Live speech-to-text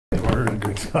order, the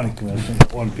Griggs County Commission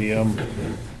at 1 p.m.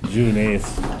 June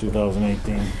 8th,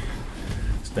 2018.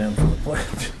 Stand for the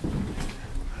pledge.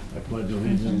 I pledge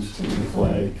allegiance to the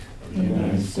flag of the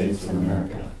United States of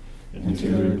America and to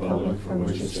the republic for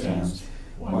which it stands,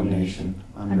 one nation,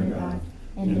 under God,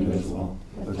 indivisible,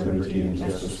 with liberty and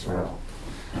justice for all.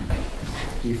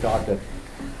 He thought that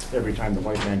every time the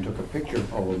white man took a picture of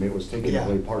him, it was taking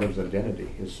away part of his identity,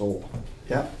 his soul.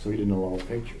 Yeah. So he didn't allow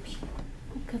pictures.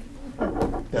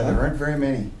 Yeah, there aren't very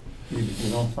many.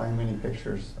 You don't find many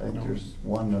pictures. I think there's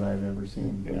one that I've ever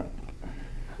seen. Yeah.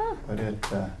 But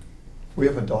we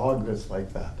have a dog that's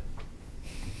like that.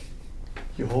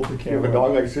 You hold the You camera. have a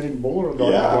dog like Sitting Bull, or a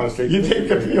dog that wants to take you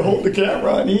pictures? you hold the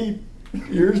camera and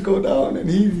ears go down and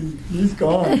he's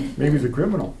gone. Maybe he's a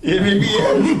criminal. Yeah, maybe he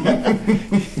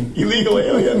is. Illegal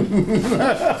alien.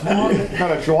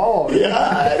 Kind of chihuahua. Yeah,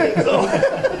 I think so.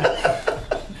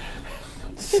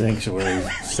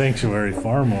 Sanctuary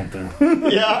farm out there.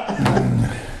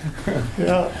 Yeah.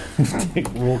 Yeah. Take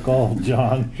roll call.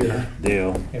 John. Here.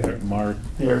 Dale. Here. Mark.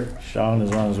 Here. Sean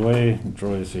is on his way. And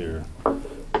Troy is here.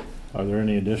 Are there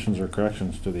any additions or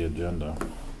corrections to the agenda?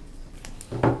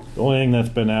 The only thing that's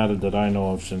been added that I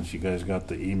know of since you guys got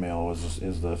the email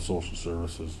is the social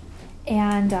services.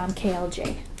 And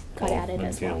KLJ got added and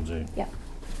as well. KLJ. Yep.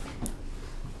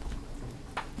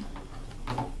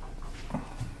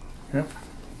 Yep.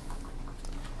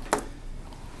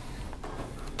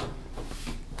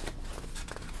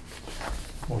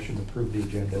 Motion to approve the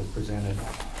agenda as presented.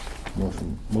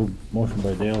 Motion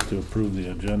by Dale to approve the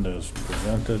agenda as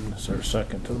presented. Is there a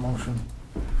second to the motion?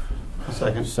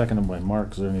 Second. Seconded by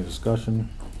Mark. Is there any discussion?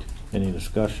 Any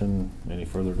discussion? Any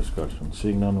further discussion?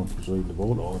 Seeing none, we'll proceed to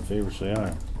vote. All in favor, say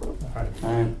aye.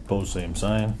 Aye. Opposed, same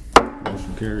sign.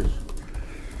 Motion carries.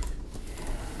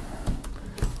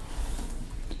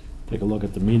 Take a look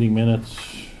at the meeting minutes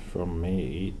from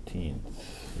May 18th.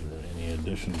 Are there any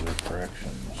additions or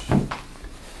corrections?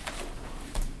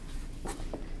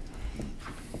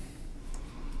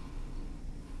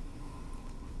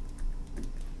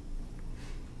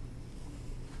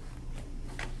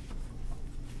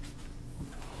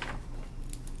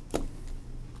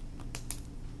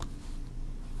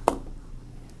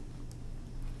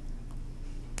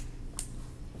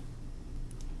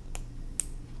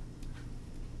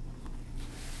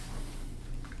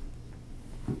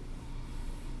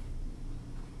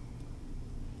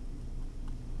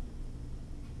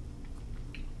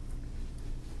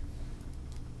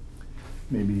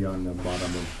 Maybe on the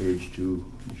bottom of page 2,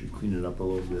 you should clean it up a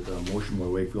little bit. Motion by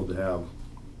Wakefield to have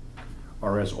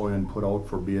RS Oyen put out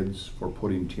for bids for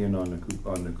putting tin on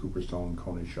the Cooperstown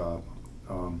County shop.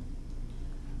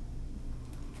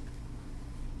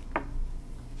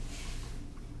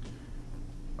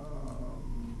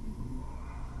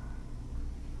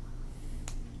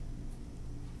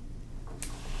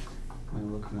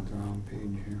 I'm looking at the wrong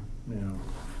page here. Yeah.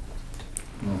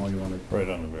 I don't know how you want to. Right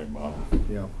on the very bottom.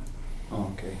 Yeah.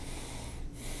 Oh, okay.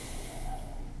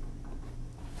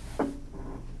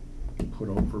 Put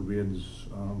out for bids.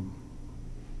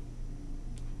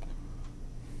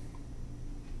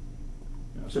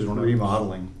 Yeah, so Just we don't have-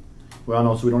 remodeling. Well,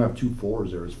 no, so we don't have 2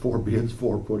 4s there. It's 4 bids,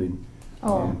 4 putting.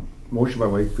 Oh. Motion by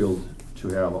Wakefield to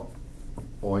have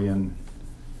Oyen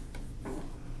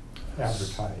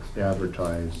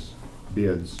advertise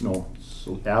bids. No,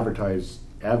 so advertise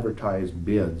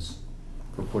bids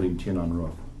for putting tin on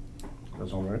roof.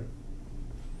 That's all right?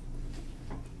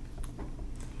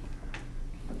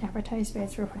 Advertise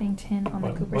bids for putting tin on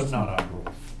the Cooperstown. But not on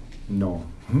roof. No.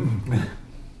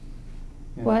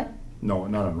 Yeah. What? No,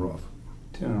 not on roof.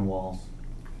 Tin and walls.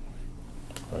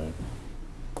 Right.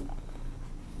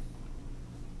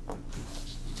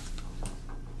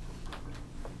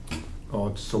 Oh,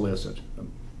 it's solicit.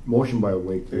 Motion by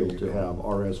Wakefield to have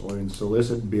RS Oyen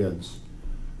solicit bids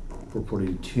for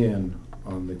putting tin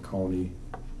on the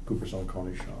Cooperstown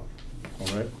County shop. All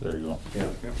right? There you go. Yeah.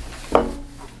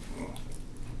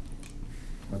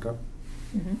 Okay?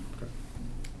 Mm-hmm. Okay.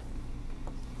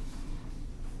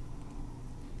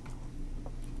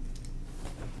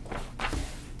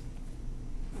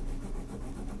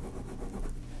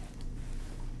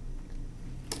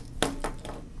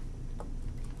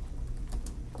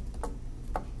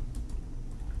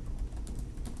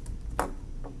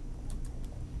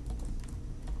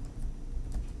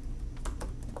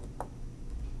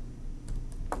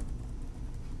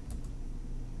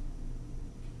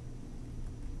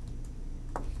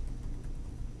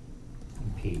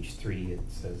 Page 3, it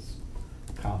says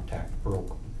contact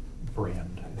Broke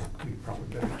Brand. I think we probably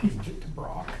better change it to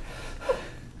Brock.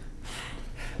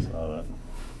 Saw that.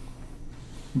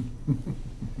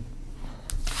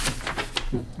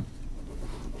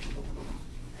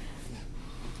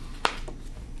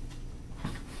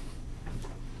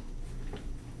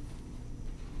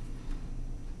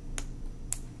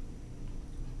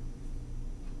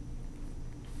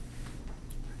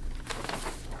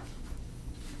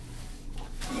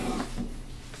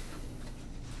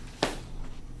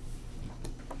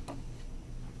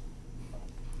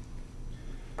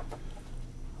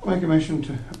 make a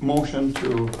motion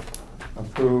to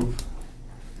approve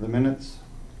the minutes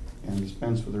and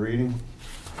dispense with the reading.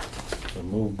 So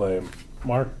moved by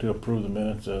Mark to approve the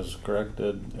minutes as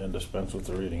corrected and dispense with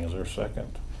the reading. Is there a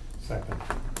second? Second.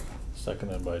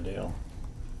 Seconded by Dale.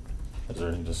 Is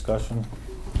there any discussion?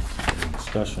 Any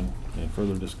discussion? Any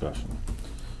further discussion?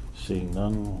 Seeing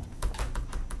none,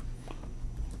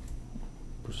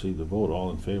 proceed to vote.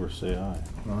 All in favor, say aye.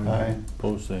 Aye.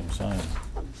 Opposed, same sign.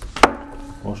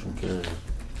 Motion carries.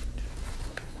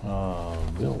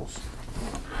 Bills.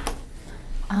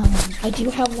 I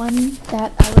do have one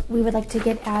that we would like to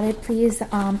get added, please.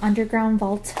 Underground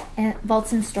vaults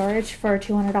and storage for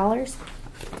 $200.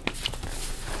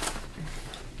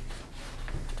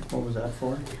 What was that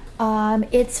for?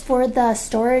 It's for the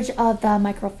storage of the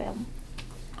microfilm.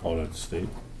 All at state.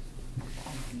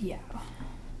 Yeah.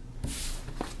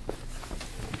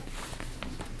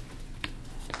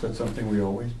 Is that something we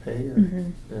always pay, or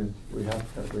Mhm. we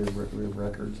have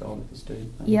records out at the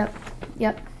state? then? Yep.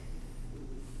 Yep.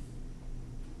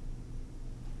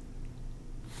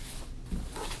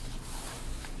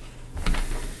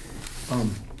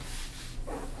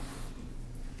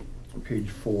 Page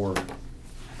 4.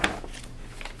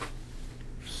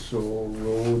 So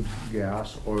road,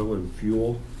 gas, oil, and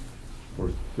fuel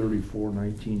for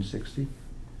 $34,1960.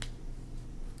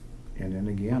 And then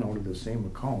again, out of the same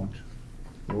account,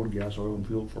 road, gas, oil, and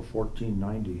fuel for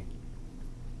 $14.90.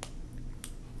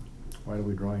 Why are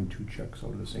we drawing two checks out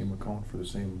of the same account for the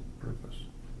same purpose?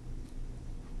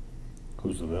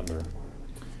 Who's the vendor?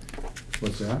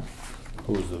 What's that?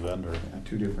 Who's the vendor? Yeah,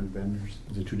 two different vendors.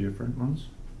 Is it two different ones?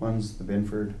 One's the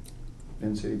Binford,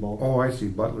 Bin City Bulk. Oh, I see,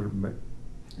 Butler, but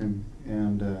And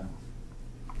the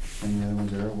other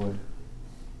one's Arrowwood.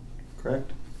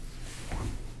 Correct?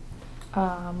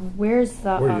 Where's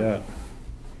the? Where you at?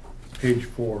 page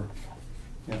 4.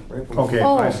 Yeah, right below. Okay,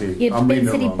 Oh, I see. it's I'm Bin reading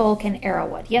it City wrong. Bulk and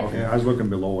Arrowwood. Yep. Okay, I was looking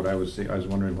below it. I was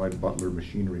wondering why Butler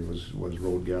Machinery was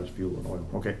road, gas, fuel, and oil.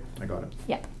 Okay, I got it.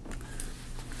 Yep.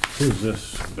 Who's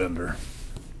this vendor?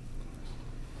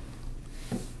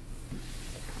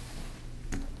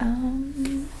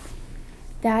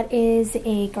 That is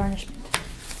a garnishment.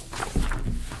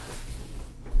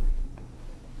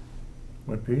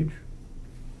 What page?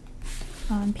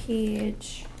 On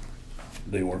page.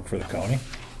 They work for the county?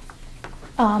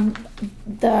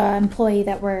 The employee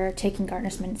that we're taking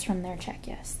garnishments from their check,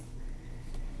 yes.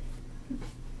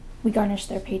 We garnish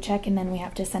their paycheck and then we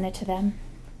have to send it to them.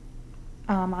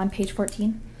 On page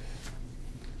 14.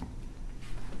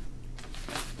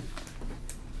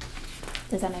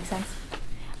 Does that make sense?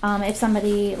 If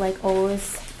somebody like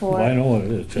owes for. Well, I know what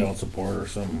it is, child support or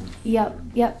something.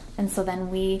 Yep. And so then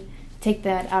we take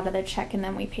that out of their check and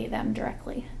then we pay them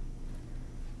directly.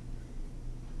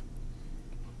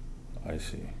 I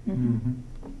see. Mm-hmm.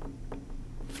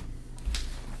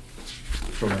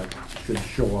 So that should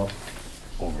show up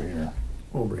Over here.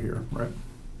 over here, right?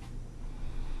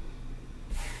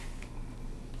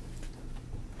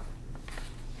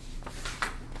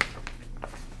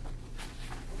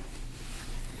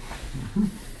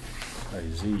 I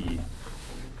see.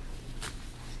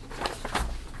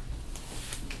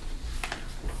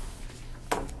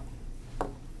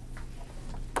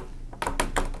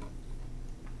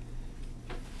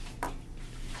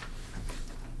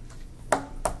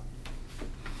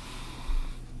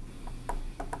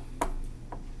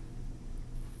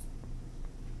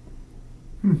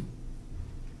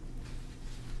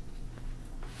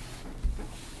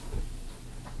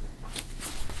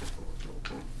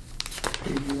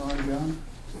 Page you on, John?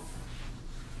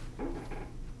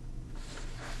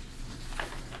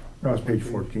 No, it's page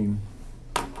 14.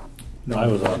 No, I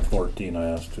was on 14, I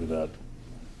asked who that,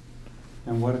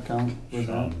 And what account was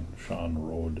that? Sean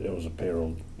Road, it was a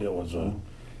payroll,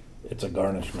 it's a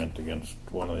garnishment against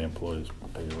one of the employees'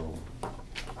 payroll.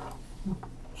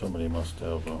 Somebody must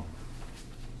have a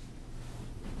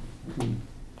Hmm.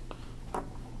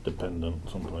 dependent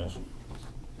someplace.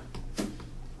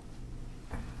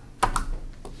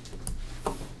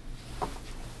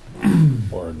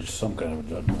 Or just some kind of a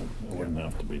judgment, it wouldn't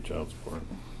have to be child support.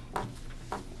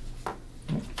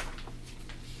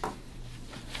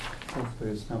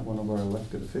 Hopefully it's not one of our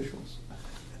elected officials.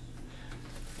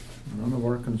 None of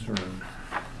our concern.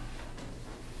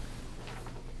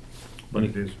 But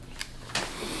it is.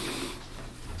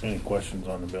 Any questions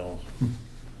on the bills?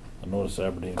 I notice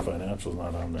Aberdeen Financial's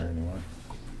not on there anymore.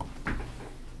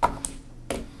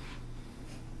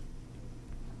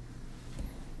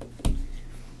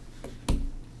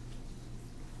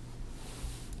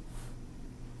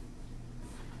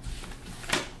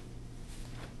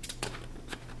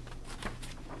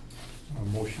 A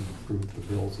motion to approve the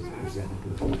bills as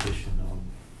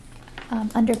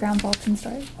Underground vaults and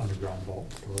storage. underground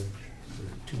vault storage for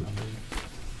 200.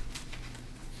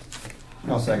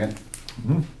 I'll second.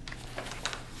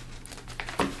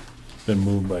 Been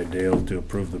moved by Dale to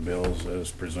approve the bills as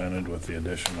presented with the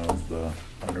addition of the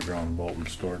underground vault and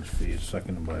storage fees,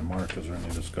 seconded by Mark. Is there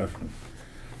any discussion?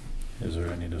 Is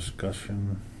there any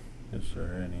discussion? Is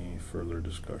there any further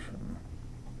discussion?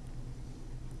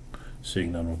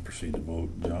 Seeing none, we'll proceed to vote.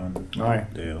 John? Aye.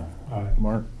 Dale? Aye.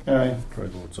 Mark? Aye. Troy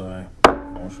votes aye.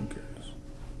 Motion carries.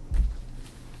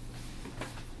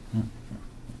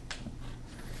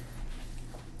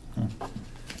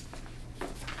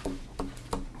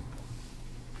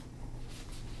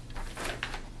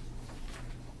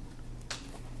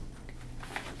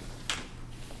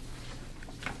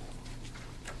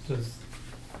 Does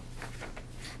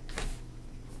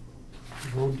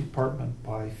the road department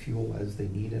buy fuel as they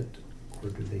need it, or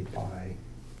do they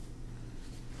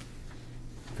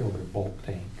fill their bulk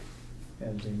tank?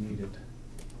 As they need it.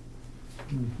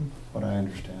 What I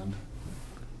understand.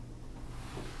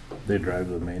 They drive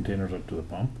the maintainers up to the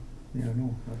pump? Yeah, I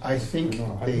know. I think I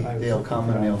was they'll looking come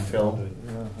for and that they'll one, fill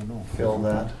Yeah, I know.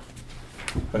 that,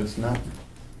 but it's not,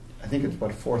 I think it's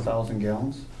about 4,000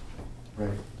 gallons, Right.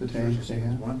 the tank they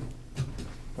have. One?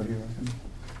 What do you reckon?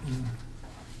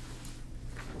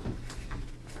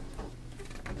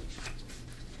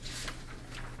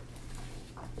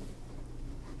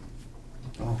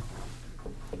 Oh,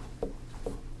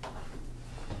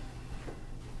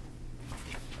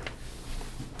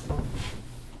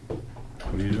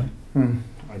 What are you doing?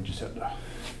 I just had to.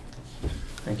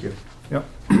 thank you. Yep.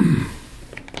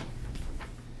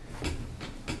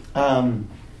 Um,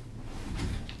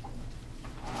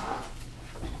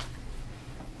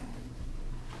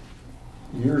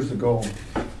 years ago,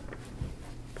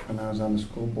 when I was on the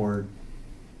school board,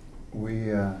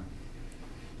 we,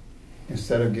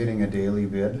 instead of getting a daily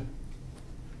bid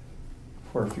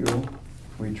for fuel,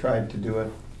 we tried to do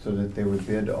it so that they would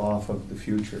bid off of the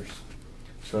futures.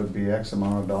 So it'd be X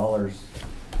amount of dollars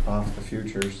off the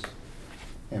futures,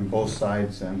 and both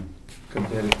sides then could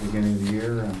bid at the beginning of the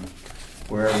year, and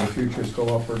wherever the futures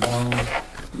go up or down,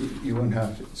 you wouldn't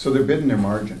have to. So they're bidding their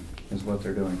margin, is what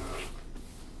they're doing,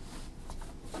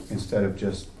 instead of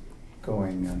just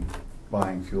going and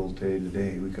buying fuel day to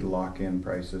day. We could lock in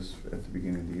prices at the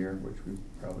beginning of the year, which we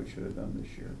probably should have done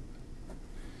this year.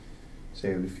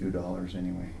 Saved a few dollars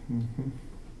anyway.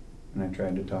 And I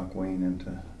tried to talk Wayne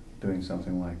into doing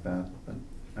something like that, but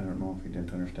I don't know if he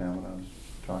didn't understand what I was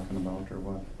talking about or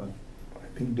what, but.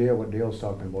 I think Dale, what Dale's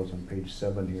talking about is on page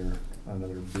 7 here,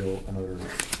 another bill, another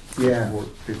Yeah.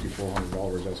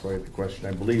 $5,400. That's why the question,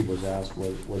 I believe, was asked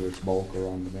whether it's bulk or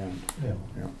on demand. Yeah.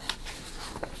 Yeah.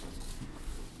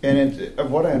 And it, of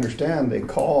what I understand, they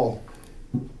call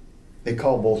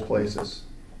both places,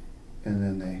 and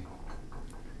then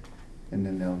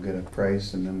they'll get a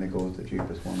price, and then they go with the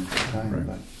cheapest one at the time.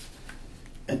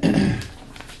 Right.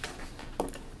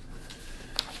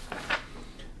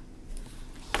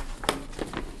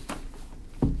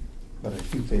 But I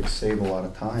think they'd save a lot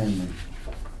of time in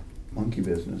monkey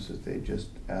business if they just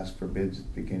ask for bids at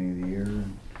the beginning of the year.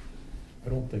 And I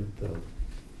don't think the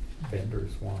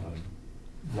vendors want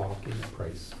to lock in a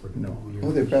price for the No. new year.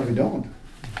 oh, they probably don't.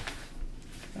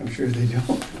 I'm sure they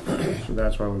don't. So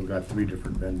that's why we've got 3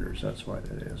 different vendors. That's why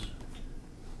that is.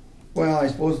 Well, I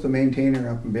suppose the maintainer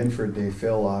up in Binford, they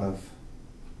fill,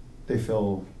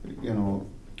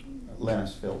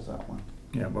 Lennis fills that one.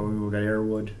 Yeah, but we've got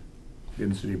Airwood,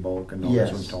 In City Bulk, and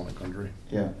Yes. also in Town and Country.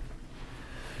 Yeah.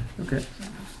 Okay.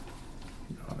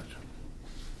 Got it.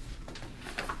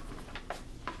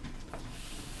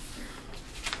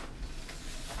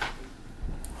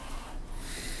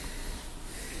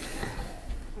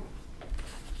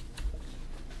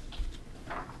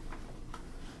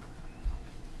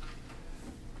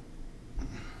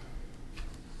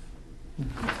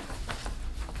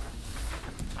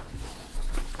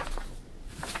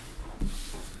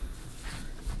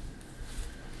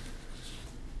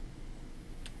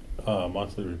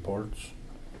 Monthly reports.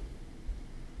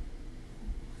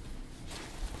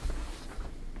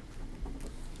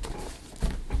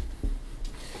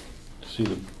 See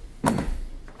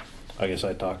I guess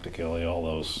I talked to Kelly, all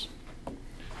those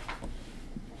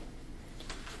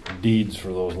deeds for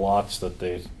those lots that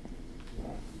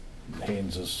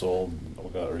Haynes has sold all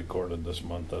got recorded this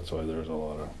month. That's why there's a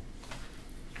lot of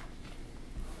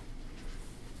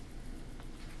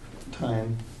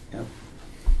Time. Yep.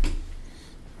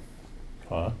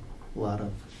 Huh? A lot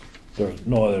of. There's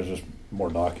just more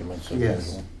documents than Yes.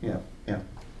 usual. Yep. Yep.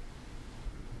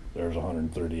 There's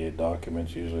 138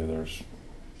 documents. Usually there's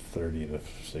 30 to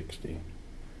 60.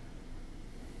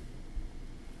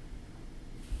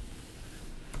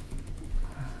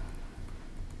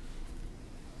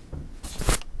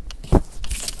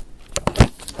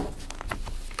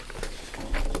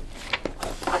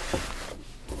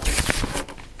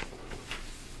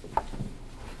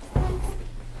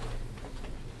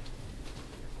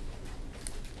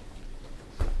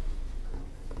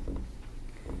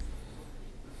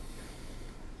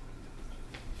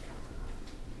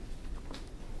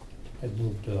 I'd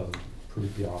move to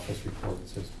approve the office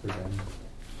reports as presented.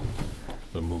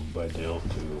 Been moved by Dale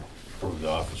to approve the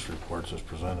office reports as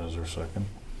presented. Is there a second?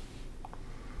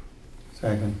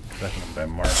 Second. Seconded by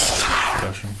Mark.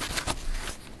 Discussion?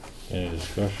 Any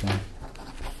discussion?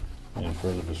 Any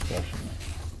further discussion?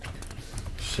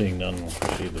 Seeing none, we'll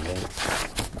proceed to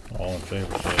vote. All in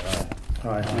favor, say aye.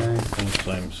 Aye. Opposed,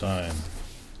 same sign.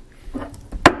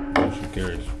 Motion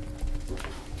carries.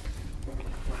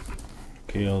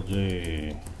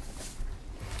 KLJ.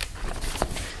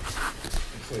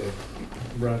 Okay,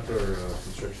 brought our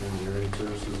construction engineering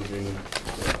services agreement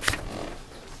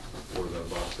for the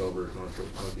box culvert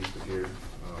northeast of here.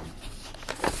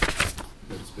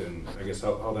 It's been, I guess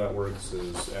how that works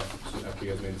is after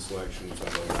you guys made the selection, it's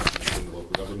on in the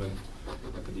local government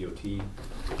at the DOT,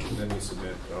 and then we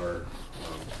submit our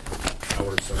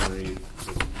hour summary.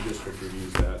 The district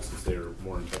reviews that since they're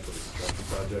more in touch with the construction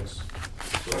projects.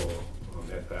 So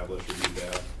Ed Pavlish reviewed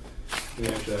that. We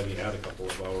actually had me add a couple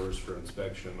of hours for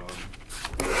inspection on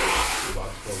the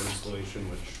box culvert installation,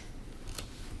 which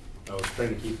I was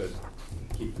trying to keep the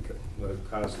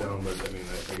cost down, but I mean,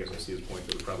 I guess I see his point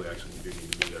that we probably actually do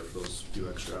need to be there for those few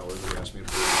extra hours that he asked me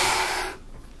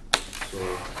for. So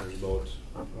there's about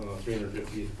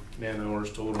 350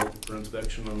 man-hours total for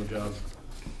inspection on the job,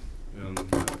 and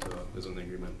that is in the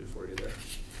agreement before you there.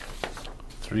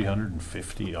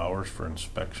 350 hours for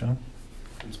inspection?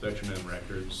 Inspection and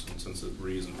records, and since the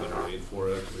reason federal aid for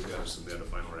it, we've got to submit a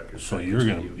final record. So you're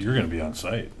gonna be on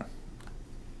site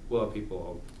Well,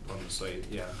 people on the site,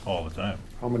 yeah. all the time.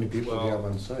 How many people do you have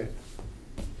Well- on site?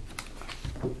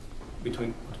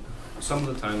 Between, some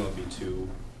of the time it'll be two.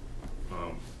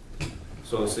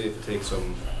 So let's say if it takes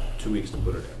them 2 weeks to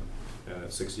put it in, and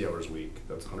it's 60 hours a week,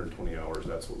 that's 120 hours,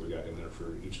 that's what we got in there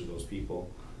for each of those people.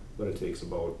 But it takes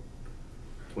about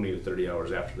 20 to 30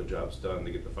 hours after the job's done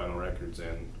to get the final records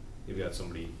in. You've got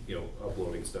somebody,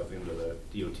 uploading stuff into the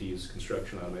DOT's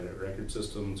construction automated record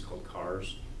system, it's called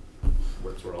CARS,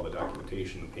 where it's where all the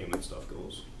documentation and payment stuff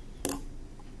goes.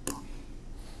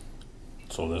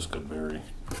 So this could vary.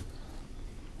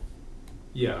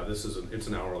 Yeah, it's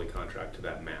an hourly contract to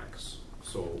that max,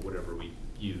 so whatever we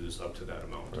use up to that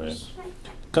amount is.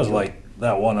 Because like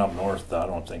that one up north, I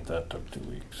don't think that took 2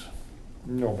 weeks.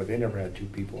 No, but they never had two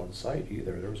people on site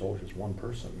either. There was always just one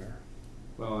person there.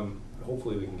 Well,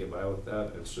 hopefully we can get by with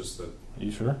that, it's just that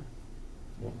You sure?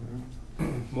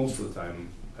 most of the time,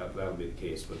 that'll be the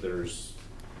case, but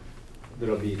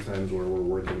there'll be times where we're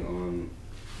working on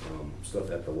stuff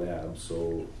at the lab.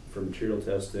 So for material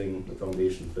testing, the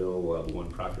foundation fill, we'll have one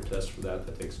Proctor test for that.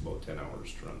 That takes about 10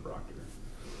 hours to run Proctor.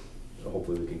 So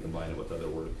hopefully we can combine it with other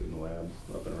work in the lab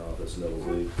up in our office in Devils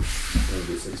Lake. There'll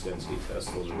be 6 density tests,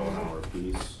 those are about an hour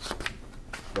apiece.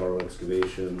 Borrow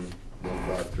excavation, one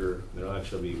Proctor. There'll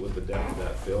actually be, with the depth of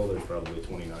that fill, there's probably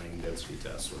 29 density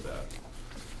tests with that.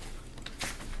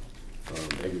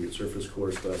 Aggregate surface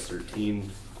course, class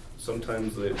 13.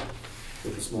 Sometimes with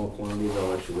a small quantity,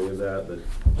 they'll actually waive that, but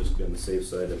just to be on the safe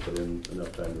side, I put in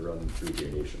enough time to run 3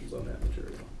 gradations on that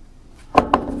material.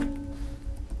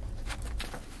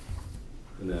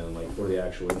 And then, like, for the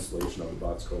actual installation of the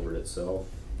box culvert itself,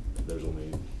 there's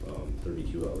only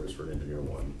 32 hours for an engineer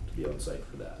one to be on site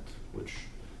for that, which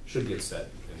should get set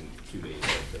in 2 days,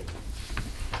 I think.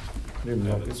 I didn't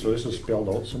know. So this is spelled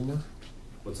out somewhere?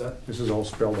 What's that? This is all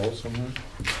spelled out somewhere?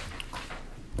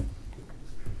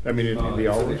 I mean, in the It's in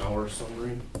hours? the hour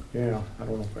summary. Yeah, I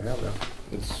don't know if I have that.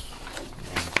 It's,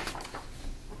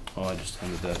 I just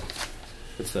handed that,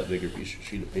 it's that bigger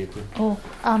sheet of paper. Oh,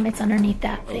 it's underneath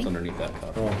that Oh, it's thing. underneath that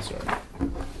copy, Oh. sorry.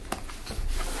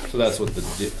 So that's what the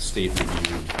state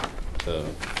reviewed to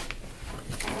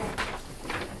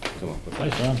come up with. Hi,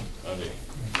 Sean.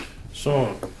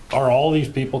 So are all these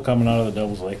people coming out of the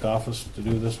Devils Lake office to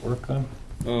do this work then?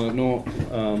 No,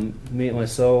 me and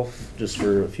myself, just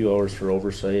for a few hours for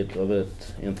oversight of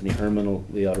it. Anthony Herman will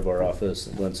be out of our office.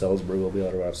 Glenn Salisbury will be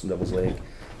out of our office in Devils Lake.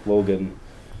 Logan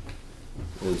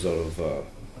is out of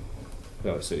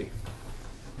Valley City.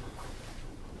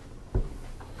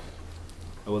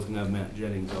 I was gonna have Matt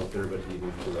Jennings out there, but he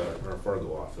moved to our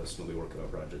Fargo office, and we'll be working on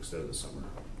projects there this summer.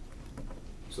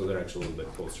 So they're actually a little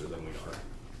bit closer than we are.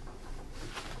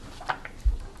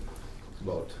 It's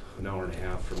about an hour and a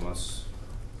half from us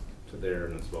to there,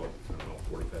 and it's about,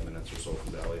 45 minutes or so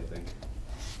from Valley, I think.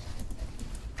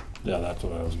 Yeah, that's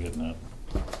what I was getting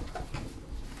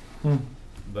at.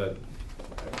 But,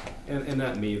 and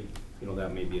that may,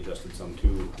 that may be adjusted some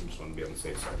too. I just want to be on the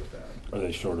safe side with that. Are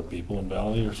they short of people in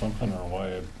Valley or something, or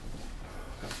why?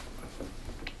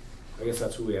 I guess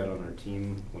that's who we had on our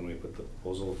team when we put the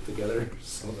proposal together,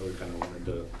 so we kind of wanted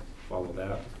to follow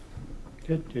that.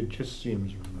 It just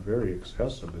seems very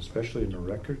excessive, especially in the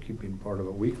record-keeping part of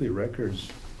it. Weekly records,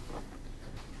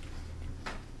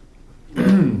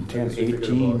 10, guess we figured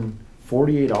 18,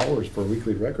 48 hours for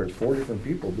weekly records, 4 different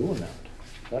people doing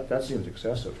that. That seems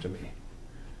excessive to me.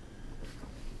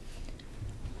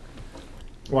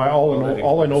 Well,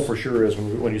 all I know for sure is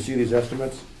when you see these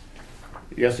estimates,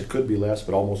 yes, it could be less,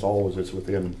 but almost always it's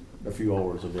within a few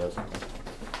hours of the estimate.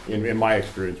 In my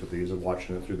experience with these, of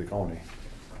watching it through the county.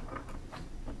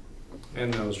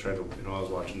 And I was trying to, I was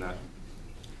watching that,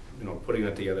 putting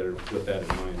that together with that in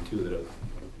mind too,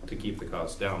 that to keep the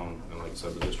costs down, and like I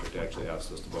said, the district actually asked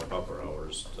us to bump up our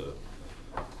hours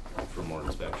for more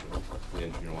inspection, the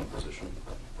engineer one position.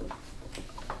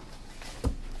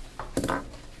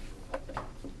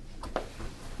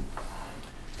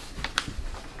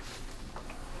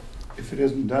 If it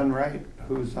isn't done right,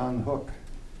 who's on the hook?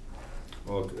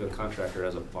 Well, a contractor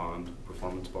has a bond,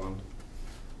 performance bond.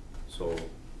 So,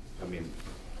 I mean,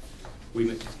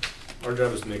 our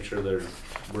job is to make sure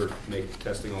we're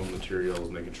testing all the materials,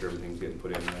 making sure everything's getting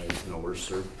put in right. We're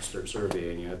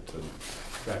surveying it and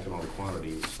tracking all the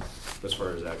quantities. As far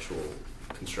as actual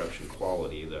construction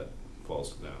quality, that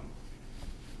falls to them.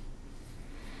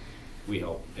 We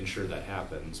help ensure that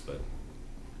happens, but.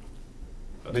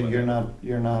 But you're not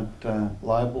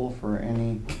liable for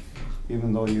any,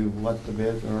 even though you've let the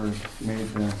bid or made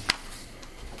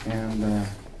and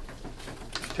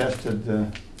tested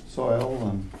the soil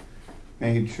and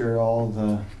made sure all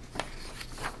the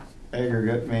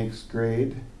aggregate makes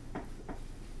grade.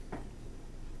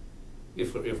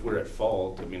 If we're at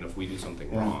fault, I mean, if we do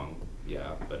something Yeah. wrong,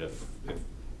 yeah. But if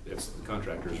it's the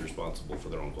contractor's responsible for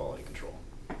their own quality control,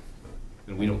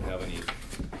 and we don't have any.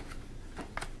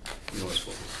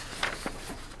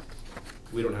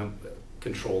 We don't have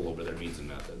control over their means and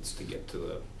methods to get to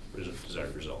the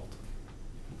desired result.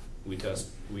 We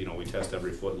test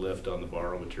every foot lift on the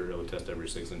borrow material. We test every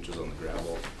 6 inches on the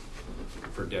gravel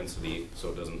for density, so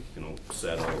it doesn't,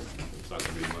 settle. It's not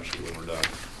going to be mushy when we're done.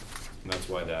 And that's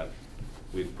why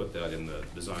we've put that in the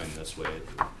design this way.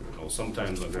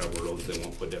 Sometimes on gravel roads they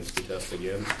won't put density tests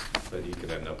again, but you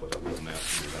can end up with a real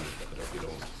mess when you're done with that if you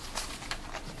don't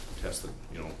test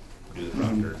do the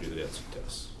proctor, do the density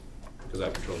tests. Because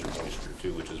that controls your moisture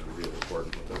too, which is really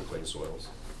important with the clay soils.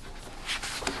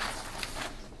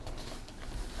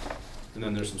 And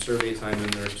then there's some survey time in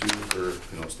there too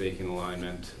for staking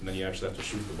alignment. And then you actually have to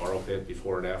shoot the borrow pit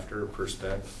before and after per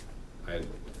spec.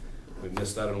 We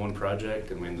missed that on one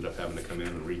project, and we ended up having to come in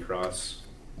and recross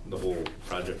the whole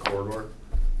project corridor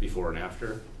before and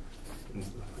after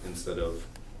instead of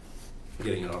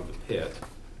getting it out of the pit.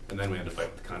 And then we had to fight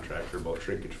with the contractor about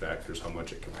shrinkage factors, how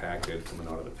much it compacted coming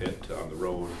out of the pit to on the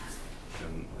road,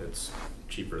 and it's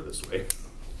cheaper this way.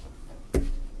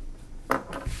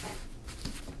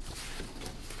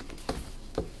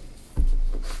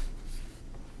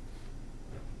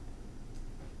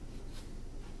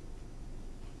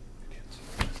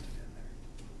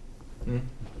 I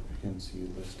can see you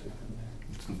listed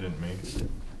in there. Didn't make it.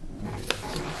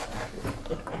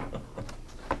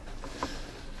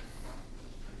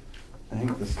 I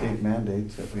think the state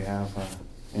mandates that we have an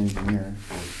engineer.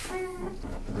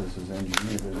 This is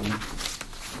engineered, isn't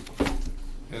it?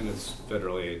 And it's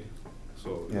federal aid,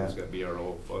 so Yeah. it's got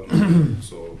BRO funds.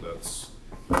 So that's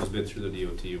was bid through the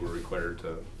DOT. We're required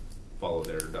to follow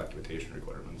their documentation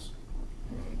requirements.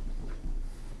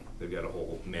 They've got a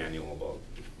whole manual about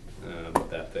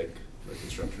that thick, the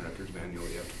construction records manual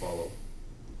you have to follow.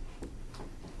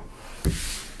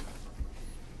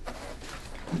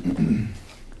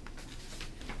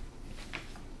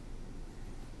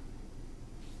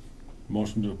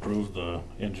 Motion to approve the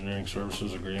engineering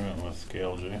services agreement with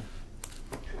KLJ.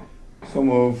 So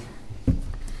move.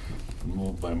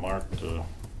 Moved by Mark to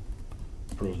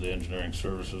approve the engineering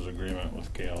services agreement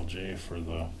with KLJ for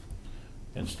the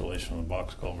installation of the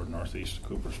box culvert northeast of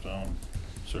Cooperstown.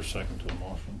 Is there a second to the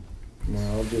motion?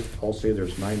 No, I'll say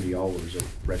there's 90 hours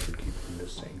of record keeping in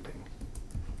this same thing.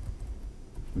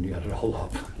 When you add it all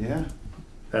up, Yeah.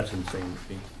 that's insane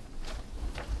to me.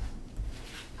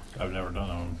 I've never done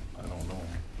them. I don't know.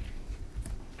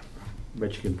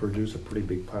 Bet you can produce a pretty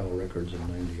big pile of records in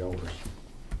 90 hours.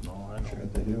 No, I Sure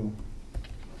don't. they do.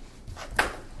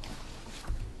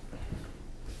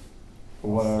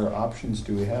 What other options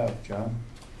do we have, John?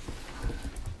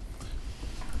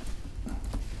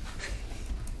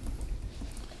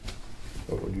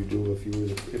 What would you do if you were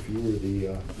the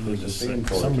person Just paying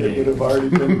for it? somebody- It would have already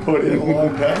been put in a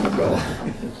long time ago.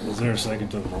 Is there a second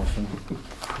to the motion?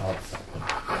 I'll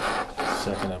second.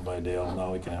 Seconded by Dale.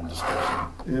 Now we can have discussion.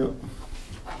 Yep.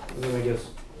 And then I guess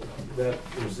that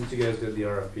since you guys did the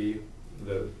RFP,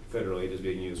 the federal aid is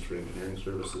being used for engineering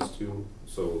services too,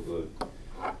 so the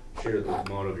share the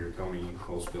amount of your county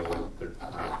house bill, they're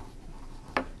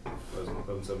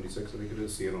 1176, I think it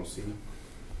is, CNOC.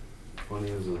 Funny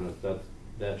is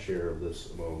that share of this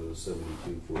amount is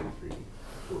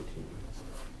 72.43.14.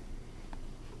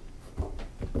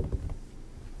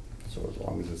 So as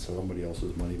long as it's somebody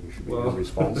else's money, we should be Well,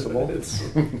 responsible.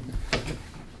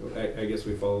 I guess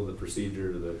we follow the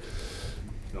procedure that,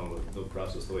 the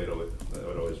process, the way it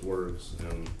always works.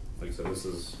 And like I said, I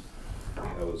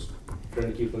was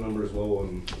trying to keep the numbers low,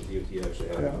 and the DOT actually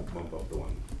had to bump up the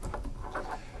one.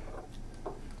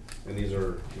 And these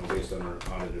are based on our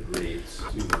audited rates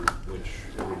too, which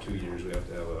every 2 years we have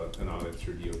to have an audit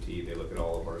through DOT. They look at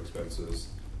all of our expenses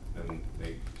and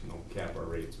they cap our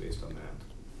rates based on that.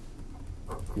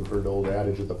 You've heard the old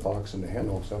adage of the fox and the hen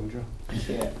house, haven't you?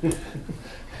 Yeah.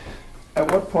 At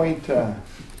what point,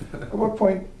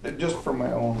 just for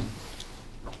my own,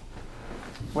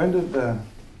 when did the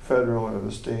federal or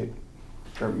the state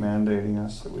start mandating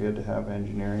us that we had to have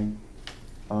engineering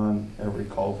on every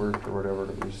culvert or whatever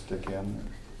that we stick in?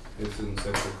 It's in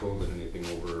section code that anything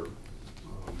over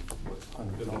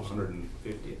 150,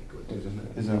 I think it was. Isn't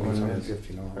that what it is?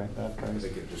 150 now. Right, that I price.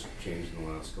 think it just changed in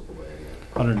the last couple of days.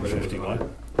 150 what?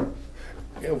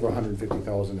 Yeah, over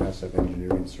 150,000 has to have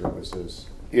engineering services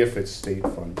if it's state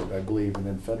funded, I believe, and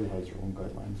then federal has their own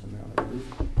guidelines in that, I believe.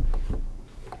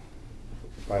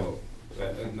 Oh,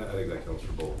 and I think that counts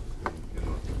for both in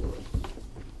North Dakota.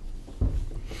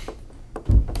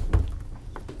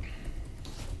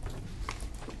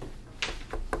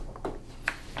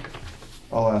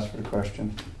 I'll ask for the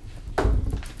question.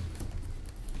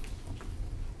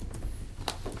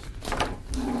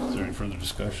 Is there any further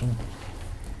discussion?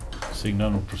 Seeing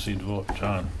none, we'll proceed to vote.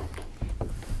 John?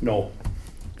 No.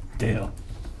 Dale?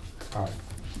 Aye.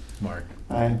 Mark?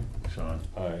 Aye. Sean?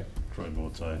 Aye. Troy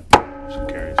votes aye. Motion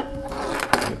carries.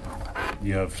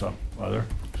 You have some other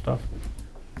stuff?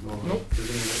 Nope. I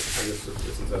guess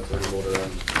since that's already voted on,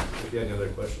 if you had any other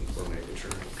questions, I'll make it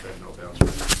sure to try and help answer.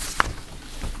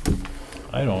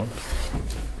 I don't.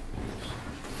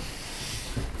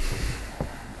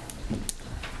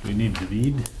 We need to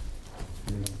lead.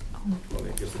 Well,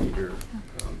 I guess the leader,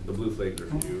 the blue flags are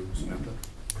for you, Samantha.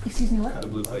 Excuse me, what? The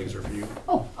blue flags are for you.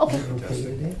 Oh, okay.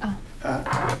 Testing. Oh,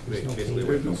 Basically,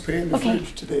 There's no pay in the Okay.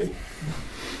 fridge today.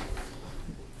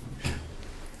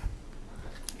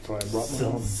 So I brought my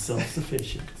own.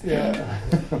 Self-sufficient. Yeah.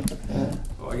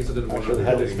 Oh, I guess I did one Actually, other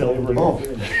had thing.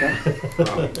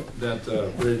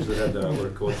 That bridge that had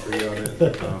word code 3 on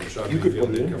it, Sean You could Mayfield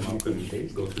put it did in. come up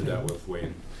and go through that with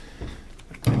Wayne.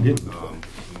 I did. In the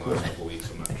last couple of weeks,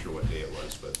 I'm not sure what day it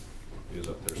was, but he was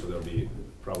up there, so there'll be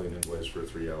probably an invoice for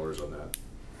 3 hours on that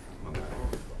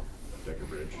Decker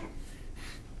Bridge.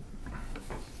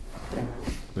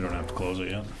 We don't have to close it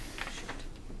yet.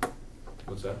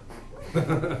 What's that?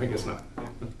 I guess not.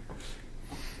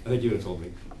 I think you would have told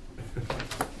me.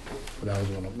 When I was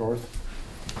going up north.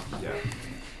 Yeah.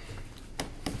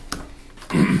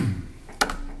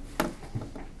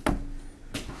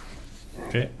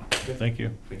 Okay, thank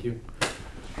you. Thank you.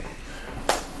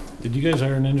 Did you guys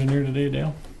hire an engineer today,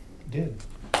 Dale? Did.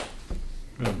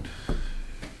 Good.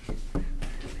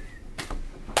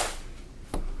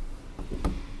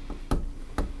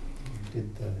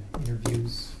 Did the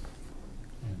interviews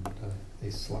and they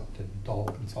selected all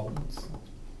consultants.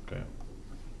 Okay.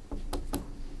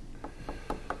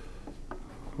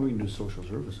 We can do social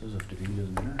services if Davine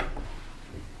isn't here.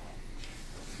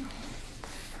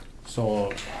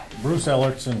 So Bruce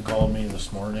Ellertson called me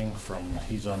this morning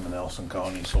he's on the Nelson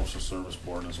County Social Service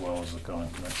Board as well as the county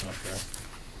commission up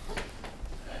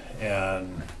there.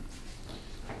 And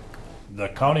the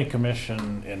county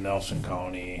commission in Nelson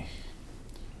County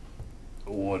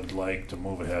would like to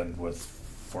move ahead with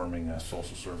forming a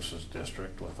social services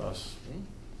district with us.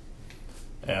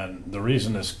 And the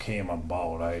reason this came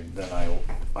about, I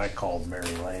called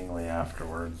Mary Langley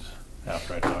afterwards,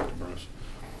 after I talked to Bruce.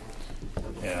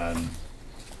 And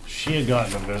she had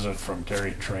gotten a visit from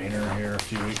Terry Trainer here a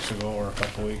few weeks ago or a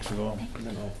couple weeks ago.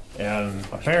 And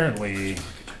apparently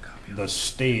the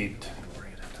state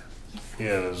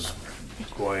is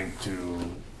going to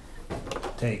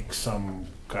take some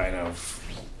kind of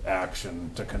action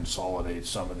to consolidate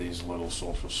some of these little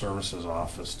social services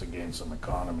offices to gain some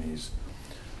economies.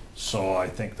 So I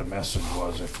think the message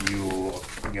was if you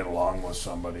get along with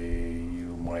somebody,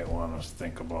 you might want to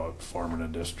think about forming a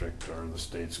district, or the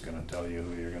state's going to tell you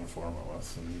who you're going to form it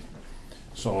with. And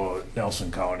so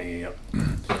Nelson County,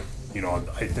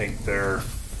 I think their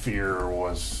fear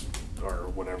was or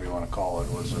whatever you wanna call it,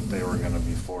 was that they were gonna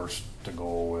be forced to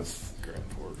go with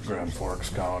Grand Forks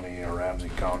County or Ramsey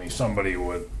County, somebody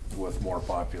with more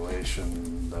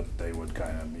population, that they would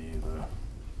kinda be the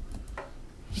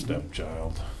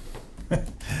stepchild.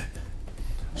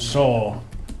 So,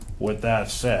 with that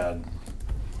said,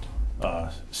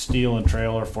 Steel and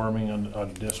Trail are forming a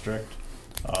district.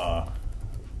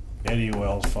 Eddie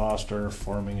Wells Foster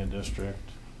forming a district.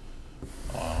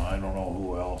 I don't know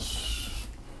who else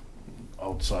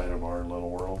outside of our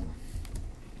little world,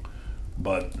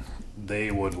 but they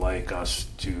would like us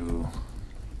to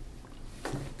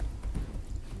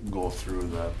go through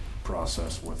that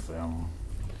process with them.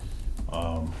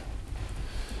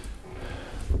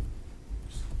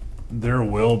 There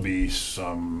will be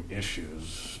some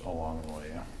issues along the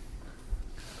way. I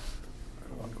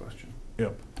have one question.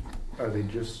 Yep. Are they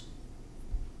just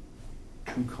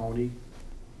 2 county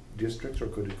districts, or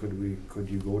could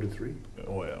you go to 3?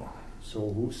 Well,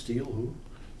 So who, who?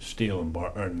 Steel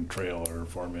and Trail are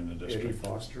forming the Eddie district,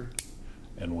 Foster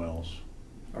and Wells.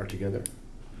 are together?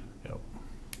 Yep.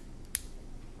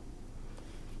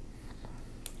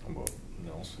 How about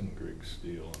Nelson, Griggs,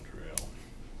 Steel, and Trail?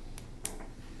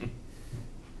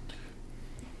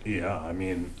 Yeah, I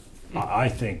mean, I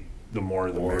think the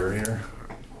more the merrier.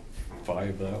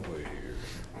 5 that way here.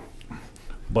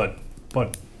 But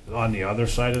on the other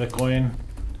side of the coin,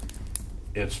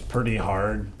 it's pretty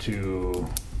hard to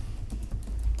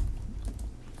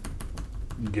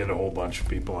get a whole bunch of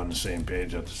people on the same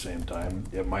page at the same time.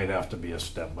 It might have to be a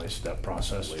step-by-step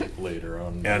process. Later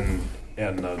on.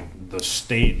 And the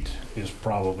state is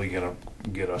probably gonna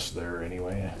get us there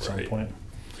anyway at some Right. point.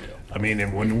 Yeah. I mean,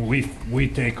 and when we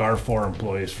take our 4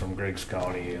 employees from Griggs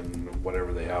County and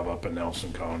whatever they have up in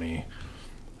Nelson County,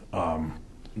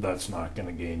 that's not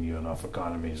gonna gain you enough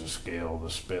economies of scale to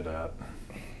spit at.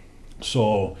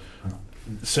 So,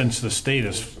 since the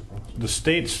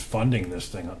state's funding this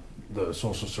thing, the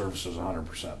social services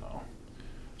 100% now.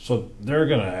 So they're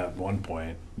gonna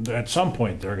at some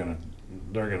point they're gonna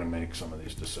make some of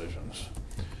these decisions.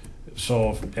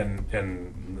 So,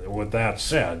 and with that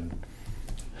said,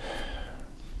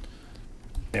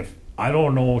 if I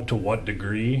don't know to what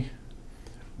degree,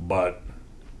 but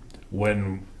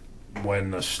when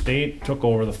the state took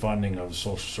over the funding of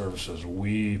social services,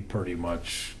 we pretty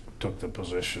much took the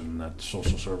position that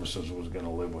social services was going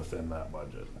to live within that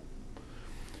budget.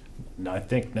 And I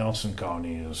think Nelson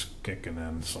County is kicking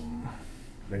in some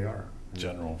They are.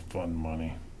 general fund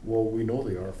money. Well, we know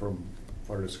they are from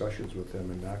our discussions with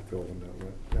them in Macville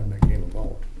when that came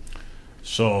about.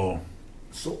 So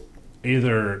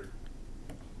either,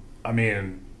 I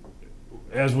mean,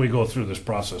 as we go through this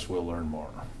process, we'll learn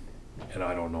more. And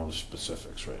I don't know the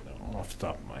specifics right now off the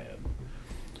top of my head.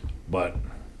 But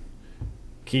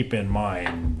keep in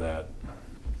mind that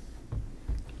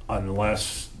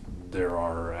unless there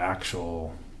are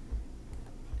actual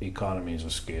economies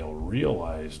of scale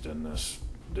realized in this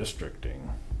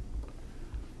districting,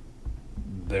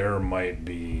 there might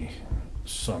be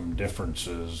some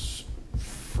differences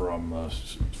from a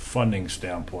funding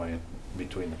standpoint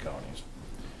between the counties.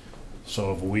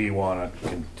 So if we want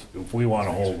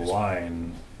to hold the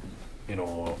line, you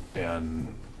know,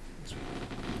 and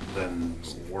then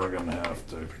we're going to have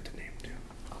to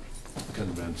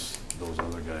convince those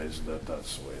other guys that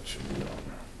that's the way it should be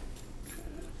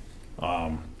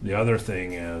done. The other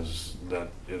thing is that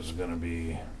is going to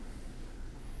be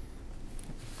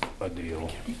a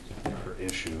deal or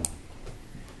issue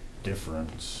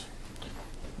difference.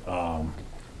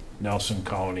 Nelson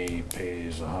County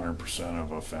pays 100%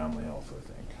 of a family health, I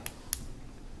think.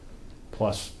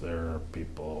 Plus their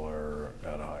people are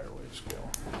at a higher wage scale.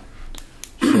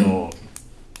 So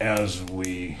as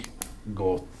we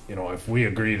go, you know, if we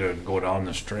agree to go down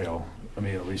this trail, I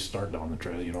mean, at least start down the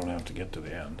trail, you don't have to get to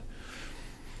the end.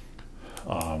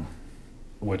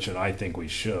 Which I think we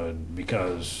should,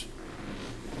 because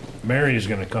Mary is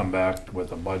going to come back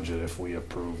with a budget if we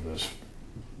approve this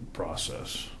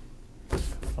process.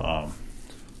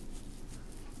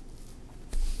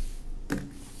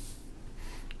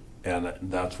 And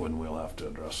that's when we'll have to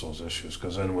address those issues,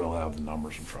 because then we'll have the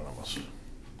numbers in front of us.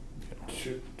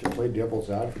 To play devil's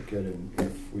advocate, and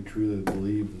if we truly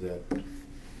believe that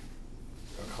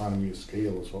economy of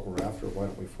scale is what we're after, why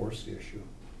don't we force the issue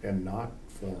and not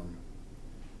form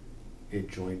a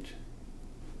joint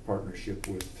partnership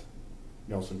with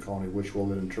Nelson County, which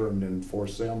will in turn then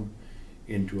force them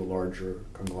into a larger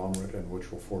conglomerate, and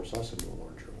which will force us into a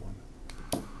larger one.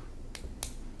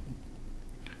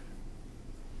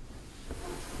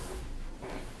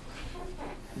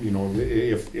 You know,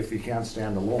 if you can't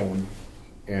stand alone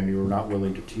and you're not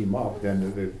willing to team up,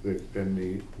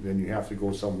 then you have to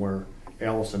go somewhere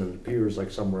else, and it appears like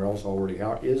somewhere else already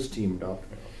is teamed up.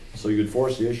 So you'd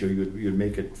force the issue. You'd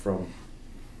make it from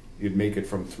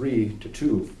 3 to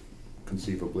 2,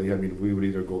 conceivably. I mean, we would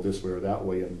either go this way or that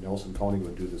way, and Nelson County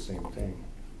would do the same thing.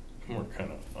 We're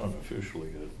kind of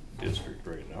unofficially a district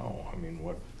right now. I mean,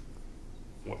 what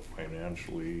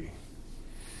financially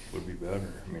would be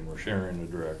better? I mean, we're sharing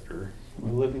the director.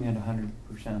 We're living at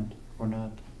 100%. We're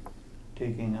not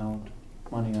taking out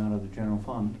money out of the general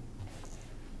fund.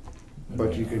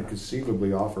 But you could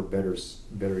conceivably offer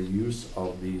better use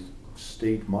of the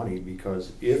state money,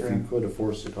 because if Sure. you could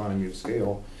force economy of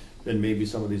scale, then maybe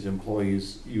some of these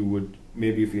employees,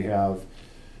 maybe if you have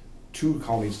 2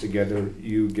 counties together,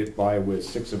 you get by with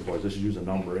 6 employees. Let's just use a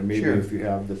number. And maybe Sure. if you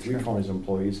have the 3 Sure. counties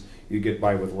employees, you get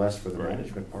by with less for the Right.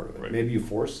 management part of it. Right. Maybe you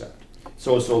force that.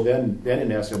 So then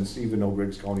in essence, even though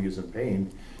Griggs County isn't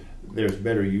paying, there's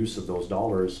better use of those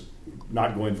dollars,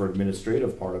 not going for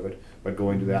administrative part of it, but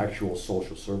going to the actual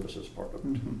social services part of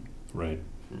it. Mhm. Right.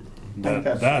 I think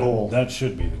that's the goal. That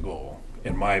should be the goal,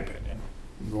 in my opinion.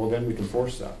 Well, then we can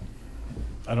force that.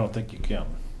 I don't think you can.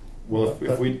 Well,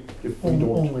 if we don't,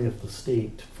 Only if the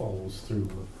state follows through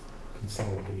with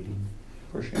consolidating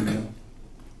Pushing it.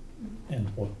 and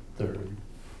what their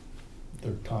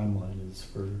timeline is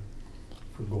for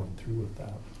going through with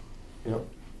that. yep.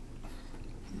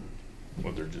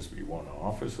 Would there just be one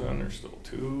office then, or still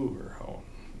 2, or how?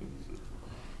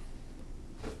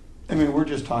 I mean, we're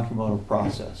just talking about a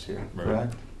process here, Right.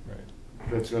 correct? Right.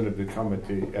 That's going to become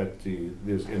in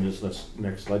this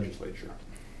next legislature.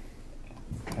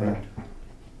 Correct.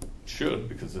 Should,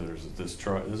 because there's this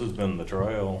has been the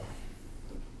trial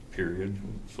period,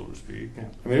 so to speak. Yeah.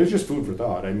 I mean, it's just food for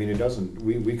thought. I mean, it doesn't.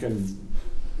 We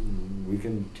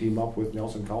can team up with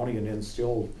Nelson County and then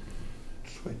still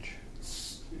Switch.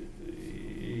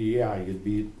 Yeah,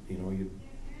 you'd.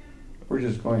 We're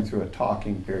just going through a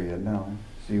talking period now,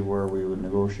 see where we would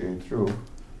negotiate through.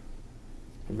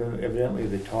 Evidently,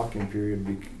 the talking period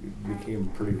became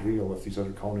pretty real if these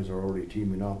other counties are already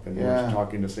teaming up and Yeah. they're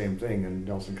talking the same thing, and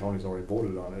Nelson County's already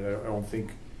voted on it. I don't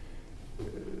think.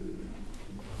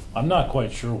 I'm not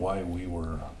quite sure why we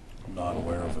were not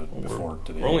aware of it before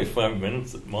today. We're only 5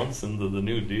 months into the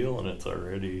new deal, and it's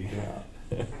already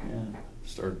Yeah.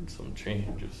 started some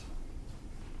changes.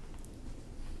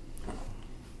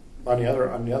 On the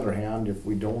other hand, if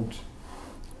we don't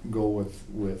go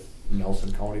with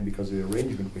Nelson County because of the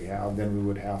arrangement we have, then we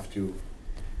would have to,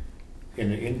 in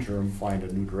the interim, find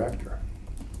a new director.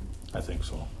 I think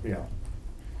so. Yeah.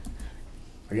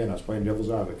 Again, I was playing devil's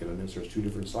advocate on this. There's 2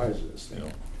 different sides of this thing.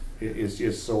 Yeah. It's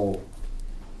just so,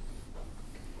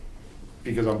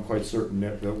 because I'm quite certain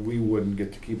that we wouldn't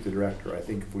get to keep the director. I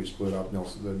think if we split up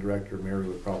the director, Mary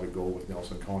would probably go with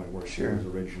Nelson County where she Sure. was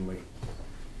originally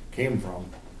came from,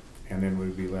 and then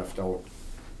we'd be left out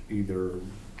either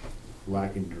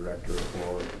lacking director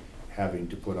or having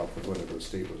to put up with whatever the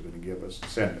state was going to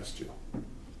send us to,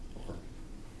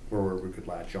 or where we could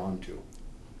latch on to.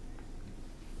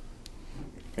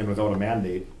 And without a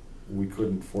mandate, we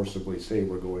couldn't forcibly say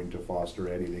we're going to Foster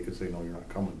Eddie. They could say, no, you're not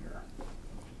coming there.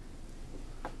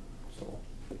 So,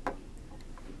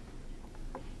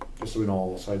 just so we know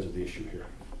all the sides of the issue here.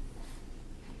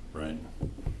 Right.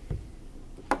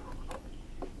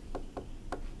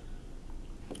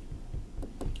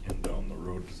 And down the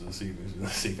road, is this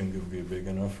even going to be big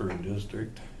enough for a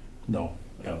district? No,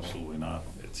 absolutely not.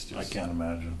 It's just, I can't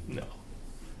imagine. No.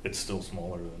 It's still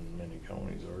smaller than many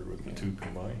counties are with the 2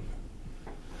 combined.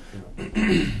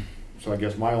 So I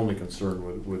guess my only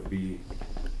concern would be,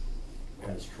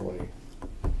 as Troy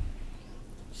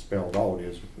spelled out,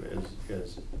 is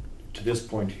to this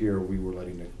point here, we were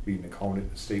letting the county,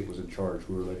 the state was in charge.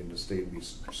 We were letting the state be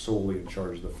solely in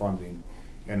charge of the funding,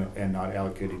 and not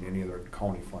allocating any other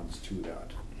county funds to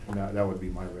that. And that would be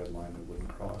my red line that wouldn't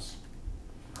cross.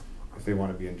 If they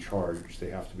want to be in charge, they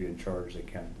have to be in charge. They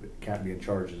can't be in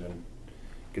charge and then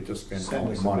get to spend Send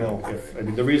county us a money. bill. I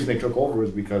mean, the reason they took over was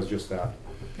because just that.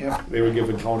 Yep. They were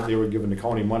giving the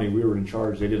county money. We were in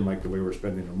charge. They didn't like the way we were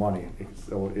spending their money.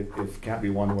 So it can't be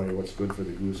one way. What's good for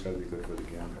the goose got to be good for the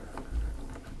gander.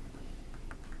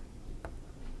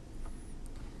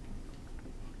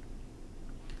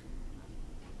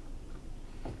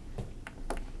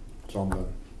 So I'm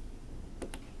done.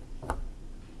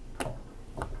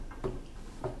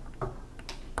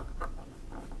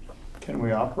 Can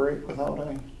we operate without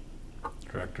a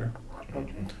Director?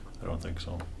 director? I don't think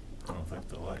so. I don't think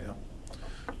they'll let you.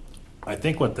 I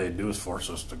think what they do is force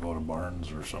us to go to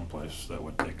Barnes or someplace that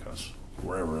would take us,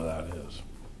 wherever that is.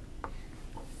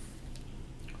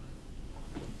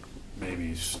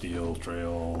 maybe steel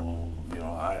trail, you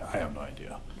know, I have no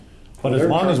idea. But Well, as they're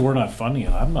long as trying- we're not funding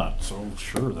it, I'm not so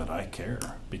sure that I care,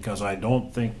 because I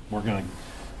don't think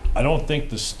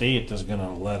the state is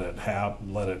gonna let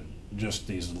it just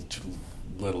these two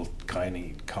little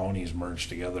tiny counties merge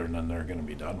together and then they're gonna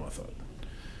be done with it,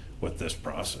 with this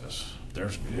process.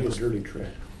 It's a dirty trick.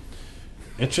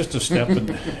 It's just a step.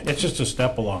 It's just a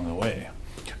step along the way.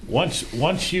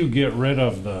 Once you get rid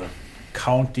of the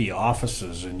county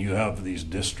offices and you have these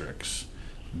districts,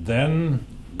 then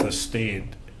the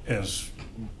state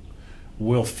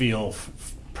will feel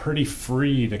pretty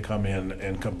free to come in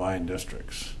and combine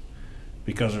districts,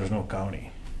 because there's no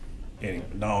county.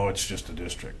 Now it's just a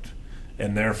district,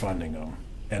 and they're funding them,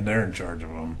 and they're in charge of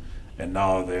them, and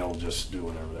now they'll just do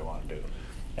whatever they want to do.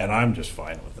 And I'm just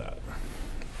fine with that.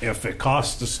 If it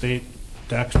costs the state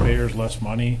taxpayers less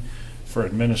money for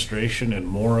administration and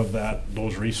more of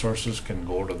those resources can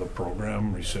go to the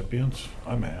program recipients,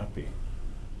 I'm happy.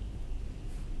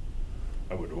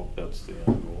 I would hope that's the end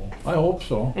goal. I hope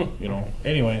so, you know.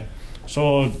 Anyway,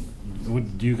 so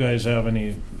do you guys have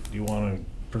do you want to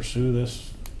pursue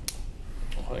this?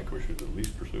 I think we should at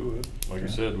least pursue it. Like I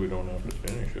said, we don't have to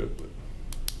finish it, but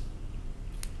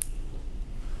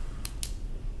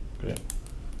Okay.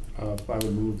 I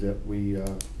would move that we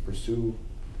pursue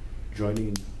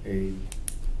joining a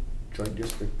joint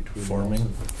district between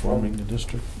Forming the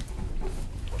district.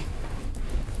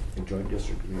 a joint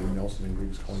district between Nelson and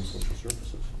Griggs County Social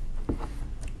Services.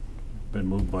 Been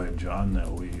moved by John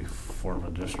that we form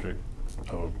a district,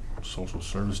 a social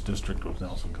service district with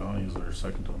Nelson County. Is there a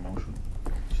second to the motion?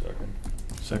 second.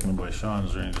 Seconded by Sean.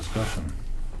 Is there any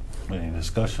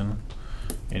discussion?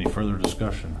 Any further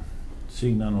discussion?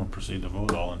 Seeing none, we'll proceed to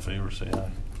vote. All in favor, say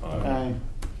aye. Aye.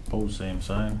 Opposed, same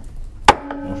sign.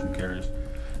 Motion carries.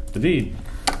 David,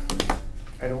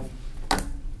 I don't.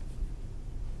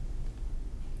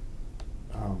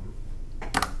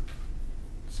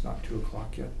 It's not 2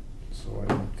 o'clock yet, so I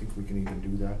don't think we can even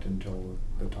do that until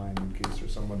the time, in case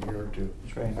there's someone here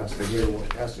That's right. has to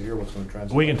hear what's going to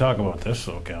transpire. we can talk about this,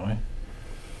 though, can't we?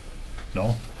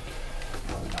 No?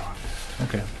 Probably not.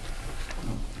 Okay.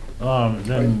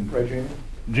 Then, Right, Jamie?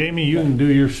 Jamie, you can do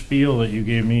your spiel that you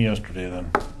gave me yesterday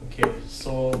then. Okay,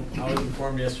 so I was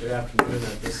informed yesterday afternoon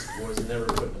that this was never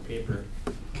put in the paper.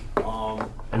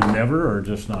 Never, or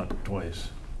just not twice?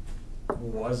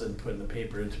 Wasn't put in the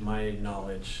paper to my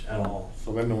knowledge at all.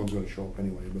 So then no one's going to show up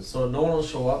anyway. But So no one will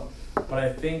show up, but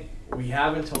I think we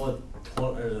have until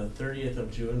the 30th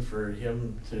of June for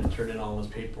him to turn in all his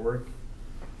paperwork.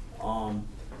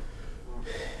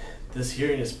 This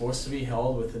hearing is supposed to be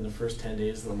held within the first 10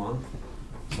 days of the month.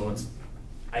 So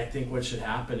I think what should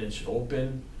happen, it should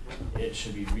open, it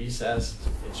should be recessed,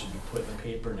 it should be put in the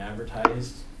paper and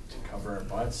advertised to cover our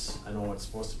butts. I know it's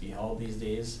supposed to be held these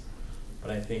days,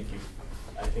 but I think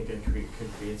it could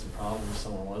create some problems if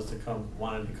someone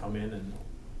wanted to come in and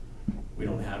we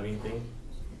don't have anything.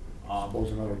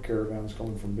 suppose another caravan's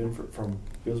coming from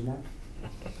Bismarck. I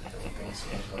don't think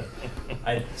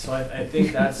so, but I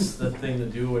think that's the thing to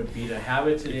do would be to have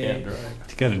it You today. can't drive.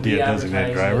 You got to be a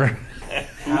designated driver.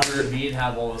 Have Reed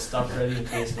have all the stuff ready in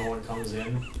case no one comes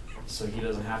in, so he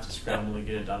doesn't have to scramble to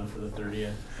get it done for the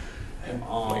 30th.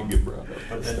 Might get brought up.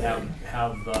 But then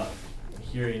have the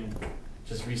hearing,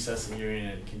 just recess the hearing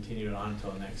and continue it on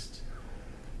until the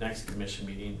next commission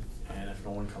meeting. And if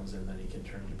no one comes in, then he can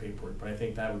turn to paperwork. But I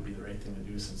think that would be the right thing to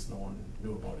do since no one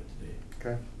knew about it today.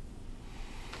 Okay.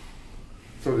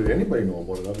 So did anybody know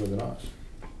about it other than us?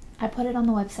 I put it on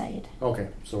the website. Okay,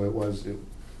 so it was.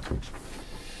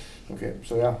 Okay,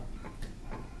 so yeah.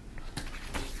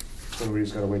 So we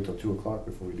just gotta wait till 2 o'clock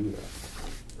before we do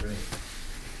that, Right.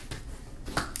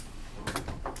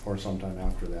 or sometime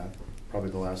after that. Probably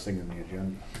the last thing on the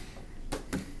agenda.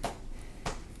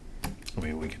 I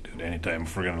mean, we could do it anytime.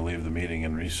 If we're going to leave the meeting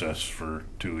in recess for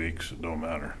 2 weeks, it don't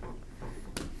matter.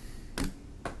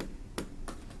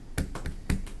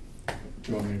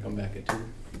 Do you want me to come back at 2?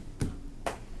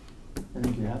 I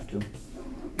think you have to. I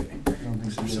don't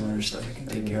think There's some other stuff I can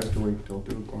take you care have of. to wait till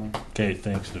 2 o'clock. Okay,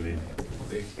 thanks, David.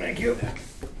 Thank you.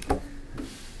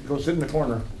 Go sit in the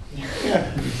corner.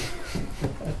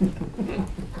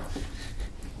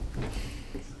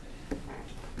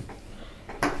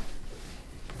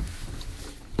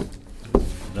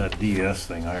 That DS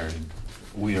thing,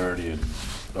 we already had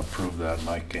approved that.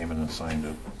 Mike came in and signed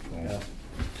it. So. Yeah.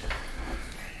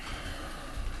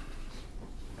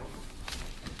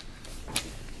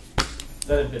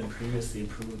 That had been previously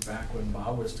approved back when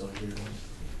Bob was still here.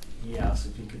 He asked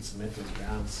if he could submit those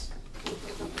grants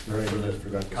Right, for I the just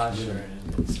forgot to cost submit sharing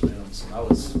it. and submit them. So that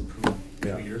was approved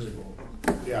Yeah. 2 years ago.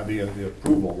 Yeah, the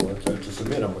approval to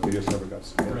submit them, but they just never got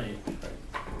submitted. Right.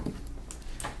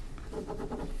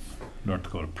 North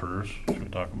Dakota PERS, should we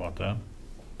talk about that?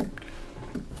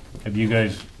 Have you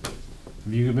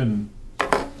been,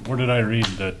 where did I read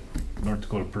that North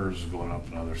Dakota PERS is going up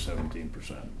another 17%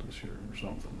 this year or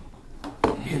something?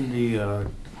 In the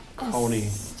county,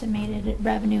 Estimated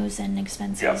revenues and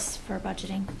expenses Yep. for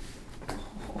budgeting.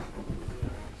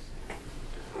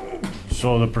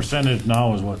 So the percentage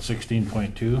now is what,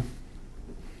 16.2?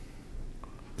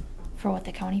 For what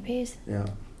the county pays? Yeah.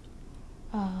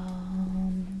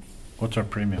 What's our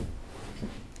premium?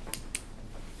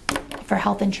 For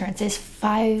health insurance is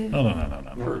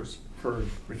No. PERS,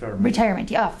 retirement. retirement,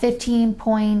 yeah, 15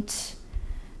 point,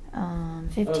 That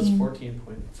was 15. 14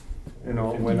 point. You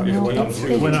know, it went No, up. it's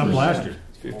It went up 15. last year.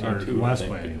 Or 52, I last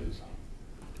think way. it is.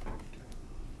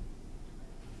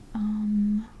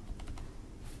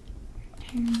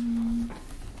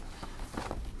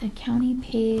 The county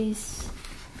pays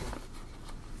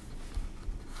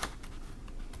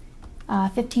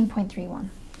 15.31.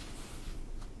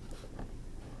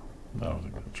 I don't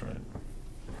think that's right.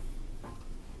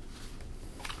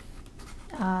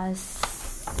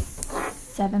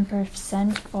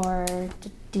 7% for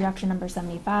deduction number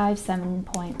 75,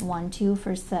 7.12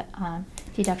 for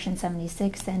deduction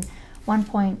 76, and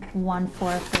 1.14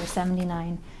 for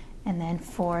 79, and then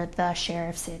for the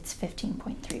sheriff's it's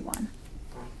 15.31.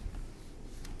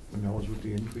 And that was with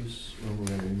the increase, remember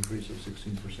we had an increase of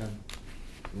 16%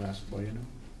 last biennium?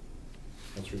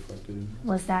 That's reflected in.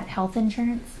 Was that health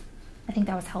insurance? I think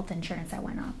that was health insurance that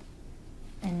went up,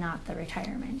 and not the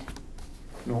retirement.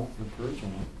 No, the PERS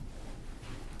one.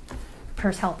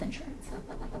 PERS health insurance.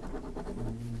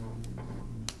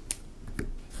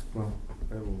 Well,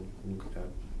 I will look at that.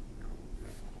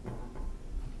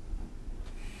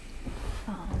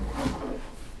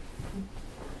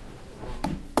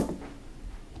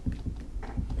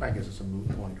 I guess it's a moot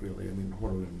point, really. I mean, what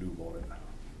are we gonna do about it?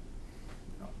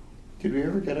 Did we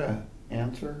ever get a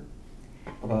answer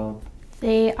about,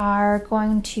 They are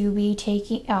going to be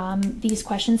taking, these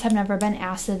questions have never been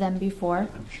asked of them before.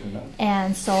 I'm sure not.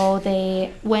 And so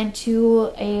they went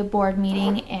to a board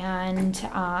meeting and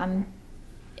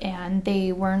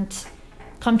they weren't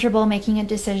comfortable making a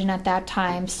decision at that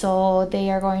time. So they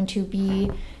are going to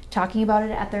be talking about it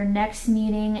at their next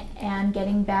meeting and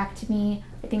getting back to me.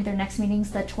 I think their next meeting's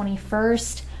the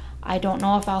 21st. I don't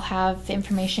know if I'll have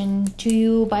information to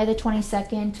you by the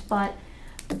 22nd, but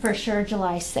for sure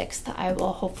July 6th, I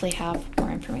will hopefully have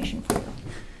more information for you.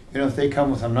 You know, if they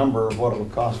come with a number of what it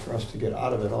would cost for us to get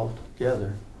out of it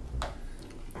altogether,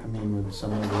 I mean, with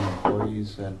some of the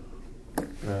employees that,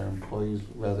 our employees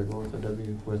rather go with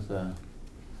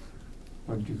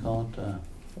what did you call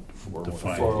it?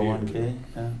 Defined. 401k,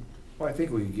 yeah. Well, I think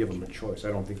we could give them a choice. I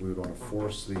don't think we would wanna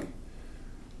force the,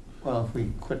 Well, if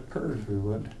we quit PERS, we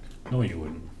would. No, you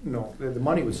wouldn't. no, the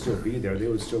money would still be there. They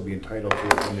would still be entitled to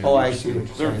it. when they Oh, I reach see the- what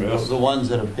you're They're saying. vested. The ones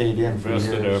that have paid in for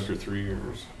Vested years. after 3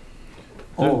 years.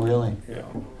 Oh, really? Yeah,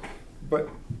 but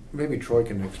maybe Troy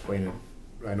can explain it.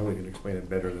 I know he can explain it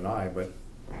better than I, but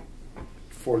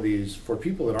for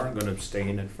people that aren't gonna stay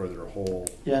in it for their whole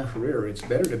Yeah. career, it's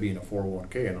better to be in a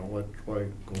 401k, and I'll let Troy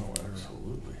go. No,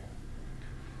 absolutely.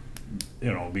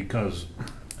 You know, because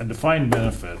a defined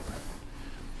benefit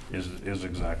is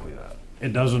exactly that.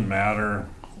 It doesn't matter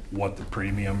what the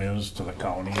premium is to the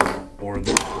county or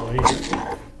the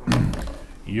employee.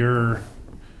 Your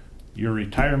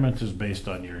retirement is based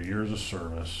on your years of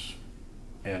service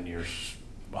and your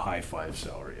high five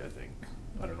salary, I think.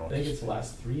 I don't know. I think it's the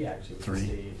last three actually. with the 3?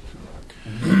 state.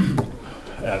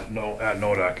 At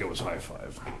NODAC, it was high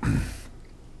five.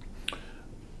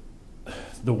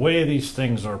 The way these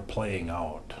things are playing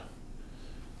out,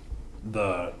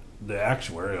 the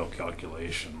actuarial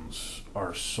calculations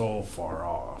are so far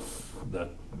off that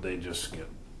they just get,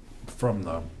 from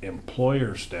the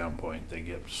employer standpoint, they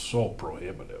get so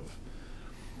prohibitive.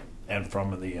 And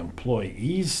from the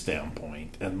employee's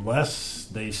standpoint, unless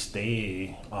they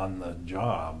stay on the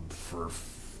job for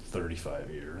 35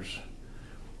 years,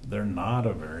 they're not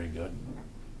a very good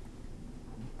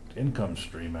income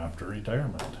stream after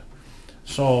retirement.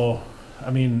 So, I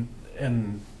mean,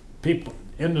 and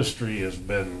industry has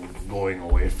been going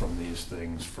away from these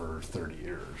things for 30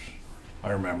 years. I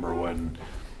remember when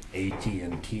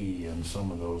AT&T and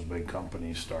some of those big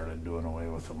companies started doing away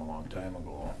with them a long time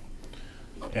ago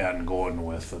and going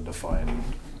with a defined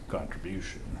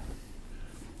contribution,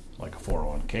 like a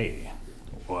 401k.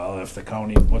 Well, if the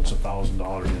county puts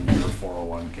 $1,000 in your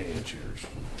 401k, it's yours.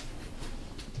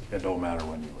 It don't matter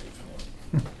when you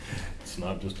leave. It's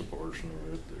not just a portion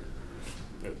of it.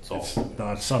 It's all. It's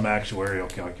not some actuarial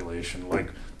calculation.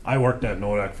 Like, I worked at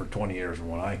Nodak for 20 years, and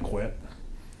when I quit,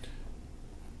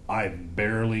 I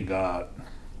barely got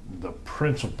the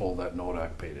principal that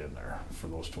Nodak paid in there for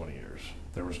those 20 years.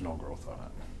 There was no growth on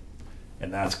it.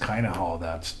 And that's kind of how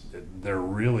they're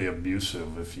really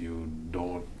abusive if you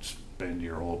don't spend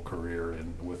your whole career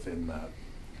within that.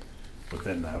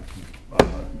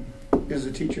 Is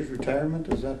the teacher's retirement,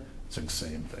 is that, It's the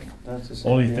same thing. that's the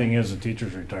same? Only deal? thing is the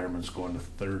teacher's retirement's going to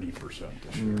 30%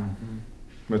 this year.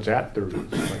 Mm-hmm. It's at 30.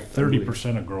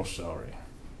 30% of gross salary.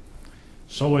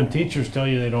 So when teachers tell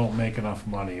you they don't make enough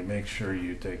money, make sure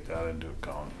you take that into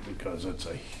account because it's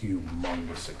a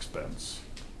humongous expense.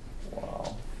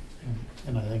 Wow.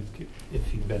 And I think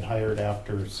if you've been hired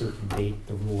after a certain date,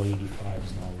 the Rule 85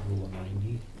 is now Rule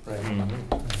 90.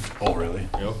 Mhm. Oh, really?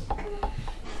 Yep.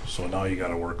 So now you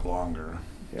gotta work longer.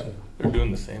 Yeah. They're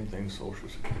doing the same thing Social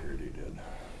Security did.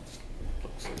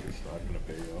 Looks like it's not going to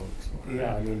pay out. So.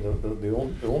 Yeah, I mean,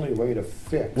 the only way to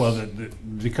fix. Well,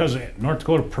 because North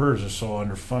Dakota PERS is so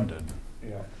underfunded,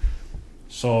 Yeah.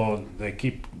 so they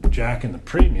keep jacking the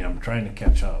premium trying to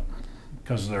catch up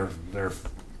because their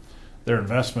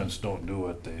investments don't do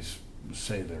what they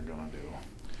say they're gonna do.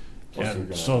 Plus they're And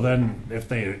gonna- so then if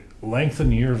they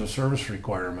lengthen years of service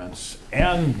requirements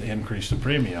and increase the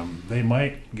premium, they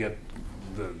might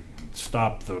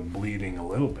stop the bleeding a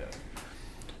little bit.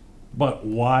 But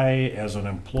why as an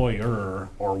employer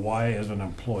or why as an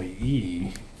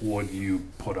employee would you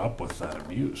put up with that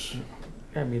abuse?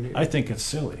 I mean, I think it's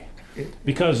silly.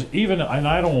 Because even, and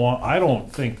I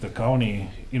don't think the county,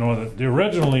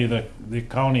 originally the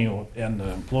county and the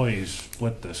employees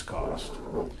split this cost.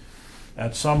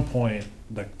 At some point,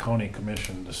 the county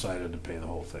commission decided to pay the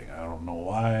whole thing. I don't know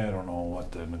why, I don't know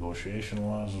what the negotiation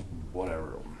was,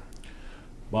 whatever.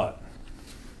 But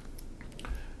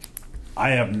I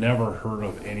have never heard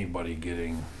of anybody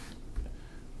getting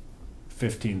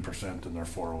 15% in their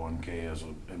 401k as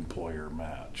an employer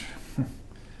match. I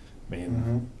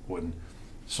mean,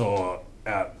 so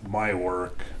at my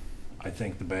work, I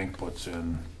think the bank puts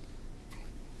in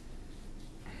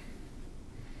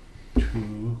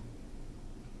 2,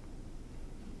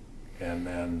 and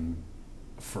then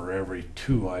for every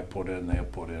 2 I put in, they'll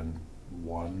put in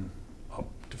 1 up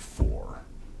to 4.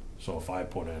 So if I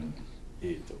put in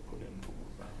 8, they'll put in 4.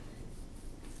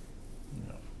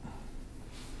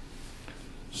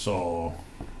 So,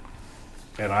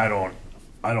 and I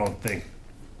don't think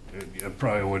it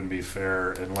probably wouldn't be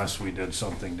fair unless we did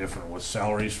something different with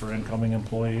salaries for incoming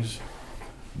employees.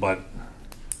 But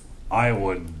I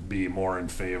would be more in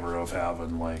favor of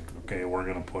having like, okay, we're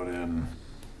gonna put in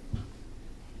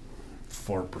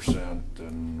 4%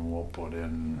 and we'll put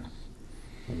in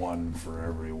 1 for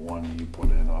every 1 you put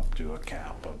in up to a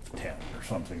cap of 10 or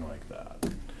something like that.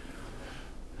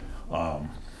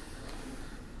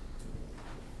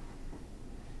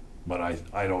 But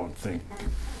I don't think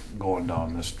going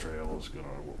down this trail is going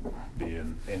to be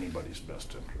in anybody's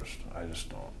best interest. I just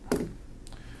don't.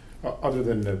 Other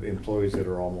than the employees that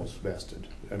are almost vested.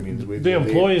 I mean, The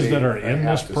employees that are in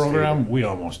have this to program, stay. we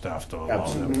almost have to allow them to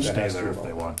Absolutely. stay That has there to if allow.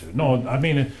 they want to. No, I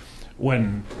mean,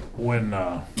 when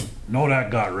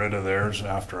NODAC got rid of theirs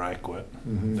after I quit,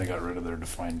 they got rid of their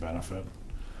defined benefit.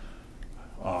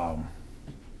 All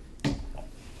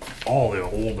the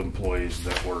old employees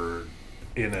that were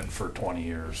in it for 20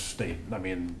 years stayed. I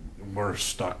mean, we're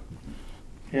stuck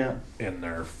Yeah. in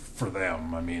there for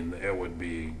them. I mean, it would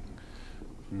be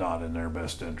not in their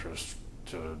best interest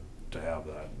to have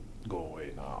that go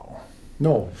away now.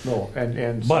 No,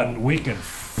 and But we can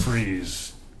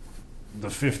freeze the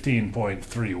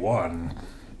 15.31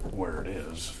 where it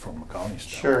is from a county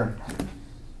Sure. standpoint.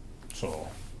 So,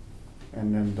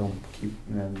 And then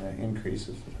then the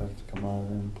increases would have to come out of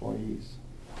the employees.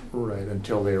 right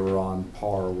until they were on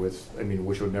par with. I mean,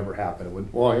 which would never happen. It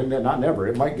would, well, and then not never.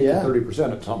 It might get Yeah. to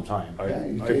 30% at some time. Yeah,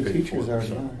 you I pay paid teachers 4%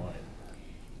 already of now.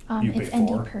 mine. You It's pay ND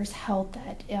 4? PERS Health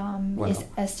that Wow. is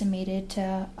estimated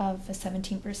to of a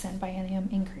 17%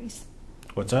 biennium increase.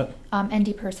 what's that?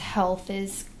 ND PERS Health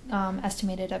is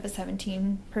estimated of a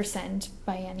 17%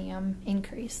 biennium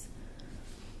increase,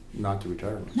 Not the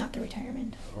retirement. not the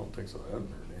retirement. I don't think so. I haven't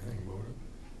heard anything about it.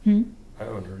 Hmm? I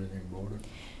haven't heard anything about it.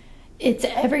 It's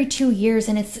every 2 years,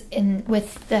 and it's in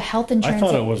with the health I insurance.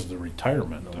 thought it was the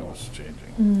retirement that was changing.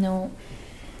 No,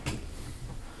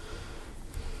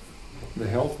 The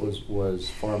health was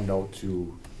farmed out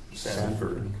to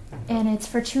Sanford. and it's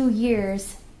for 2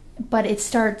 years, but it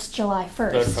starts July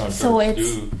That 1st. contract's So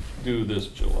it's due this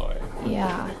July.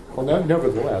 yeah. Well,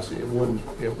 nevertheless, it wouldn't.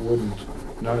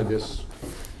 None of this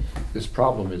this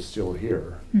problem is still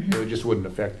here. Mhm. It just wouldn't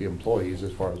affect the employees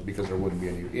as far as, because there wouldn't be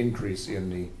any increase in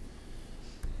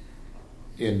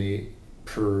the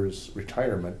PERS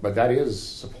retirement, but that is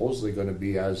supposedly gonna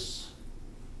be as,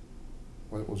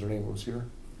 what was her name, what was here?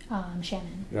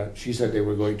 Shannon. Yeah, she said they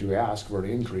were going to ask for an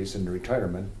increase in the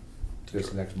retirement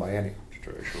this next biennium.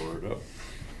 Try to shore it up.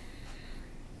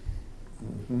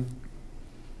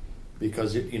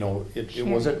 Because it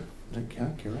was it, yeah,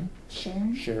 Karen?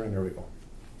 Sharon, there we go.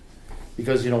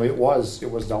 Because, it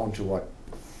was down to what,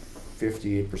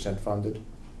 58% funded,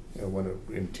 when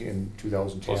in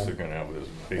 2010. Plus they're gonna have this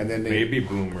big And then baby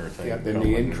boomer thing. Yeah, then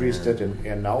coming they increased here. it,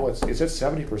 and now it's at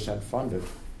 70% funded.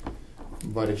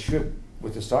 But it should,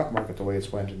 with the stock market the way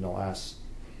it's went in the last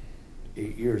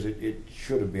 8 years, it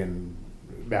should have been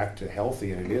back to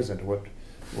healthy, and it isn't.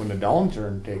 When the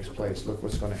downturn takes place, look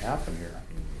what's going to happen here.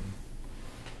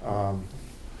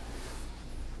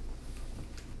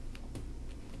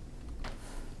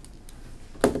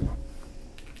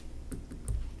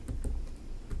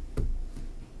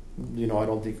 I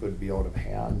don't think it would be out of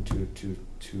hand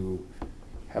to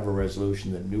have a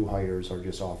resolution that new hires are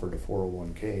just offered a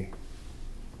 401k.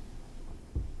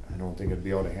 I don't think it'd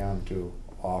be out of hand to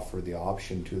offer the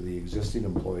option to the existing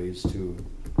employees to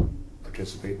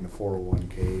participate in the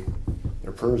 401k.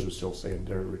 Their PERS would still stay,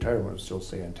 their retirement would still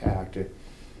stay intact.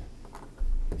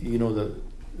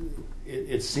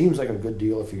 It seems like a good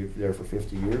deal if you're there for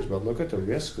 50 years, but look at the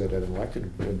risk that an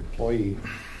elected employee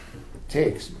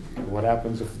takes. What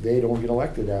happens if they don't get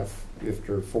elected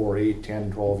after 4, 8,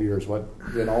 10, 12 years?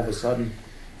 Then all of a sudden,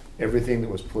 everything that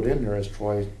was put in there, as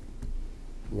Troy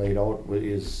laid out,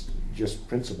 is just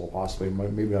principle, possibly,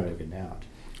 maybe not even that.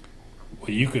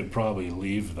 Well, you could probably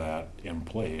leave that in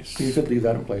place. You could leave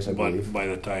that in place, I believe. But by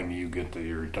the time you get to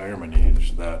your retirement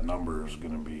age, that number is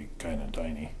going to be kind of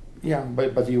tiny. Yeah,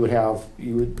 but you would have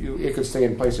it could stay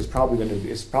in place. It's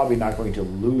probably not going to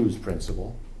lose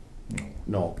principle.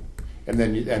 No, and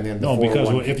then the No, because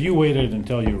 401k if you waited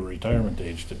until your retirement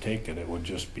age to take it, it would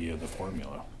just be the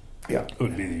formula. Yeah, It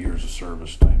would be the years of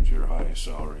service times your high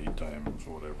salary times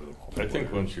whatever. I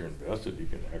think once you're invested, you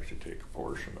can actually take a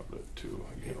portion of it too.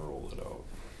 You can roll it out.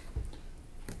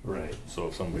 Right. So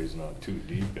if somebody's not too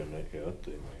deep in it yet,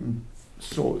 they might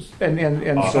so and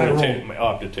opt,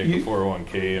 so to take a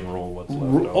 401k and roll what's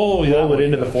left out. roll it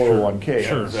into the yeah, 401k.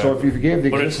 Sure. So if you gave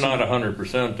the But it's existing- not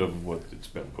 100% of what it's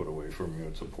been put away from you.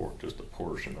 It's just a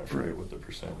portion. I forget what the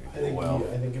percentage. I think Well-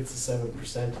 I think it's the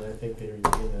 7%, and I think they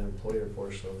retain the employer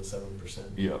portion of the 7%.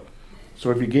 Yep. So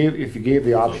if you gave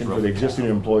the option So for the it's existing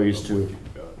roughly employees half to of what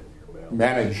you've got in your balance.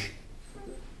 manage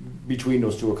between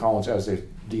those two accounts as they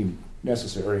deem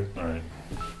necessary, All right.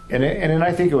 and then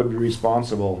I think it would be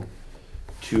responsible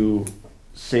to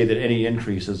say that any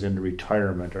increases in the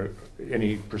retirement or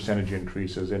any percentage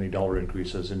increases, any dollar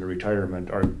increases in the retirement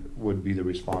would be the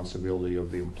responsibility of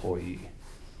the employee.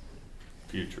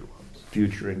 Future ones.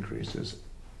 Future increases.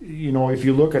 If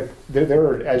you look at there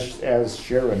are, as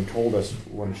Sharon told us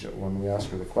when we asked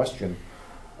her the question,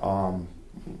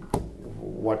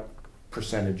 what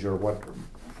percentage or what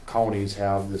counties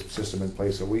have this system in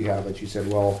place that we have, that she said,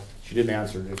 well, she didn't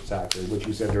answer it exactly, but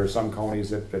she said there are some counties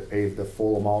that pay the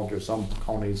full amount, or some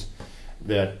counties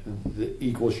that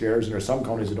equal shares, and there are some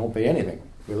counties that don't pay anything.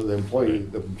 The employees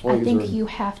I think are, you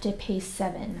have to pay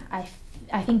 7.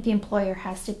 I think the employer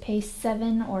has to pay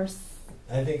 7 or.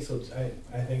 I think so.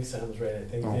 I think Sam's right. I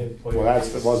think the employer. well, that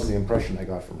pays- wasn't the impression I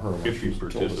got from her. when If you she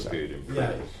told us that. participate in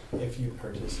Yeah, PERS. if you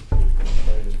participate, the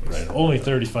employers pay Right. 7. Only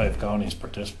 35 counties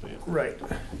participate. Right.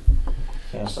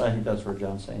 Yes, I think that's where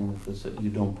John's saying, that you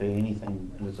don't pay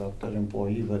anything, and it's up to that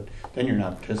employee, but then you're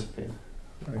not participating.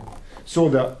 Right. So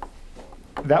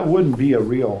that wouldn't be a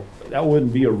real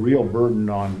burden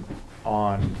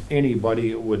on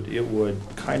anybody. It would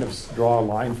kind of draw a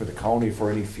line for the county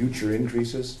for any future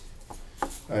increases.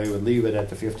 It would leave it at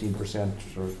the 15%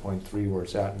 or 0.3 where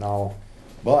it's at now,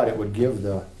 but it would give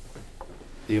the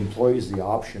employees the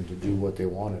option to do what they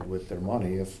wanted with their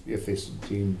money if they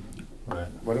deem. Right.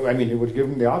 But I mean, it would give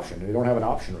them the option. They don't have an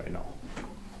option right now.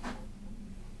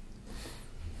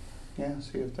 Yeah,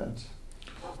 see if that's.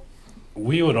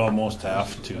 We would almost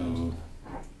have to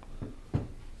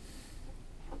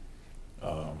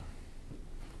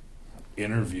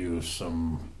interview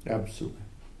some Absolutely.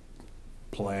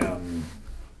 plan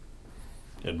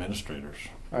administrators.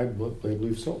 I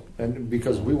believe so, and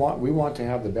because we want to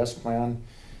have the best plan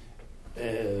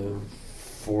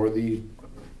for the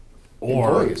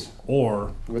employees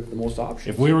Or with the most options.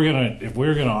 if we were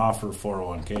gonna offer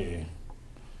 401k,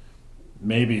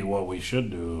 maybe what we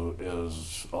should do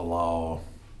is allow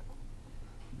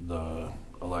the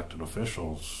elected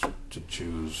officials to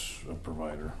choose a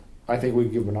provider. I think we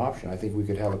give them an option. I think we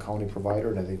could have a county provider,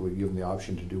 and I think we'd give them the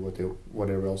option to do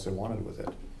whatever else they wanted with it.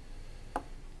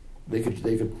 They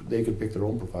could pick their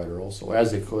own provider also,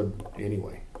 as they could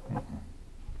anyway.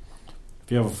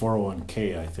 If you have a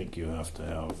 401k, I think you have to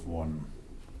have one.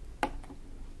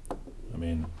 I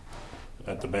mean,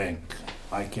 at the bank,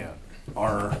 I can't.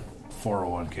 Our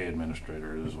 401k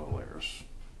administrator is Alaris.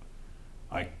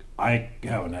 I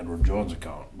have an Edward Jones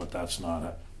account, but that's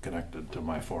not connected to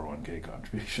my 401k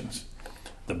contributions.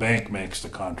 The bank makes the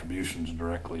contributions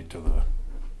directly to the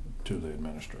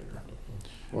administrator.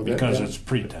 Well, because then, it's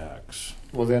pre-tax.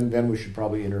 Well, then we should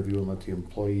probably interview and let the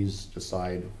employees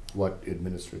decide what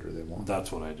administrator they want.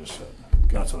 That's what I just said.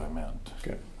 Okay. That's what I meant.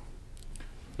 Okay.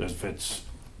 If it's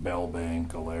Bell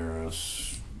Bank,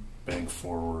 Alaris, Bank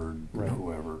Forward, Right.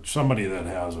 whoever, somebody that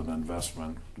has an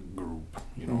investment group,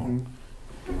 you know,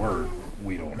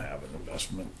 we don't have an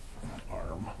investment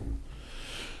arm.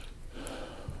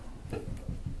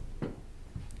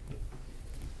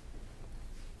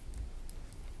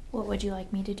 What would you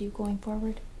like me to do going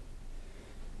forward?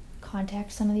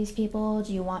 Contact some of these people?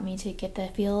 Do you want me to get the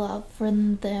feel out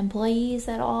from the employees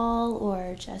at all,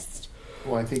 or just?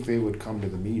 Well, I think they would come to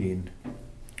the meeting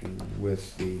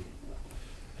with the.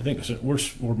 I think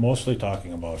we're mostly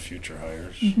talking about future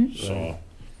hires. Mhm. So,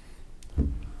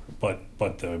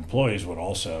 but the employees would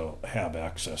also have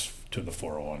access to the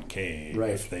 401k Right.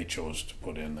 if they chose to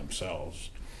put in themselves.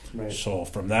 Right. So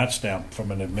from that from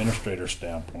an administrator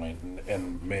standpoint,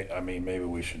 maybe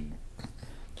we should.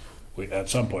 At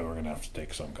some point we're going to have to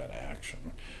take some kind of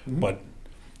action. Mhm. But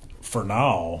for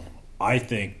now, I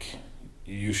think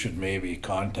you should maybe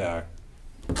contact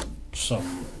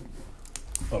some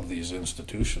of these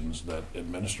institutions that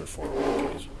administer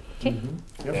 401ks Okay.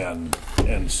 Yep.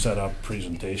 and set up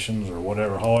presentations or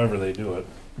whatever, however they do it.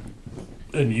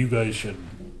 And you guys should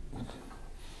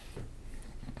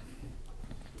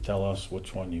tell us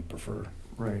which one you prefer.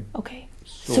 Right. Okay.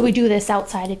 So we do this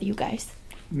outside of you guys.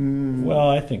 Well,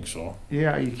 I think so.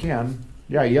 Yeah, you can.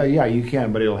 Yeah, you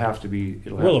can, but it'll have to be.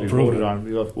 We'll be approve voted it. on.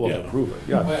 We'll Yeah. approve it.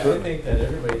 Yeah. I certainly. think that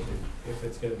everybody should, if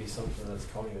it's gonna be something that's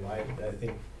county-wide, I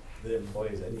think the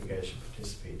employees and you guys should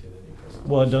participate in any presentation.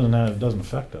 Well, it doesn't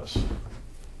affect us.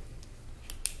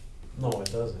 No,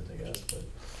 it doesn't, I guess, but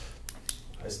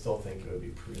I still think it would be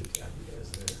prudent to have you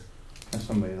guys there. Have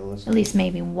somebody to listen. At least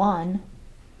maybe one,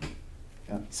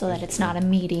 Yeah. so that it's not a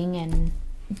meeting and.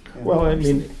 Yeah. Well, I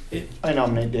mean, I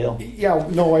nominate Dale. yeah,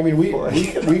 no, I mean, we For-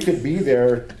 we could be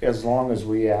there as long as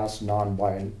we ask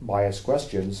non-biased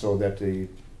questions, so that the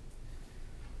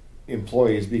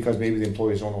employees, because maybe the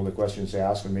employees don't know the questions to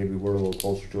ask, and maybe we're a little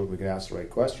closer to it, we can ask the right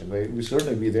question. We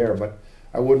certainly be there, but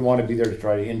I wouldn't want to be there to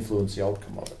try to influence the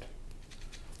outcome of it.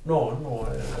 No, I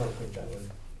don't think that would.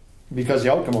 Because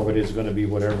the outcome of it is going to be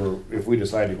whatever, if we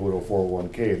decide to go to a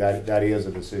 401k, that is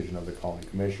a decision of the county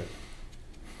commission.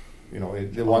 You know,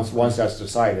 once that's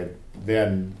decided,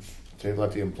 then to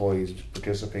let the employees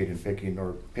participate in picking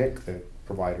or pick the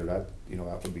provider, that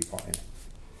would be fine.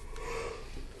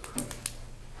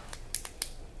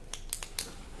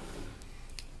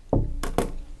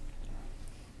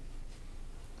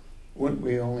 Wouldn't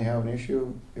we only have an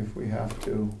issue if we have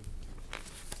to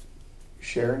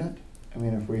share in it? I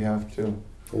mean, if we have to,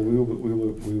 Well,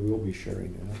 we will be sharing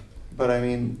in it. but I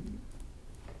mean,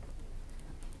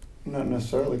 not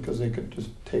necessarily, because they could just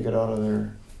take it out of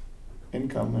their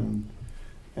income and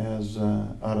as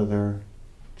out of their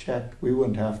check. We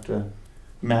wouldn't have to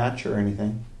match or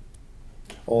anything.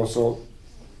 Also,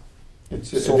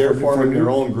 So they're forming their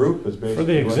own group is basically For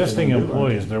the what they're existing gonna do.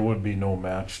 employees, there would be no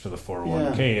match to the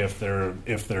 401k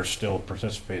if they're still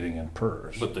participating in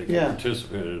PERS. But they Yeah. can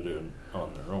participate on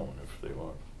their own if they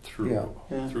want through Yeah.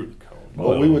 Yeah. through the county.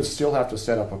 but we would still have to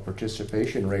set up a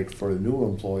participation rate for the new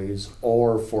employees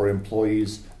or for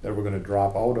employees that were going to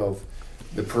drop out of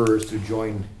the PERS to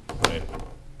join Right.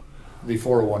 the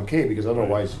 401k, because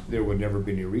otherwise there would never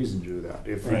be any reason to do that.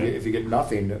 Right. If you get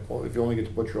nothing, well, if you only get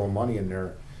to put your own money in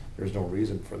there, there's no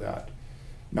reason for that.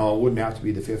 Now, it wouldn't have to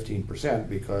be the 15%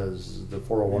 because the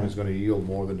 401 is going to yield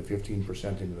more than the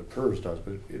 15% into the PERS does,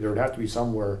 but there would have to be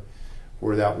somewhere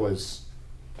where that was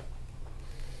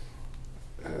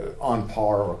on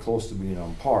par or close to being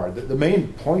on par. The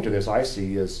main point of this, I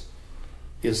see, is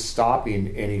stopping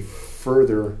any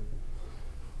further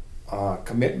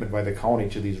commitment by the county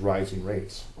to these rising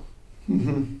rates. I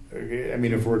mean,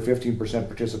 if we're at 15%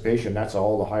 participation, that's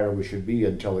all the higher we should be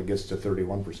until it gets to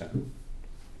 31%.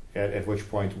 At which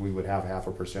point we would have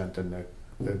 0.5% and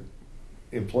the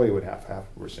employee would have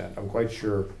 0.5%. I'm quite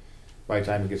sure by the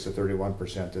time it gets to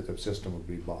 31% that the system would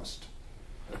be bust.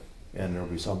 And there'll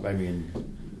be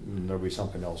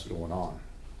something else going on.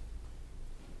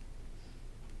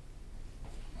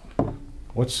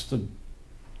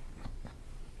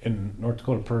 in North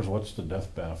Dakota PERS, what's the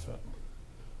death benefit?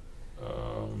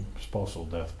 Spousal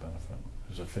death benefit?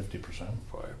 Is it 50%?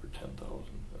 5 or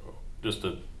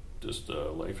 10,000. Just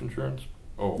life insurance.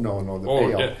 Oh No, the Oh,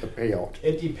 payout, the payout.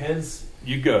 It depends.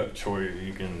 You got choice.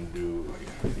 You can do.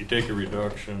 You take a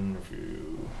reduction if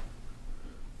you.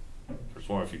 First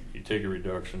one, if you take a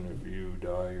reduction, if you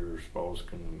die, your spouse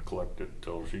can collect it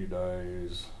till she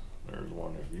dies. There's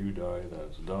one if you die,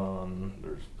 that's done.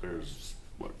 There's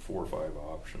what 4 or 5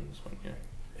 options when you.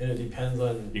 And it depends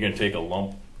on You can take a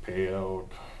lump payout.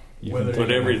 whether But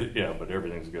you- but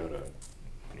everything's got a,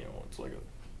 it's like a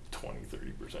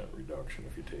 20-30% reduction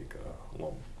if you take a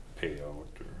lump payout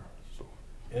or so.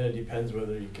 and it depends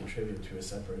whether you contribute to a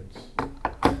separate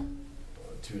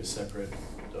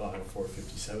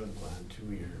 457 plan to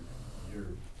your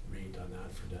rate on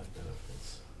that for death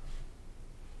benefits.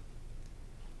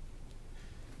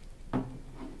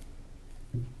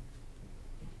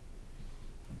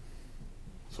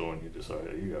 So when you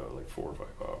decide, you got like 4 or 5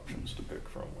 options to pick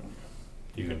from. When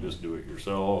you can just do it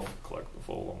yourself, collect the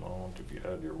full amount. If you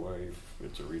had your wife,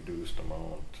 it's a reduced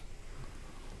amount.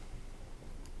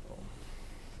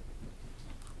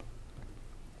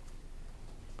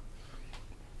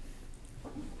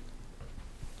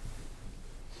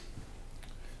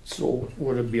 So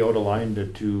would it be out of line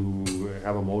to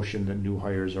have a motion that new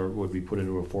hires would be put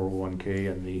into a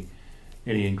 401k and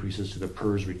any increases to the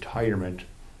PERS retirement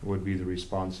would be the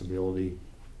responsibility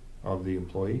of the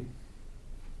employee?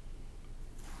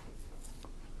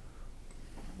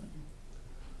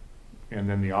 And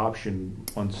then the option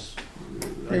once.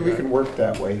 Maybe we can work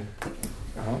that way.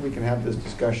 We can have this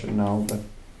discussion now, but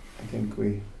I think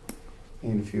we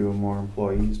need a few more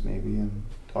employees maybe and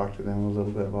talk to them a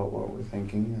little bit about what we're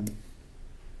thinking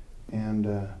and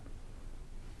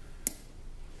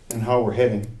how we're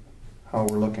heading, how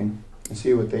we're looking, and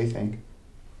see what they think.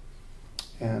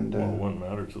 And Well, it wouldn't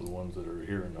matter to the ones that are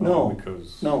here now No,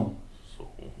 because. no. So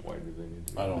why do they need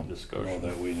to I have a don't discussion? know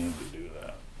that we need to do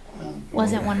that.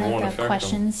 Wasn't one Won't of affect the 'em.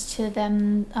 questions to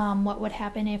them what would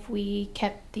happen if we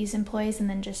kept these employees and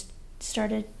then just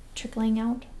started trickling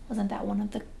out? Wasn't that one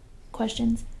of the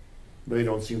questions? They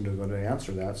don't seem to going to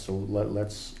answer that, so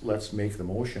let's make the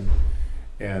motion.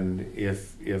 And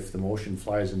if the motion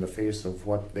flies in the face of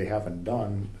what they haven't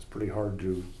done, it's pretty hard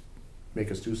to make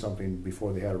us do something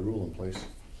before they had a rule in place.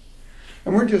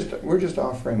 And we're just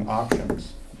offering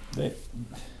options,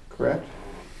 correct?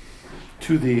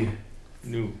 To the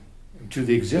New.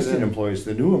 existing the- employees,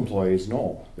 the new employees,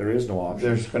 no, there is no option.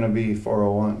 There's going to be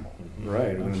 401.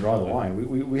 Right, we're gonna draw the line.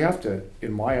 We have to,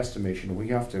 in my estimation, we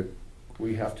have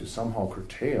to somehow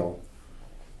curtail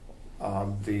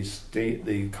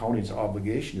the county's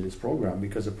obligation to this program,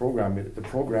 because the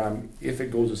program, if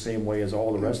it goes the same way as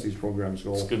all the rest of these programs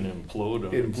go, It's going to implode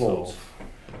on it implodes. itself.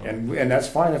 And that's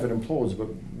fine if it implodes, but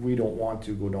we don't want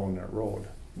to go down that road.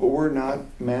 But we're not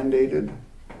mandated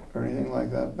or anything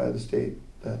like that by the state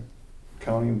that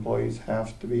county employees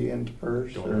have to be into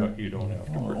PERS? You Or? don't have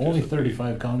to Well, participate. only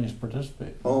 35 counties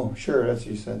participate. Oh, sure, that's what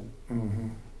you said. Mm-hmm.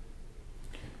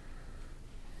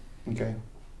 Okay.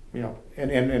 Yeah,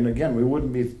 and again, we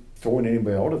wouldn't be throwing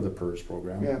anybody out of the PERS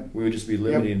program. Yeah. We would just be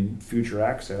limiting future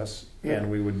access, Yeah. and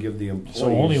we would give the employees. So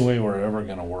the only way we're ever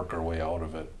going to work our way out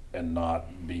of it and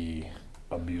not be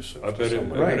abusive. I to bet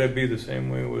somebody. Right. it'd be the same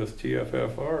way with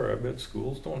TFFR. I bet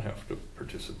schools don't have to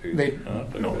participate. They- in that.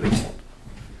 I no, bet they it's- won't.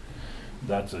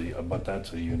 But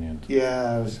that's a union.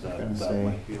 Yeah, I was going That to say.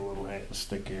 might be a little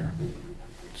stickier.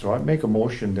 So I'd make a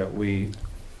motion that we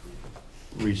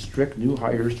restrict new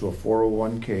hires to a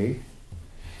 401k,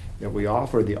 that we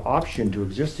offer the option to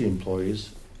existing employees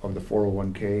of the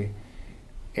 401k,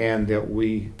 and that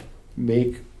we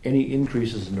make any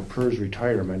increases in the PERS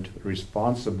retirement the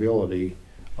responsibility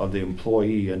of the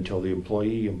employee until the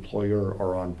employer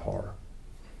are on par.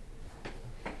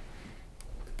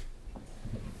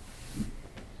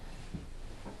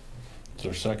 Is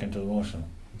there a second to the motion?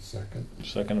 Second.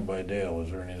 Seconded by Dale.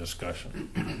 Is there any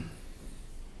discussion?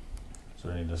 Is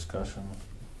there any discussion?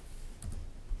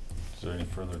 Is there any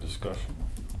further discussion?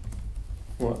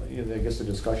 Well, I guess the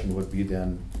discussion would be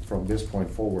then, from this point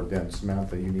forward, then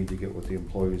Samantha, you need to get with the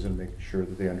employees and make sure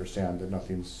that they understand that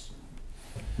nothing's.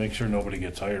 Make sure nobody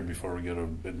gets hired before we get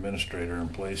an administrator in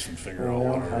place and figure out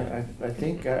what our... I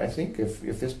think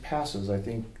if this passes, I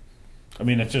think I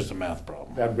mean, it's just a math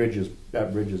problem. that bridge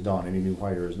is done. Any new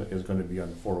hire is going to be on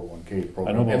the 401k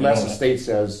program, I know, but we unless don't the have- state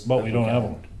says. But that we don't can't.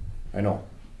 have them. I know.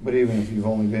 But even if you've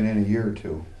only been in a year or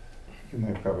two, you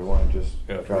might probably want to just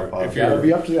Yeah, drop off. if you're- That'll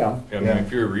be up to them. I mean, Yeah.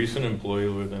 if you're a recent employee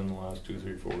within the last 2,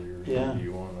 3, 4 years, Yeah. maybe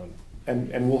you want to.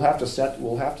 And we'll have to set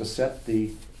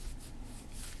the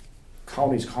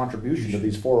county's contribution to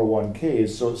these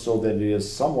 401ks so that it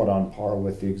is somewhat on par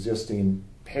with the existing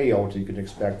payout you can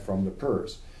expect from the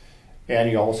PERS. And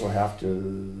you also have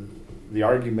to, the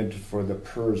argument for the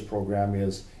PERS program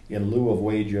is in lieu of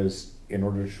wages, in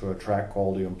order to attract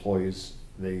quality employees,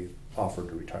 they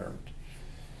offered retirement.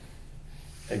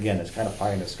 Again, it's kind of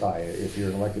pie in the sky. If you're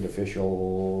an elected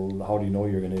official, how do you know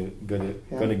you're going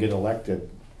to get elected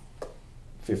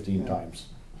 15 times,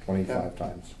 25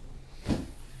 times?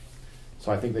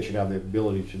 So I think they should have the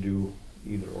ability to do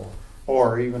either or.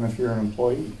 Or even if you're an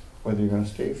employee, whether you're going to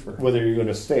stay for. Whether you're going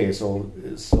to stay, so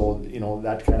you know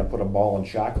that kind of put a ball and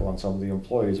shackle on some of the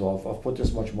employees. Well, if I've put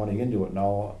this much money into it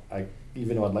now,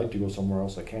 even though I'd like to go somewhere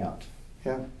else, I can't.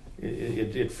 Yeah.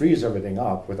 It frees everything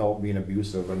up without being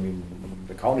abusive. I mean,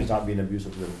 the county's not being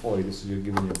abusive to the employee. This is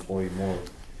giving the employee more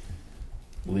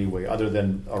leeway, other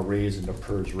than a raise in the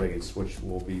PERS rates, which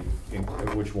won't be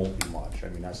much. I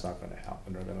mean, that's not going to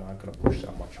happen. They're not going to push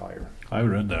that much higher. I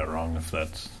read that wrong. If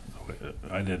that's,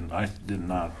 I did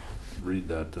not read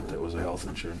that it was a health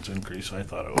insurance increase. I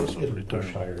thought it was a It'll push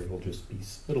retirement. higher,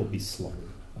 it'll be slower.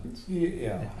 That's-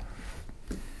 Yeah.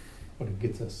 But it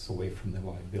gets us away from the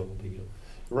liability of.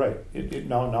 Right.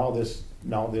 Now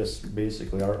this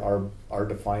basically our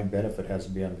defined benefit has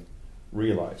been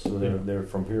realized. So they're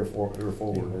from here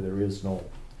forward. There is no.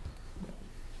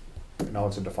 Now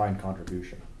it's a defined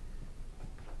contribution.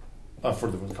 For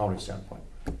the county standpoint.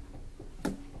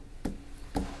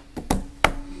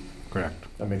 Correct.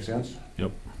 That makes sense.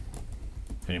 Yep.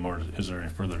 Any more? Is there any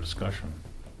further discussion?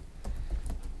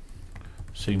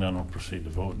 Seeing none, we'll proceed to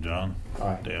vote. John?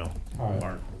 Aye. Dale? Aye.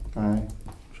 Mark? Aye.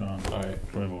 Sean? Aye.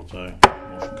 Troy votes aye.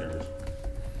 Motion carries.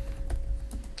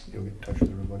 You'll get in touch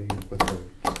with everybody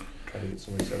try to get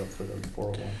somebody set up for the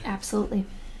 401. Absolutely.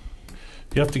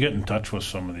 You have to get in touch with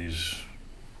some of these.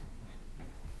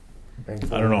 Bank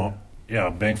I don't know. Yeah,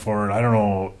 Bank Forward. I don't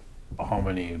know how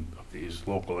many of these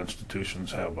local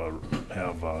institutions have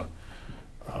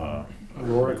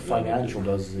Rorick Financial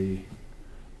does the.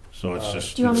 so it's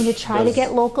just. Do you want me to try to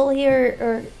get local here,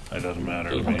 or It doesn't matter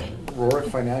to me. Rorick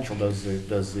Financial does the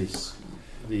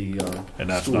And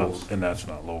that's schools.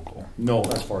 not local, No,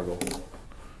 that's Fargo.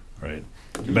 right?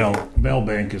 Bell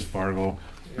Bank is Fargo.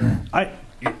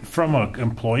 From an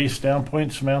employee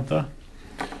standpoint, Samantha,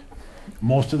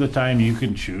 most of the time you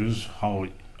can choose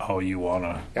how you want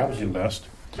to Absolutely. invest.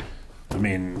 I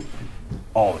mean,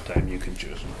 all the time you can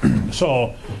choose.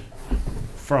 So,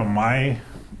 from my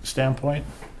standpoint,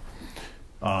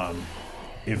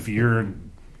 if you're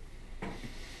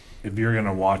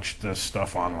gonna watch this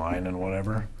stuff online and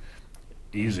whatever,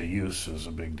 ease of use is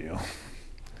a big deal.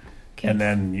 And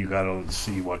then you gotta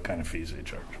see what kind of fees they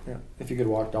charge. Yeah, if you could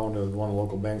walk down to one of the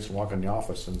local banks and walk in the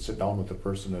office and sit down with the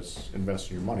person that's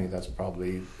investing your money,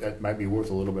 that might be worth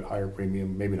a little bit higher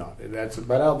premium, maybe not. But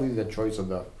that'll be the choice of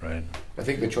the. Right. I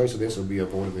think the choice of this would be a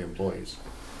vote of the employees.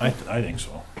 I think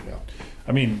so. Yeah.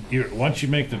 I mean, once you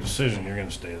make the decision, you're gonna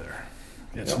stay there.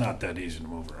 It's Yep. not that easy to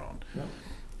move around. Yep.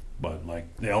 But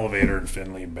like the elevator in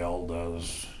Finley, Bell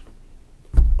does,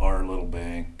 our little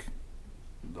bank,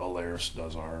 Alaris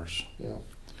does ours. Yeah.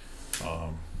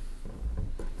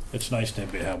 It's nice to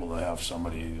be able to have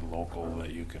somebody local that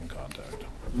you can contact,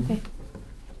 okay.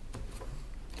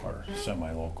 or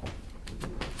semi-local.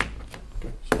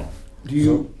 Okay. So,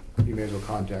 You may as well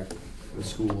contact the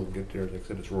school and get there. Like I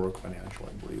said, it's Rorick Financial,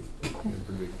 I believe. They're a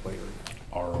pretty big player.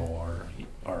 ROE.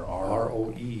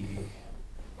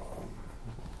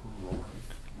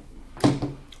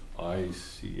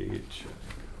 ICH.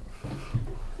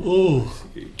 Oh,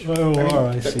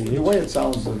 The way it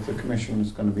sounds, that the commission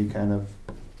is going to be kind of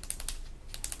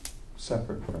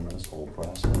separate from this whole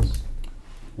process.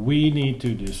 we need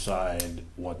to decide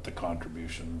what the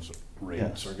contributions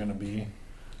rates Yes. are gonna be.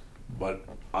 But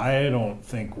I don't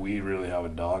think we really have a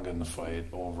dog in the fight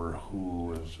over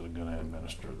who is gonna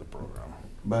administer the program.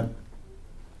 But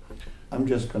I'm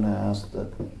just going to ask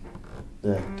that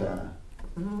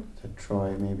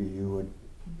Troy, maybe you would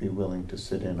be willing to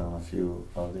sit in on a few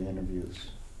of the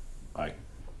interviews I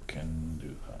can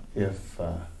do that.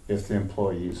 if the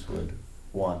employees would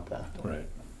want that. Right.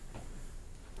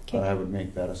 But I would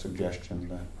make that a suggestion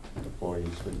that the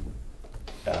employees would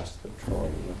ask that Troy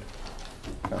would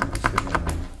come and sit in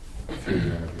on a few of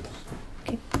the interviews.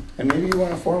 Okay. And maybe you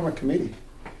want to form a committee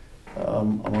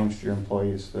amongst your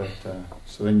employees that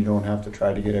so then you don't have to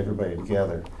try to get everybody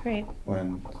together Right.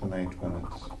 when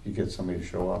you get somebody to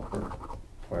show up or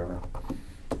whatever.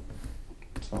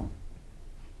 So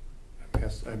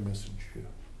Yes, I messaged you.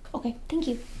 Okay. Thank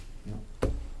you.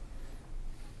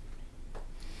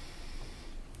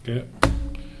 Okay.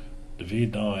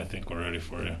 David, now I think we're ready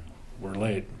for you. We're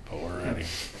late, but we're ready.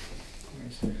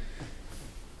 Let's see.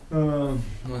 I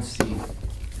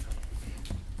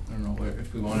don't know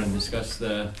if we want to discuss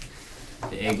the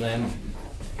egg land.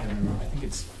 I don't know. I think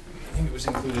it was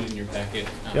included in your packet.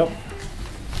 Yep.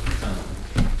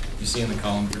 You see in the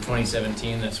column for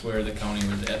 2017, that's where the county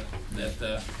was at. That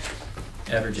the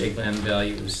average egg land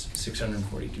value was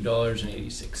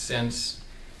 $642.86,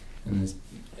 and this,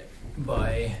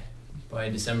 by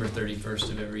December 31st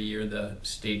of every year, the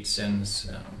state sends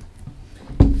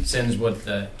what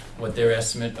their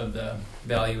estimate of the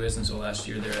value is, and so last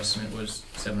year their estimate was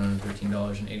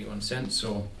 $713.81.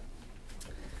 So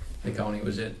the county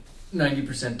was at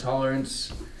 90%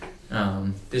 tolerance.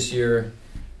 This year,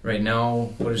 right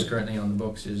now, what is currently on the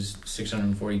books is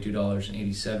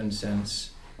 $642.87.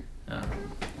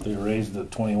 They raised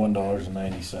it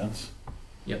 $21.90.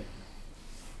 Yep.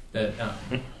 That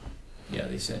yeah,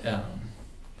 they sent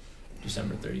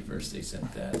December 31st. They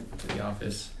sent that to the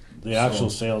office. The actual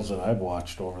sales that I've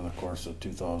watched over the course of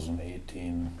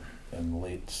 2018 and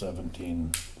late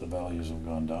 17, the values have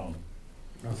gone down.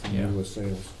 Nothing to do with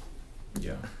sales.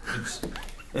 Yeah,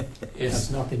 It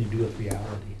has nothing to do with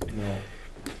reality. No,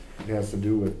 it has to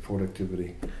do with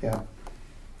productivity. Yeah.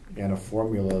 And a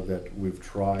formula that we've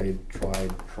tried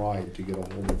to get a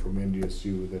hold of from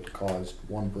NDSU that caused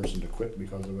one person to quit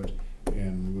because of it,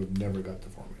 and we've never got the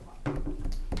formula.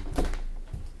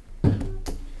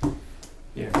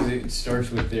 yeah, because it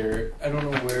starts with their. I don't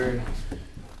know where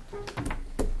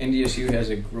NDSU has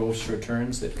a gross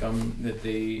returns that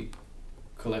they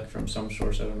collect from some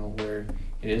source. I don't know where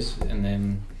it is, and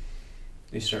then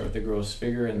they start with the gross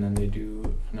figure, and then they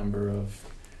do a number of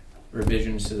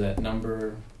revisions to that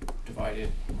number, divide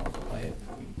it, multiply it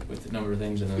with the number of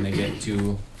things, and then they get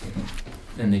to,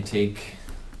 then they take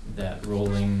that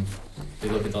rolling, they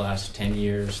look at the last 10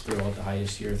 years, throw out the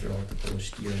highest year, throw out the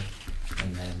lowest year,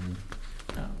 and then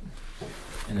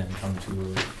come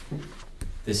to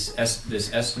this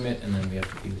estimate, and then we have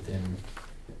to be within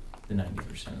the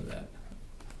 90% of that.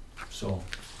 So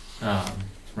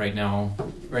right now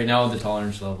the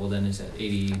tolerance level then is at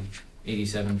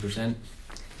 87%.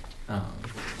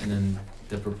 And then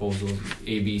the proposal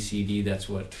A, B, C, D, that's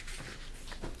what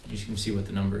you can see what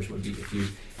the numbers would be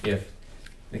if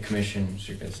the commission's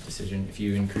decision, if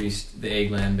you increased the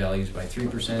egg land values by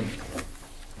 3%,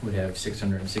 would have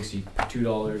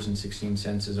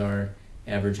 $662.16 as our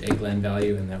average egg land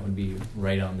value, and that would be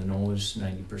right on the nose,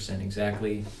 90%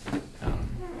 exactly.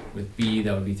 With B,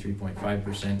 that would be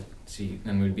 3.5%. C,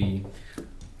 then would be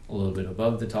a little bit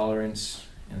above the tolerance,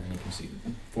 and then you can see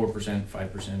 4%,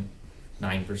 5%,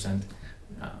 9%.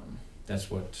 That's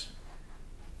what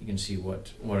you can see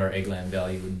what our egg land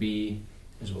value would be,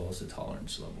 as well as the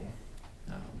tolerance level.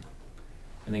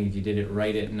 I think if you did it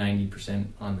right at 90%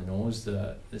 on the nose,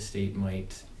 the state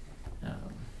might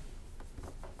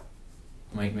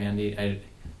mandate. I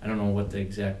don't know what the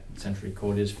exact century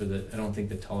code is for the. I don't think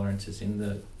the tolerance is in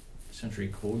the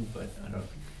century code, but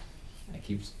I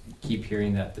keep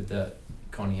hearing that the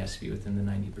county has to be within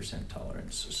the 90%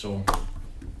 tolerance. So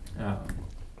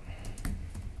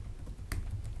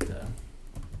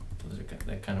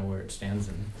that kind of where it stands,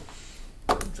 and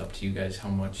it's up to you guys how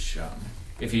much.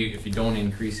 If you don't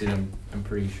increase it, I'm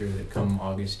pretty sure that come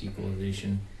August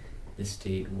equalization, the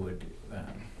state would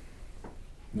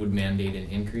mandate an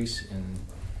increase, and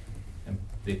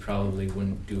they probably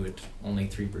wouldn't do it only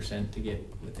 3% to get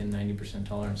within 90%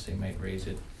 tolerance. They might raise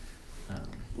it.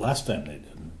 Last time they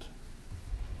didn't.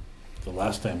 The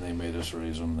last time they made us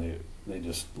raise them, they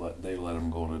let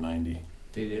them go to 90.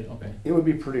 They did? Okay. It would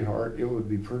be pretty hard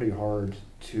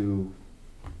to,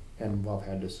 and I've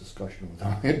had this discussion with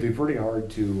them, it'd be pretty hard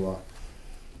to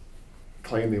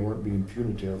claim they weren't being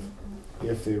punitive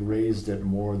if they raised it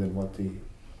more than what they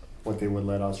would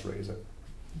let us raise it.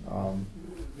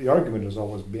 The argument has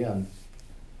always been,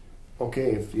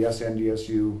 okay, if yes,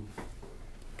 NDSU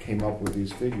came up with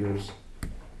these figures,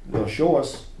 they'll show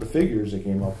us the figures they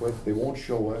came up with. They won't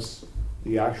show us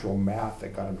the actual math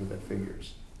that got into the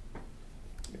figures.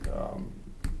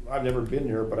 I've never been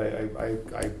there, but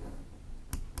I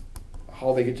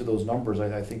how they get to those numbers,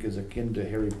 I think is akin to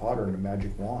Harry Potter and a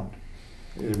magic wand.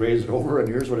 They raise it over, and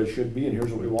here's what it should be, and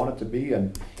here's what we want it to be,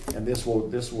 and this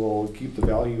will keep the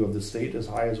value of the state as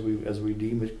high as we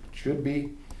deem it should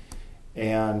be.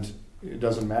 And it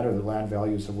doesn't matter that land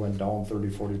values have went down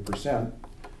 30-40%.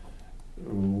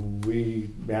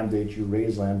 We mandate you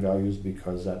raise land values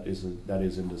because that is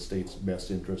in the state's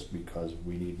best interest, because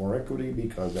we need more equity,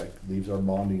 because that leaves our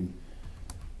bonding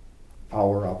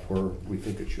power up where we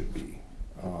think it should be.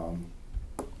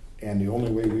 And the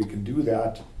only way we can do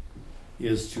that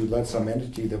is to let some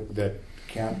entity that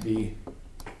can't be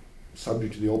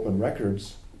subject to the open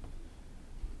records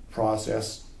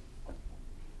process,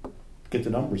 get the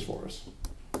numbers for us.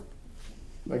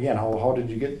 Again, how did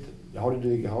they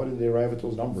arrive at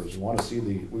those numbers? We want to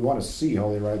see how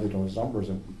they arrived at those numbers,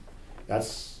 and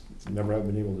that's never have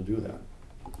been able to do that.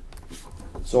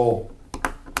 So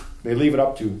they leave it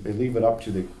up to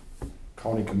the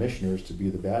county commissioners to be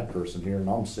the bad person here, and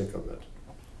I'm sick of it.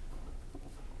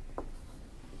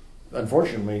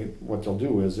 Unfortunately, what they'll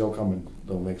do is they'll come and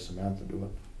they'll make Samantha do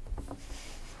it.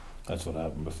 That's what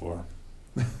happened before.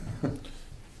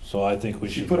 So I think we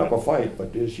She should. put up a fight,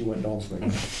 but she went down swinging.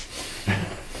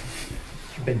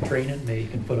 You've been training, maybe you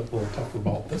can put up a little tougher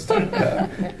ball this time.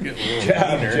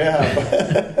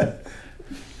 Jab.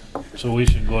 So we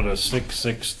should go to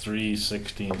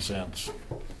 663.16.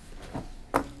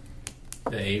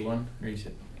 The A one, or you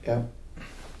said? Yeah.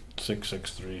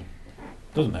 663.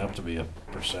 Doesn't have to be a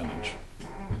percentage.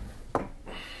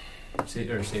 Say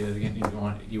that again.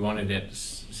 You want it at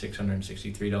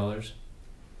 $663?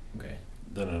 Okay.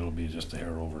 Then it'll be just a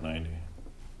hair over 90.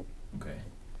 Okay.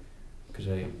 Because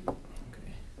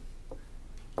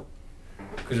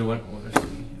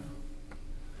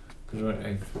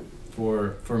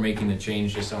for making the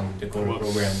change just on the Dakota About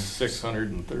program.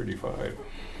 635.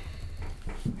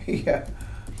 Yeah.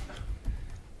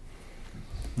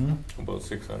 About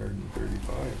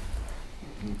 635.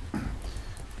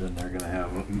 Then they're gonna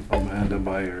have Amanda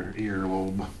by her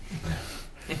earlobe.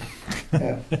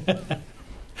 Yeah.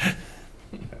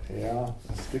 Yeah,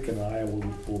 a stick in the eye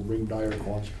will bring dire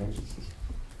consequences.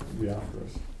 It'll be after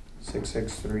us.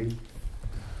 663.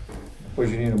 Would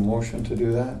you need a motion to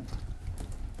do that?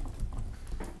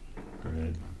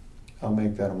 Right. I'll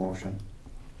make that a motion.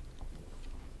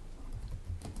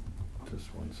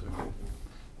 Just 1 second.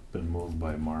 Been moved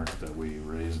by Mark that we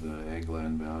raise the egg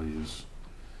land values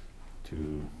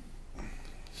to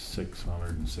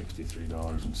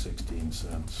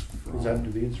 $663.16. Is that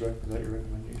David's is that your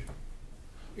recommendation?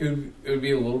 It would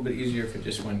be a little bit easier if it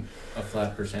just went a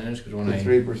flat percentage, because when The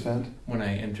 3%? when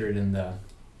I enter it in the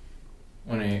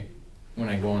when I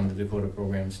go on the Dakota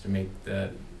programs to make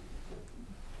the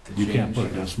You can't change.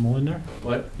 put a decimal in there?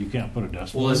 What? You can't put a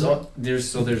decimal Well, in there?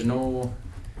 there's no,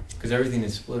 because everything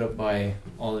is split up by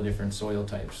all the different soil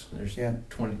types. There's Yeah.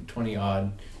 20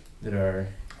 odd that are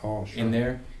Oh, sure. in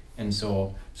there, and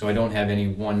so I don't have any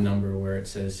one number where it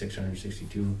says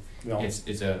 662. No.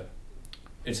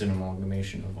 It's an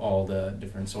amalgamation of all the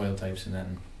different soil types, and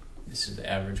then this is the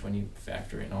average when you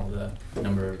factor in all the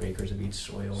number of acres of each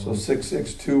soil. So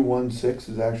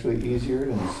 66216 is actually easier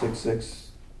than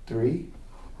 663?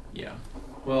 Yeah.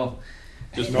 Well,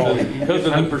 Just No, because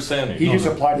of the percentage. He just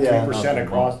applied Yeah. 3%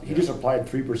 across. He just applied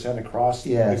 3% across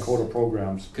Yes. Dakota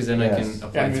programs, because then I Yes. can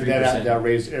apply and 3%. that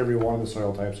raised every one of the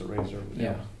soil types. That raised everything.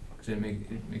 Yeah, because it makes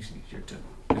it easier to.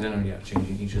 Because then I'm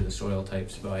changing each of the soil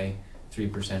types by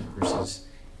 3% versus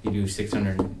you do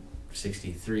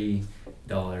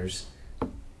 $663.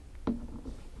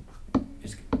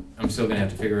 I'm still gonna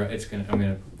have to figure out. I'm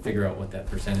gonna figure out what that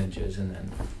percentage is, and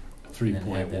then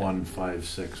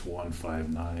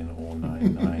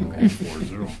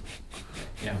 3.156159099.40.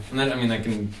 yeah, and then I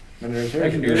can. And there's I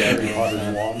can do that.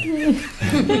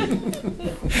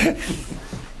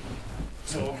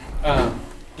 So,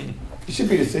 It should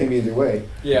be the same either way.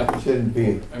 yeah, It shouldn't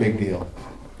be a big deal.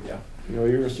 yeah. You know,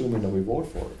 you're assuming that we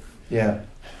vote for it. Yeah.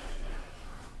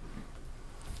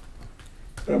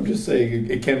 But I'm just saying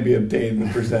it can be obtained, the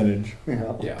percentage.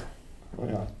 Yeah. Yeah. Oh,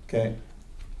 yeah. Okay.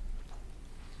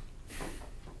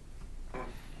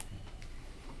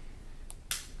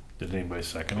 Did anybody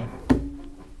second it?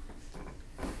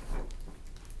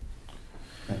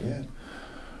 Not yet.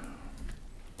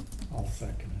 I'll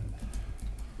second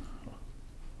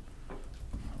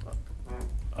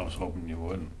I was hoping you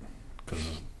wouldn't, because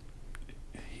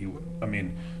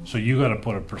so you got to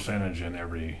put a percentage in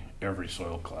every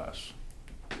soil class.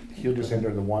 He'll just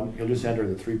enter the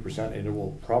 3%, and it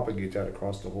will propagate that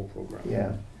across the whole program.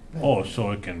 Yeah. Oh,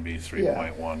 so it can be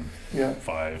 3.15. Yeah.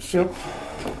 Yep.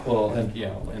 Well, and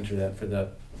I'll enter that for the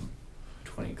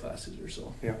 20 classes or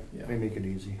so. Yeah. Yeah. They make it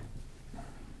easy.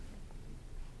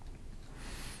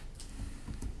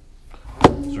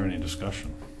 Is there any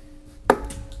discussion?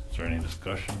 Is there any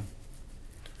discussion?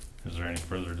 Is there any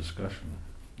further discussion?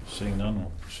 Seeing none,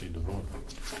 we'll proceed to vote.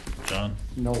 John?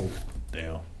 No.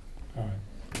 Dale? it.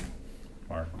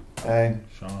 Mark? Aye.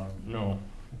 Sean? No.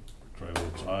 Troy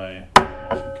votes aye.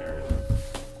 Motion carries.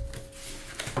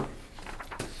 I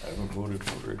haven't voted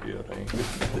for it yet. I ain't You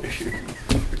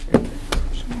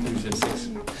said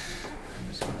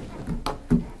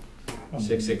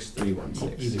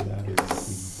 66316. Either that or we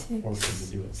force them to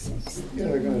do it. Yeah,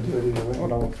 they're gonna do it either way. Oh,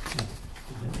 no.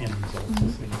 The end result's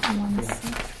the same.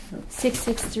 16.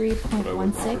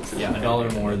 663.16. Yeah,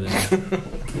 $1 more than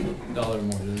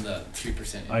the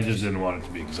 3%. I just didn't want it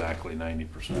to be exactly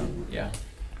 90%. Yeah.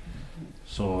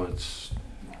 So it's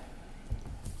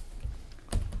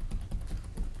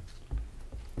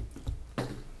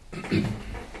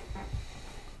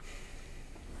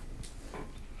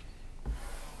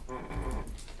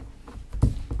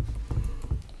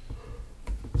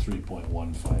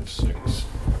 $3.156%.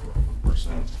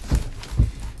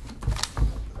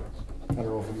 I don't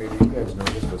know if maybe you guys know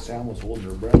this, but Sam was holding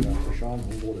her breath after Sean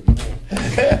voted no.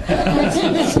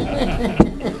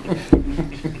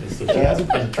 So she hasn't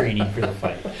been training for the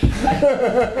fight.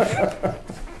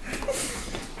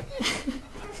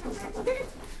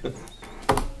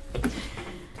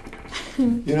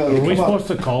 You know, Were they we come up- supposed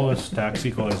to call this tax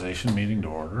equalization meeting to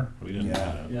order? We didn't do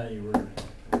Yeah. that. Yeah, you were.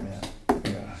 Yeah.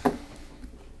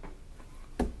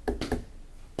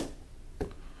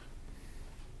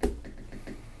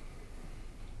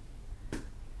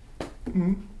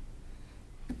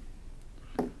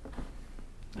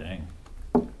 Dang.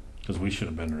 Because we should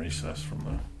have been in recess from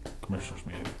the commissioners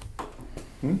meeting.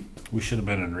 Hmm? We should have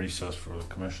been in recess for the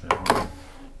commissioners meeting.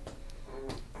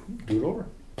 Do it over.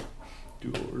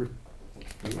 Do order.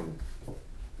 Do it over.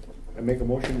 I make a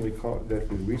motion that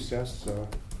we recess our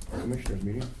commissioners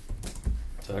meeting.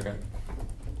 Second.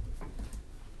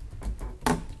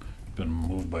 Been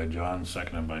moved by John,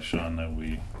 seconded by Sean, that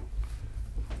we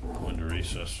go into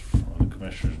recess from the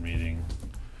commissioners meeting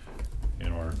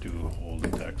in order to hold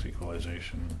the tax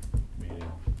equalization meeting.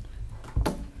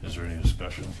 Is there any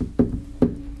discussion?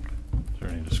 Is there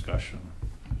any discussion?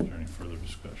 Is there any further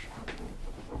discussion?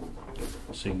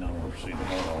 Seeing none, we'll proceed to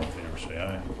vote. All in favor, say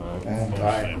aye. Opposed,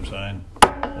 Aye. same sign.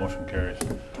 Motion carries.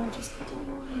 Do I just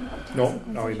No,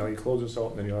 you close this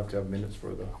out and then you'll have to have minutes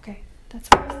for the. Okay, that's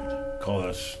what I was thinking. Call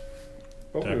this.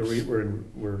 Oh, Tax.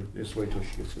 we're, just wait till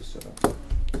she gets this set up.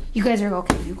 You guys are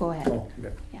okay. You go ahead. Oh,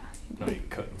 okay. Yeah. Now you can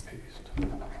cut and paste.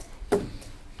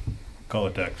 Call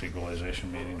the tax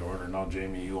equalization meeting to order. Now,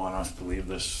 Jamie, you want us to leave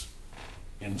this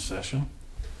in session?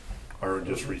 Or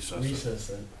just recess it? Recess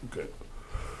it. Okay.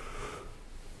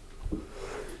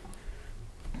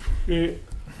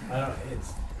 I don't.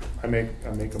 It's. I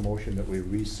make a motion that we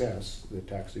recess the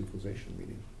tax equalization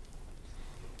meeting.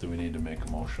 Do we need to make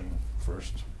a motion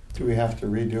first? Do we have to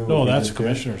redo? No, what we that's just did?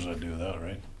 commissioners that do that,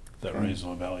 right? That raise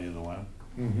the value of the land.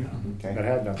 Okay. That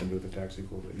had nothing to do with the tax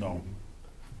equalization. No. meeting.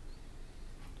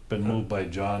 Been moved by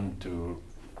John to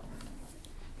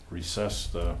recess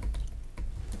the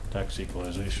tax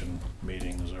equalization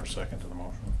meeting. Is there a second to the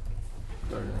motion?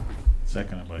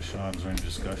 Seconded by Sean. Is there any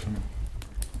discussion?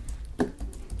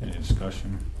 Any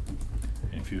discussion?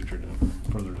 Any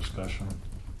further discussion?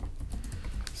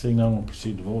 Seeing none, we'll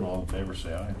proceed to vote. All in favor,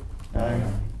 say aye. Aye.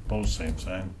 Opposed, same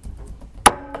sign.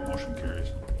 Motion carries.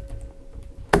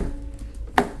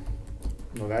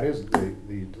 No, that is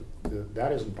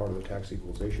that isn't part of the tax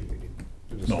equalization meeting.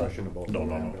 The discussion about the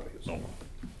land values. No.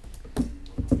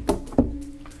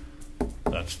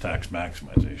 That's tax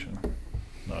maximization,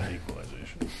 not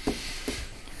equalization.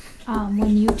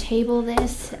 When you table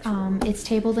this, it's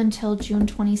tabled until June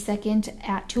 22nd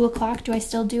at 2 o'clock. Do I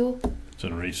still do It's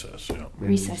in recess, yeah.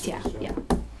 recess? Yeah, yeah.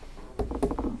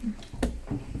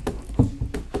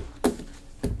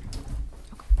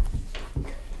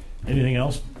 Anything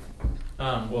else?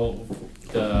 Well,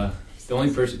 the only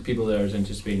people that I was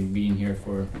anticipating being here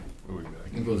for We'll be back.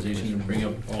 equalization to bring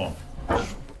up. Oh,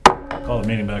 call the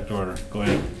meeting back to order. Go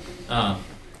ahead.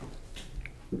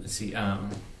 Let's see.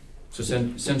 So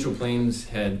Central Plains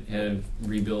had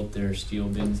rebuilt their steel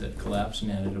bins that collapsed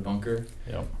and added a bunker.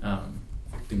 Yep.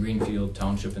 The Greenfield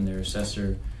Township and their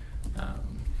assessor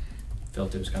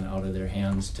felt it was kind of out of their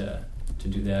hands to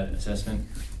do that assessment.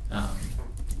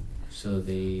 So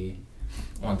they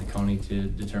want the county to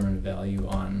determine a value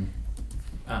on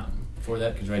for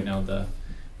that, because right now the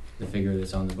figure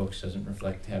that's on the books doesn't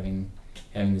reflect having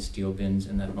the steel bins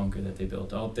in that bunker that they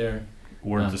built out there.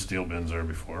 Weren't the steel bins there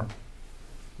before?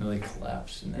 No, they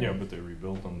collapsed. And then, Yeah, but they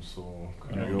rebuilt them, so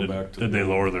kind of Yeah, go back to. Did they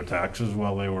lower their taxes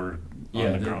while they were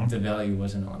on the ground? the value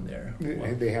wasn't on there.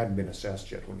 They hadn't been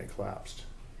assessed yet when they collapsed.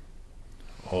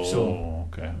 Oh, So-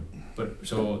 okay. But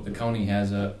so the county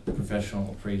has a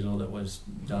professional appraisal that was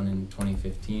done in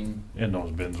 2015. And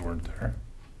those bins weren't there?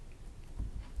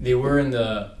 They were in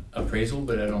the appraisal,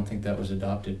 but I don't think that was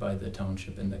adopted by the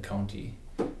township and the county,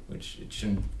 which it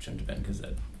shouldn't have been, because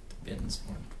that the bins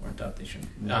weren't up. They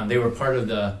shouldn't. They were part of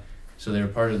the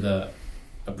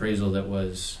appraisal that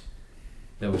was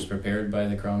prepared by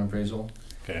the Crown Appraisal.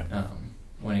 Okay.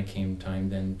 When it came time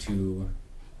then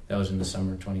that was in the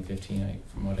summer of 2015.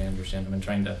 From what I understand, I've been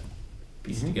trying to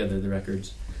piece together the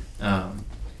records.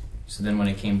 so then when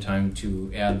it came time to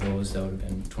add those, that would have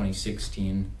been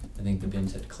 2016. I think the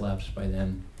bins had collapsed by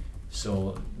then,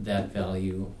 so that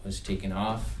value was taken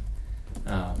off.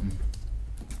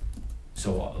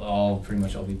 So I'll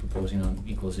be proposing on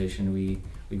equalization. We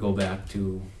go back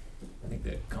to, I think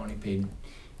the county paid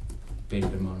a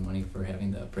good amount of money for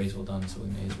having the appraisal done, so we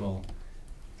may as well.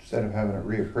 Instead of having it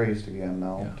reappraised again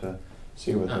now Yeah. to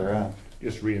see what they're at.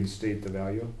 Just reinstate the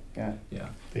value. Yeah. Yeah.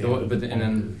 They Though- added but and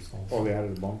then bunkers also. Oh, they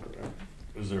added a bunker.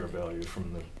 Right? Is there a value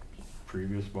from the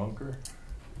previous bunker?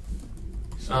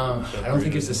 I don't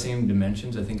think it's the same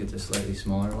dimensions. I think it's a slightly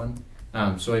smaller one.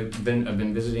 So I've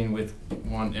been visiting with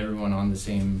everyone on the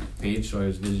same page. So I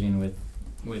was visiting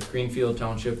with Greenfield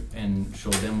Township and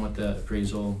showed them what the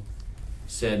appraisal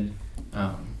said.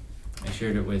 I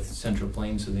shared it with Central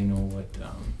Plains so they know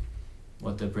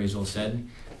what the appraisal said.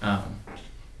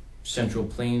 Central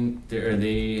Plain,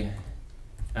 they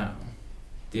had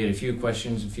a few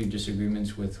questions, a few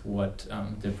disagreements with what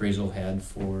the appraisal had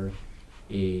for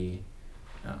the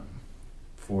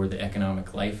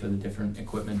economic life of the different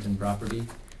equipment and property.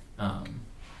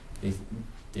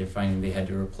 They're finding they had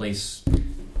to replace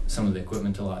some of the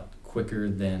equipment a lot quicker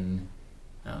than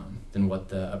what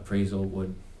the appraisal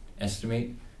would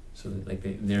estimate. So that, like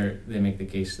they make the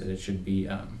case that it should be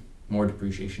more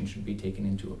depreciation should be taken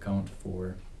into account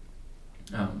for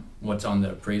what's on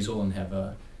the appraisal and have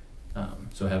a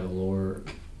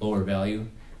lower value.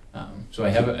 So I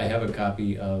have a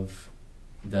copy of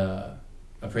the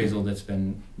appraisal that's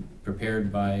been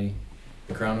prepared by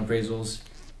the Crown Appraisals,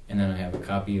 and then I have a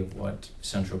copy of what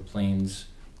Central Plains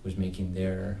was making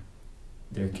their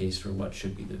case for what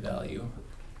should be the value.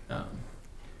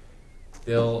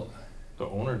 The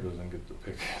owner doesn't get to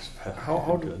pick his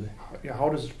value. How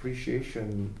does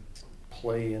depreciation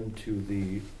play into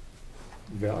the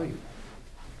value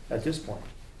at this point?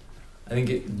 I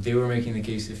think they were making the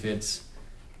case if it's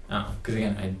because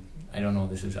again I don't know,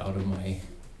 this is out of my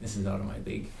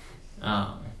league.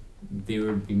 They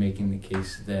would be making the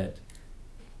case that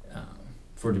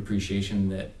for depreciation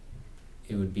that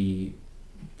it would be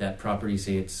that property,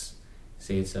 say it's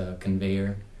a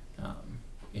conveyor,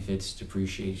 if it's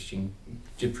depreciating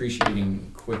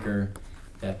quicker,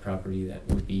 that property that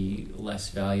would be less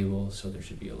valuable, so there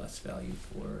should be a less value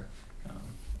for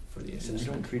the assessment.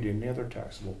 We don't treat any other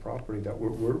taxable property that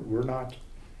we're not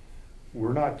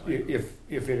if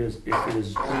it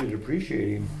is truly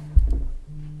depreciating,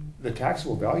 the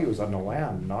taxable value is on the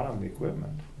land, not on the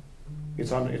equipment.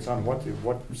 It's on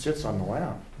what sits on the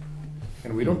land,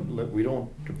 and we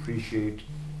don't depreciate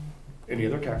any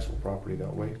other taxable property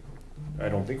that way. I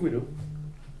don't think we do.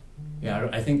 Yeah,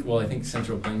 I think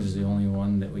Central Plains is the only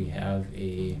one that we have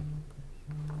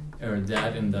or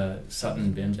that in the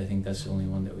Sutton bins. I think that's the only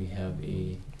one that we have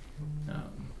a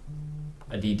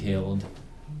detailed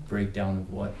breakdown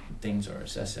of what things are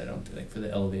assessed. I don't think for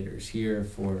the elevators here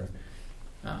for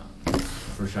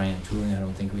Cheyenne Tooling. I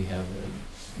don't think we have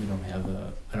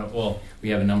we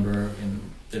have a number in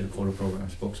the Dakota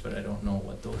Programs books, but I don't know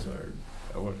what those are.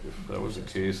 If that was the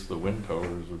case, the wind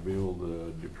towers would be able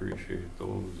to depreciate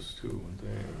those too, wouldn't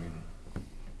they?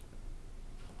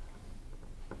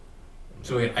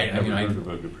 So I heard of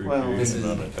a depreciation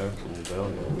on a taxable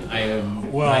value. I have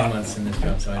 9 months in this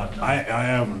job, so I don't know. I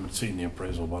haven't seen the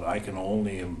appraisal, but I can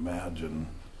only imagine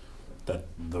that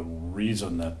the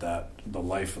reason that the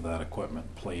life of that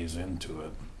equipment plays into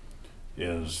it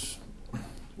is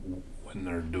when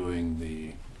they're doing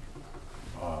the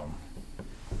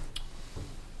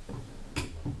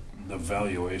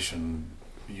valuation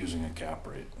using a cap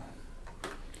rate.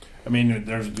 I mean,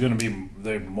 there's going to be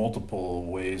multiple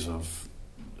ways of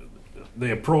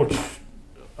an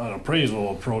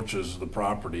appraisal approaches the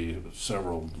property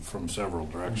from several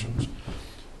directions.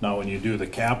 Now, when you do the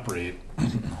cap rate,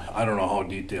 I don't know how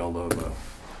detailed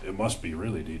it must be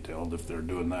really detailed if they're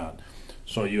doing that.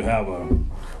 So you have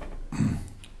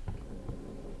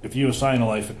if you assign a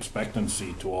life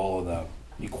expectancy to all of that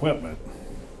equipment,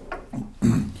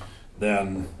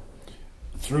 then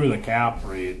through the cap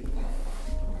rate,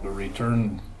 the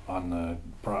return on the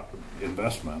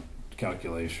investment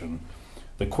calculation,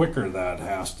 the quicker that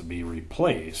has to be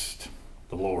replaced,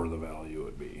 the lower the value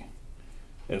would be.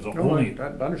 I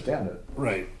understand it.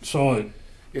 Right. So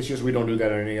it's just we don't do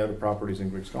that on any other properties in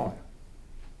Griggs County.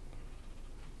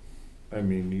 I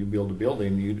mean, you build a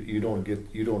building, you don't get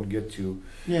to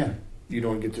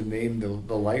name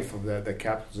the life of the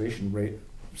capitalization rate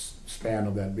span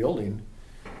of that building.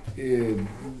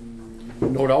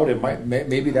 No doubt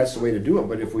maybe that's the way to do it,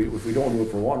 but if we don't do it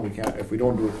for one, we can't. If we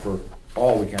don't do it for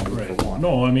all, we can't do it for one.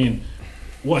 No, I mean,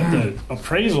 what the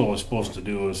appraisal is supposed to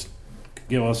do is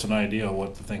give us an idea of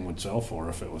what the thing would sell for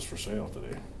if it was for sale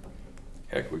today.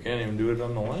 Heck, we can't even do it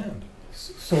on the land.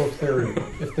 So if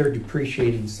they're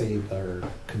depreciating, say, their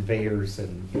conveyors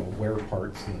and, you know, wear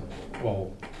parts, and,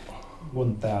 well,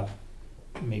 wouldn't that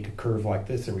make a curve like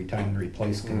this every time they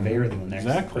replace conveyor? Then the next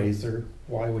Exactly. appraiser,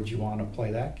 why would you want to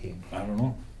play that game? I don't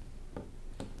know.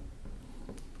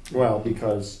 Well,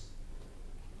 because,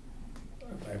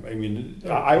 I mean,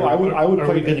 I would Are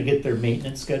play. we going to get their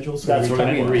maintenance schedule? So That's every what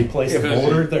I time mean. we replace If the it's-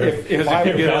 motor, their if I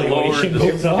their get it valuation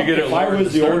lowered, goes up. to get it If I lowered was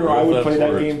to the start owner, I with, would play that's that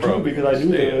where game it's too, probably because I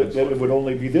knew gonna that stay. it would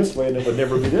only be this way and it would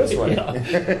never be this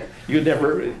way. You'd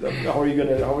never, how are you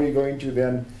going to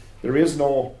then, there is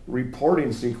no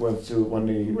reporting sequence to when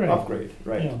they Right. upgrade,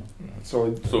 right? Yeah.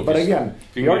 So, So but if you- again,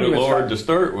 If the you get it argument's lowered got, to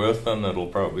start with, then it'll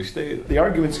probably stay there. the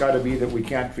argument's got to be that we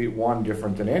can't treat one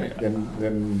different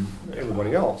than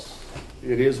everybody else.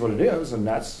 It is what it is, and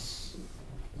that's,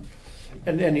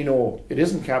 and you know, it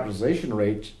isn't capitalization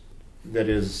rate that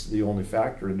is the only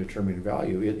factor in determining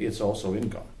value. It's also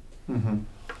income. Mm-hmm.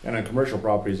 And on commercial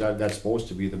properties, that's supposed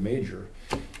to be the major.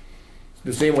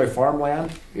 The same way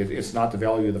farmland, it's not the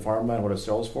value of the farmland, what it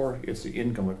sells for, it's the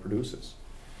income it produces.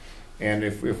 And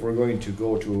if we're going to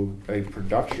go to a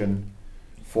production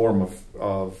form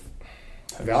of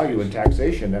value and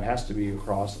taxation, that has to be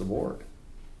across the board.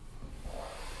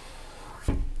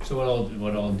 So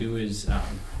what I'll do is,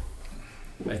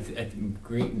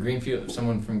 Greenfield,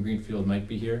 someone from Greenfield might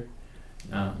be here.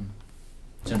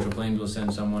 Central Plains will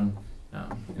send someone.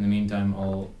 In the meantime,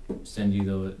 I'll send you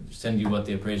what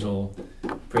the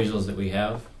appraisals that we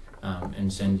have,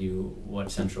 and send you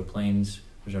what Central Plains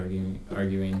was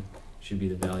arguing should be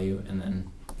the value, and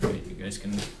then you guys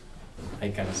can. I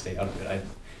kind of stay out of it.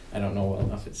 I don't know well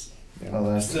enough. It's Well,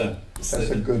 that's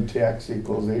a good tax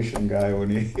equalization guy when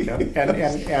he. Yeah.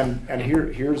 And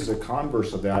here's the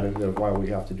converse of that, and of why we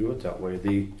have to do it that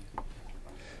way.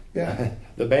 Yeah,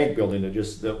 The bank building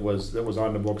that was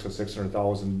on the books at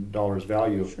 $600,000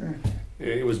 value. sure.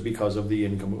 It was because of the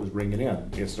income it was bringing in.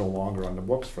 It's no longer on the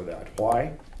books for that.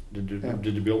 Why? Did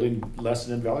the building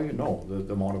lessen in value? No,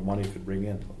 the amount of money it could bring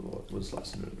in was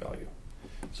lessened in value.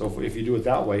 So if you do it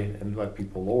that way and let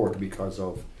people lower it because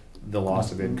of the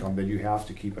loss of income, then you have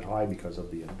to keep it high because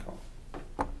of the income.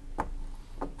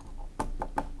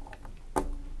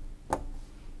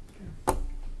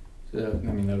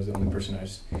 that was the only person I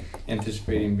was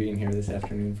anticipating being here this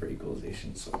afternoon for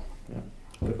equalization. So, Yeah.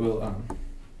 but we'll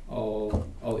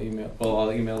I'll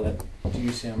email that to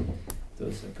you, Sam,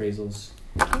 those appraisals,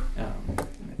 and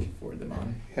if you forward them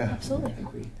on. Yeah. Absolutely. I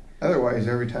think we. Otherwise,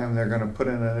 every time they're gonna put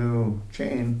in a new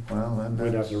chain, well, then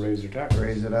We'd have to raise their taxes.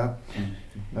 raise it up,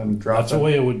 then drop That's it. the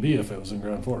way it would be if it was in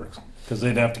Grand Forks, because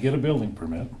they'd have to get a building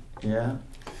permit. Yeah,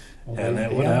 Well, And they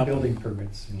that would have happen. building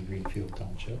permits in Greenfield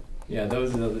Township. Yeah, that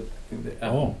was the other thing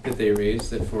Oh. that they raised,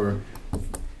 that for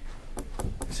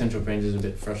Central Plains is a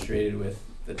bit frustrated with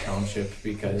the township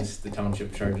because the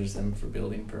township charges them for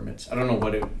building permits. I don't know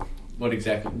what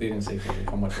exactly, they didn't say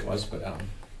how much it was, but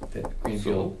that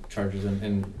Greenfield charges them.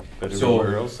 And But So-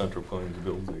 everywhere else Central Plains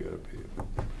builds, they gotta pay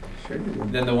it. sure you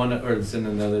do. then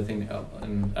the other thing,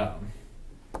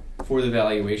 for the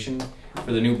valuation,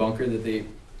 for the new bunker that they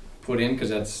put in, because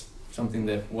that's something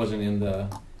that wasn't in the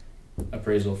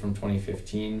appraisal from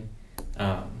 2015.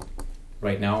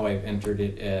 Right now I've entered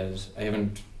it as, I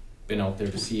haven't been out there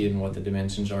to see it and what the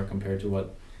dimensions are compared to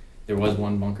what, there was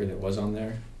one bunker that was on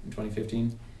there in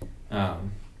 2015.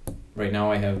 Right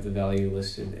now I have the value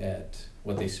listed at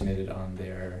what they submitted on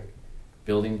their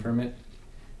building permit.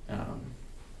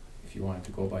 If you wanted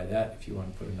to go by that, if you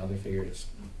want to put another figure, it's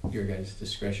your guys'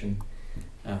 discretion.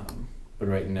 But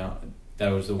right now,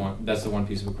 that's the one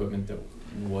piece of equipment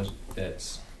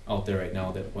that's out there right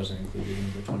now that wasn't included in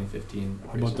the 2015 How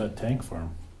appraisal. about that tank farm?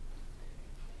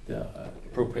 The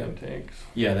Propane tanks.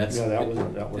 yeah, that That was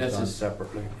that's done a-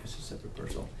 separately. It's a separate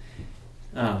parcel.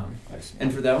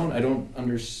 And for that one, I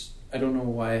don't know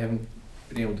why I haven't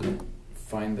been able to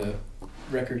find the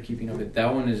record keeping of it.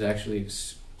 That one is actually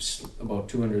about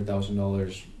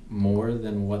 $200,000 more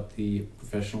than what the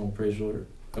professional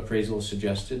appraisal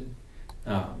suggested.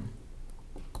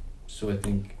 So I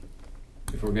think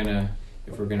if we're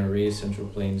gonna raise Central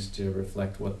Plains to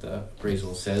reflect what the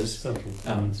appraisal says, Central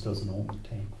Plains doesn't own the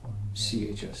tank farm.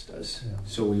 CHS does. Yeah.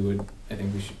 So I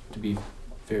think we should, to be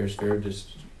fair is fair,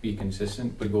 just be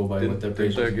consistent, but go by what the Didn't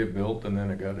appraisal. that get built and then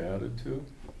it got added to?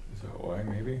 Is that why,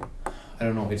 maybe? I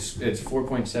don't know. It's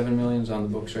 4.7 million on the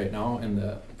books right now, and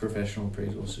the professional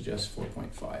appraisal suggests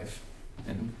 4.5.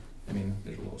 And I mean,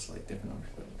 there's a little slight difference,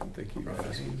 but They keep roughly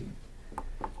asking. speaking.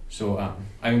 So I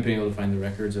haven't been able to find the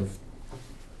records of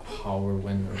how or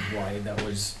when or why that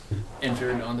was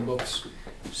entered on the books.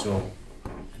 So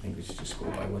think we should just go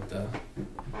by what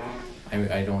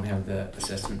I don't have the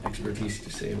assessment expertise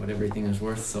to say what everything is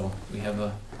worth, so we have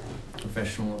a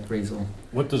professional appraisal.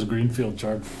 What does Greenfield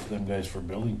charge them guys for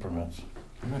building permits?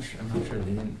 I'm not sure,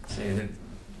 they didn't say that.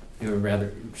 They were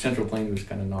rather, Central Plains was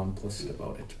kind of nonplussed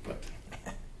about it, but.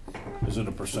 Is it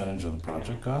a percentage of the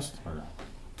project cost, or?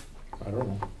 I don't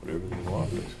know, Whatever they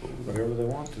want, I suppose. whatever they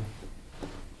want to.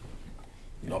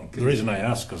 No, the reason I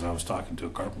asked, because I was talking to a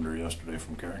carpenter yesterday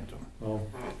from Carrington. Oh,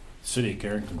 City of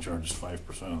Carrington charges 5%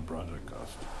 of the project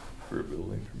cost. For a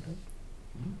building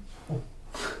permit.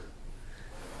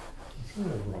 it's not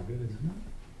rugged, isn't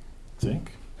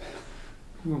Think?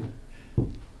 it?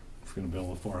 If you're gonna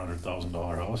build a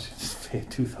 $400,000 house, you just pay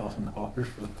 $2,000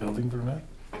 for the building permit?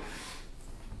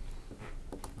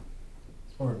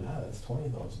 It's more than that, it's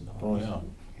 $20,000. Oh, yeah.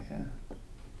 Yeah.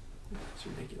 It's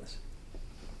ridiculous.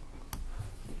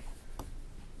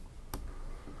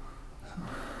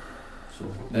 So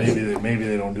Maybe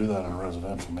they don't do that in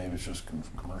residential, maybe it's just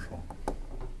commercial.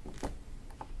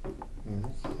 And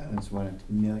it's when it's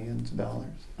millions of dollars,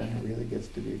 then it really gets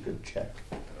to be a good check.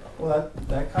 Well,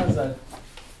 that caused a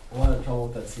lot of trouble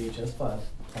with that CHS plant,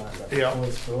 that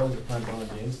was the plant down in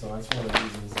Jamestown. That's one of the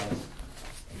reasons that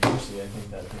eventually I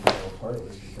think that thing fell apart,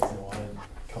 was because they wanted a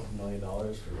couple $1 million for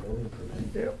a building permit.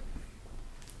 Yep.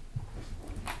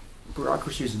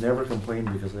 Bureaucracies never complain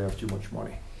because they have too much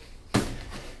money.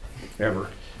 Ever.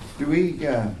 Do we,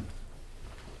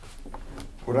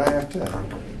 would I have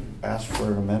to ask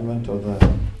for an amendment of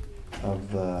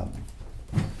the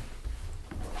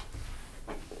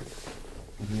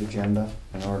agenda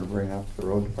in order to bring up the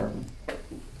road department?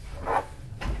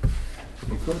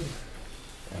 You could.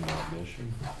 An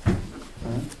addition. Huh?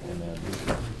 An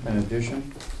addition. An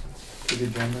addition to the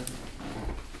agenda?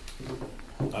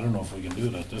 I don't know if we can do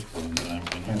it at this point in time,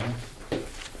 can we?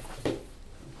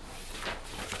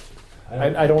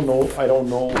 I don't know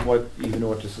what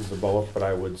this is about, but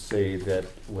I would say that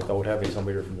without having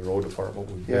somebody from the road department,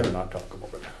 we'd better Yeah. not talk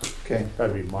about it. Okay.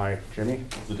 That'd be my, Jimmy?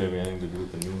 Does it have anything to do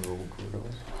with the new road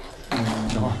courthouse?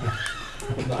 No,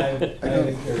 I think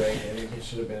you're right. I think it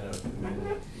should have been a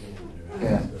minute.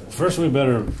 Yeah. First, we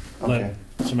better Okay.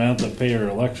 let Samantha pay her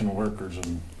election workers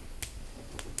and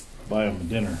buy them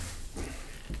dinner.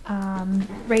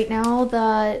 Right now,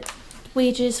 the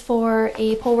wages for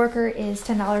a poll worker is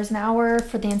 $10 an hour.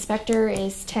 For the inspector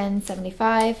is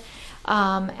 $10.75.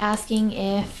 Asking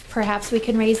if perhaps we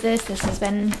can raise this. This has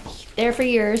been there for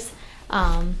years.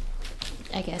 I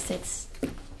guess it's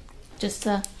just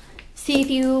to see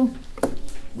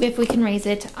if we can raise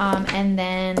it, and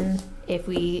then if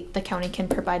the county can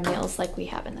provide meals like we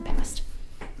have in the past.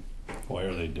 Why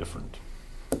are they different?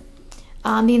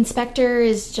 The inspector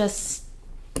is just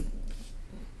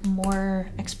more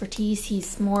expertise.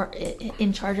 He's more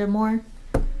in charge of more.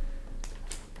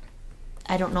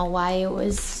 I don't know why it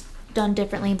was done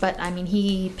differently, but I mean,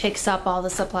 he picks up all the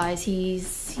supplies.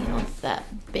 He's, that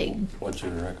big. What's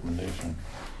your recommendation?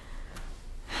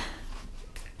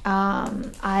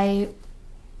 I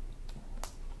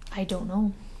don't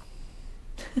know.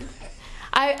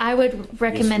 I would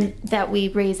recommend that we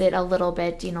raise it a little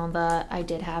bit.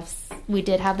 We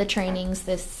did have the trainings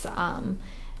this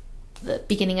the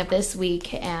beginning of this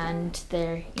week, and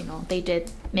they did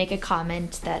make a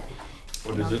comment that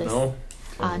What is it now?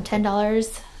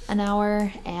 $10 an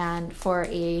hour, and for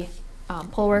a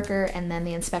poll worker, and then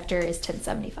the inspector is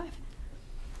 $10.75.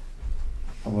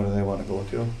 And what do they want to go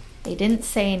to? They didn't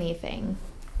say anything.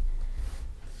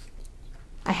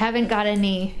 I haven't got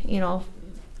any,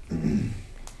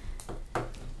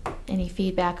 any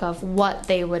feedback of what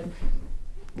they would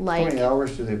like. How many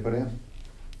hours do they put in?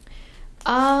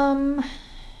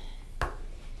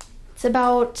 It's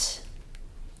about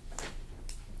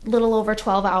a little over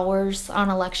 12 hours on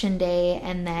election day,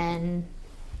 and then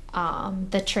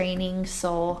the training,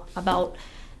 so about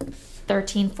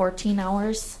 13-14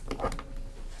 hours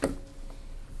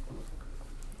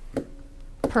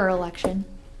per election.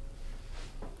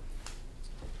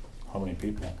 How many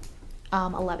people?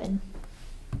 11,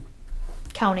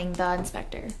 counting the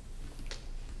inspector.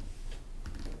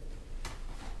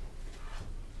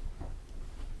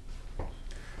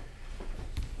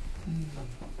 I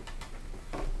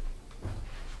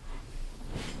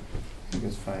think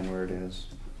it's fine where it is.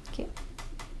 Okay.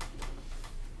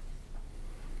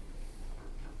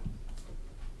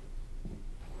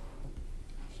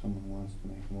 If someone wants to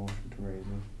make a motion to raise it,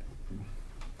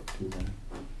 do that.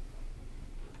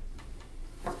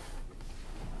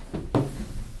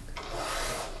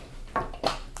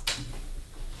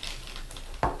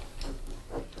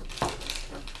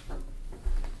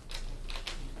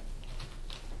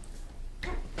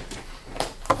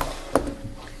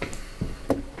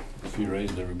 you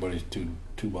raised everybody's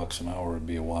 $2 an hour, it'd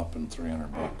be a whopping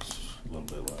 $300, a little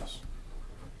bit less.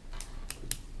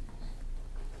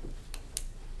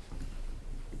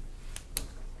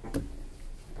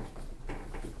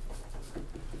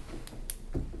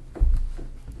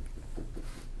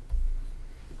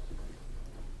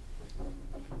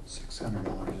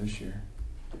 $600 this year.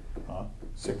 Huh?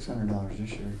 $600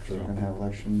 this year, because we're True. gonna have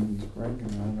election in the spring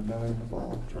and we'll have another in the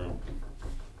fall. True.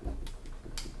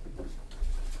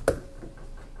 How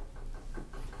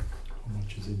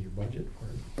much is in your budget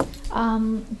for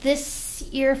it? This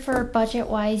year for budget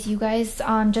wise, you guys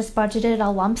just budgeted a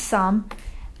lump sum,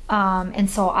 and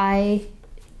so I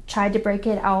tried to break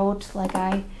it out like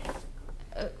I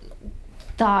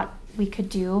thought we could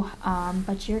do.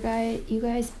 But you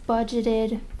guys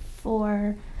budgeted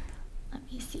for.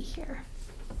 Let me see here.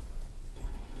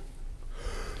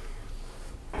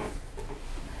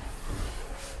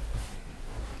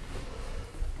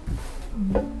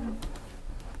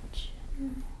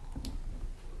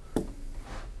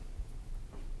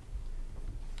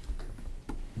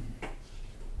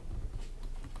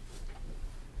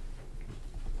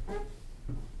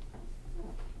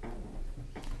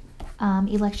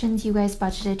 Elections, you guys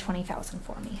budgeted 20,000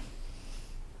 for me.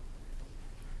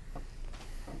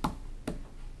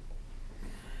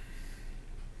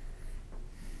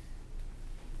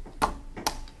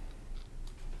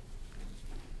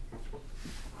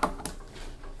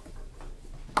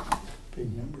 Big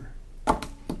number.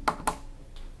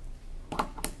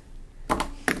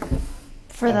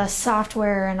 For the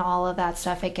software and all of that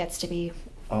stuff, it gets to be,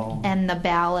 Oh. and the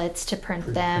ballots to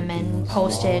print them and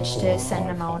postage to send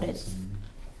them out. It's,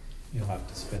 You'll have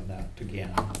to spend that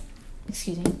again.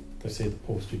 excuse me. They say the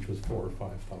postage was 4,000 or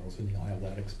 5,000. You'll have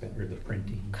that expense or the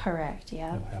printing. Correct. You'll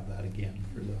Yep. have that again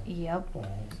for the Yep. fall.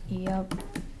 Yep.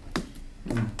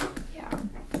 Hmm. Yeah.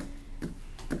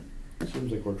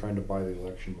 Seems like we're trying to buy the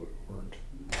election, but we weren't.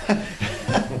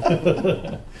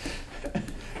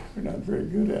 We're not very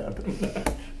good at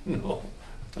it. No.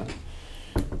 You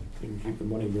can keep the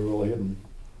money well hidden.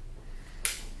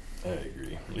 I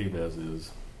agree. Leave as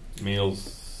is. Meals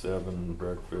 7,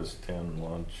 breakfast 10,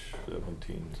 lunch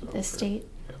 17. The state.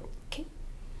 Yep. Okay.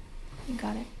 You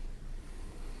got it.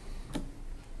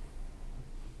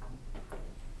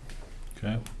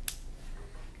 Okay.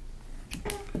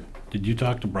 Did you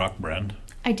talk to Brock Brand?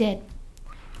 I did.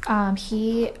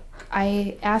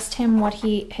 I asked him what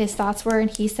his thoughts were, and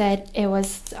he said it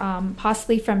was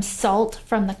possibly from salt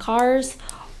from the cars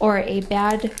or a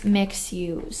bad mix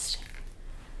used.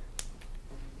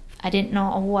 I didn't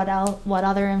know what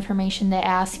other information to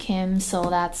ask him, so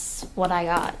that's what I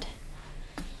got.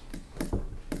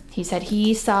 He said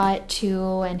he saw it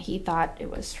too, and he thought it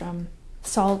was from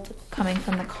salt coming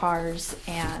from the cars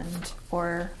and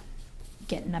or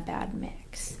getting a bad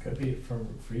mix. It could be from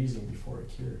freezing before it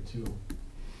cured too.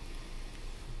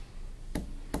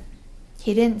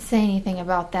 He didn't say anything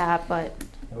about that, but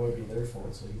That would be their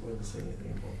fault, so he wouldn't say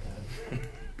anything about that.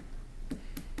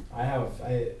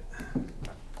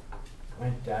 My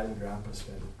dad and grandpa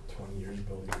spent 20 years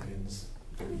building bins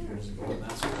 30 years ago, and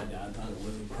that's what my dad thought it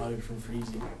was. Probably from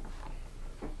freezing.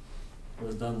 It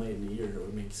was done late in the year, it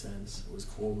would make sense. It was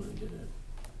cold when they did it.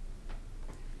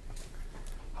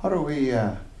 How do we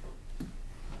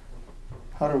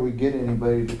get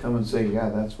anybody to come and say, yeah,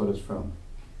 that's what it's from?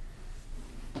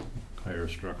 Hire a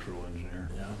structural engineer.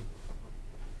 Yeah.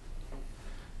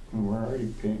 And we're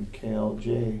already paying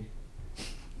KLJ.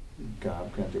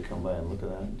 God, can't they come by and look at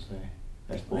that and say,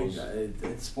 I suppose, I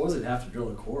suppose they'd have to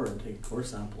drill a core and take a core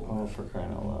sample. oh, for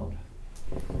crying out loud.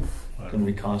 I Gonna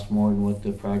be cost more than what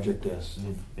the project is.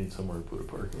 Need somewhere to put a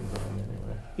parking zone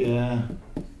anyway. Yeah.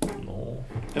 No.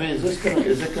 I mean, is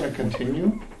it gonna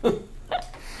continue?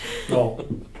 No.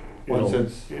 Once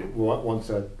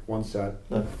Once that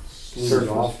The sloughs surface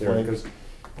off there, flake. because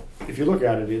if you look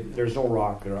at it, there's no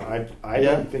rock there. I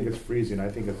Yeah. don't think it's freezing. I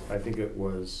think it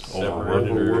was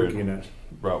Overworking overworking it,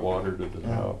 Brought water to the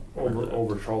Yeah. top.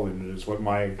 over trolling it is what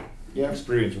my Yeah,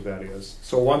 experience with that is.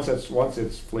 So once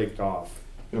it's flaked off,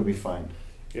 it'll be fine.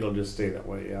 it'll just stay that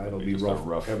way. Yeah, it'll be Just a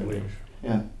rough, heavily. finish.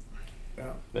 Yeah.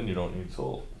 Yeah. Then you don't need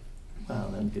salt. Well,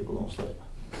 then people don't slip.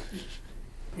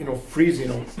 You know, freezing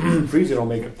will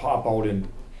make it pop out in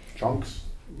chunks.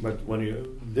 But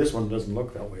this one doesn't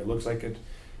look that way. It looks like the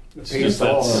It's paste, just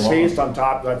that the paste on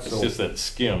top. That's It's so. just that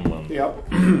skim on Yep.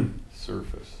 the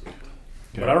surface.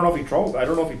 But I don't know if he trolled. I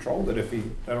don't know if he trolled it. I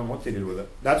don't know what they did with it.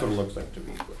 That's what it looks like to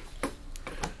me.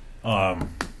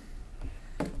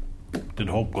 Did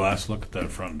Hope Glass look at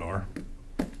that front door?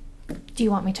 do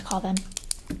you want me to call them?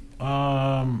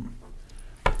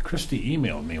 Christy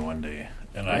emailed me one day,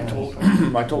 And I told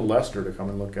I told Lester to come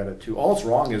and look at it too. All it's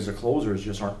wrong is the closers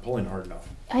just aren't pulling hard enough.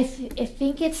 I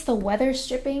think it's the weather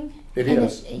stripping. It and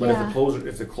is, but yeah.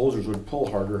 if the closers would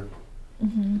pull harder,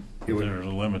 it would there's a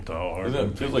limit to how hard.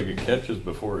 It feels like it catches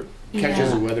before it. catches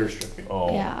Yeah. the weather stripping.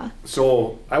 Oh. Yeah.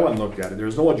 So I went and looked at it.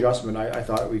 There's no adjustment. I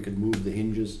thought we could move the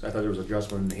hinges. I thought there was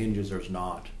adjustment in the hinges. There's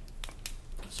not.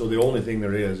 So the only thing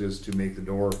there is to make the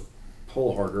door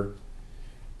pull harder,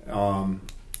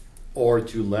 or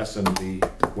to lessen the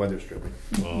weather stripping.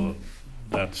 Well,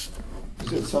 that's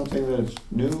Is it something that's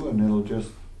new and it'll just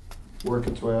work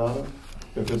its way out of?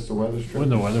 If it's the weather strip? when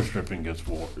the weather stripping gets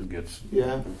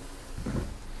Yeah.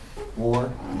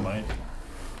 War. might.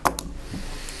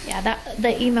 Yeah,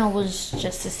 the email was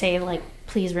just to say, like,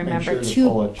 please remember sure to to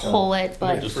pull it shut. pull it,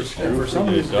 but Just For, a screw and for for some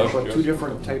the reason, they dust put two adjustment.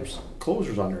 different types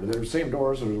closers on there. They're the same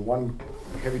doors. There's one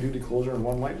heavy duty closer and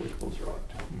one lightweight closer on it.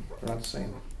 They're not the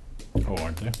same. Oh,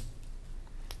 aren't they?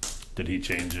 Did he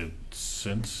change it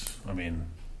since? I mean,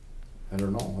 I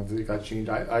don't know. I think it got changed.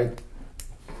 I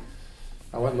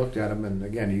went and looked at them, and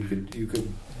again, you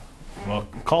could. well,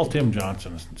 call Tim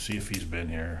Johnson and see if he's been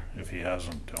here. If he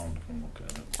hasn't, tell him to come look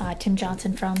at it. Tim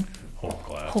Johnson from Whole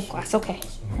class. Whole Class. Okay.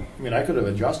 I mean, I could have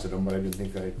adjusted them, but I didn't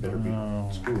think that I'd better be No,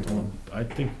 screwed. I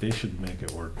think they should make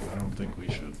it work. I don't think we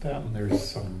should. That and there's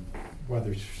some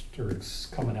weather strips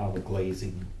coming out of the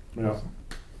glazing Yeah.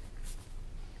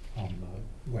 on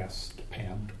the west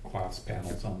glass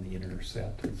panels on the inner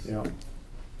set. Yeah.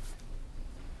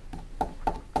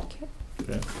 Okay.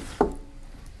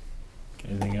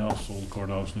 Anything else? Old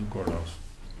courthouse, new courthouse.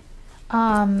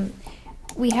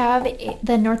 We have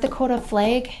the North Dakota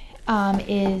flag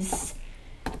is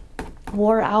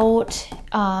wore out,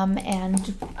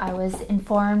 and I was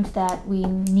informed that we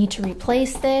need to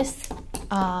replace this.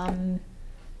 Am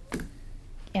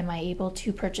I able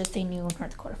to purchase a new North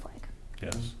Dakota flag?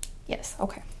 Yes. Yes.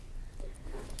 Okay.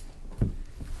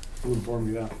 Who informed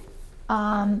you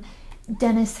that?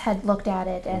 Dennis had looked at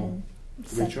it and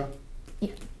said, Richa?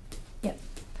 "Yep."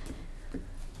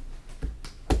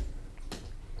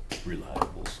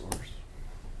 Reliable source.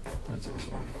 That's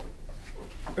excellent.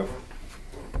 Yep.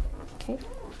 Okay.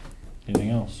 Anything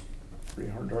else?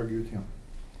 Pretty hard to argue with him.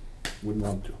 Wouldn't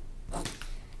want to.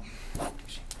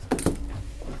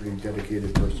 Pretty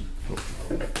dedicated person.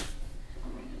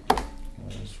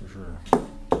 That's for sure.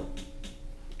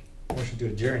 Motion to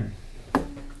adjourn.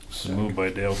 So moved by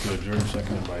Dale to adjourn,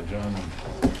 seconded by John.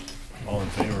 All in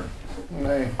favor?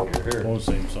 Hey. Opposed,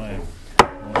 same sign.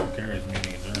 Motion carries,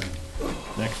 meeting adjourned.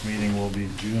 Next meeting will be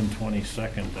June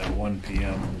 22nd at 1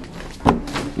 p.m.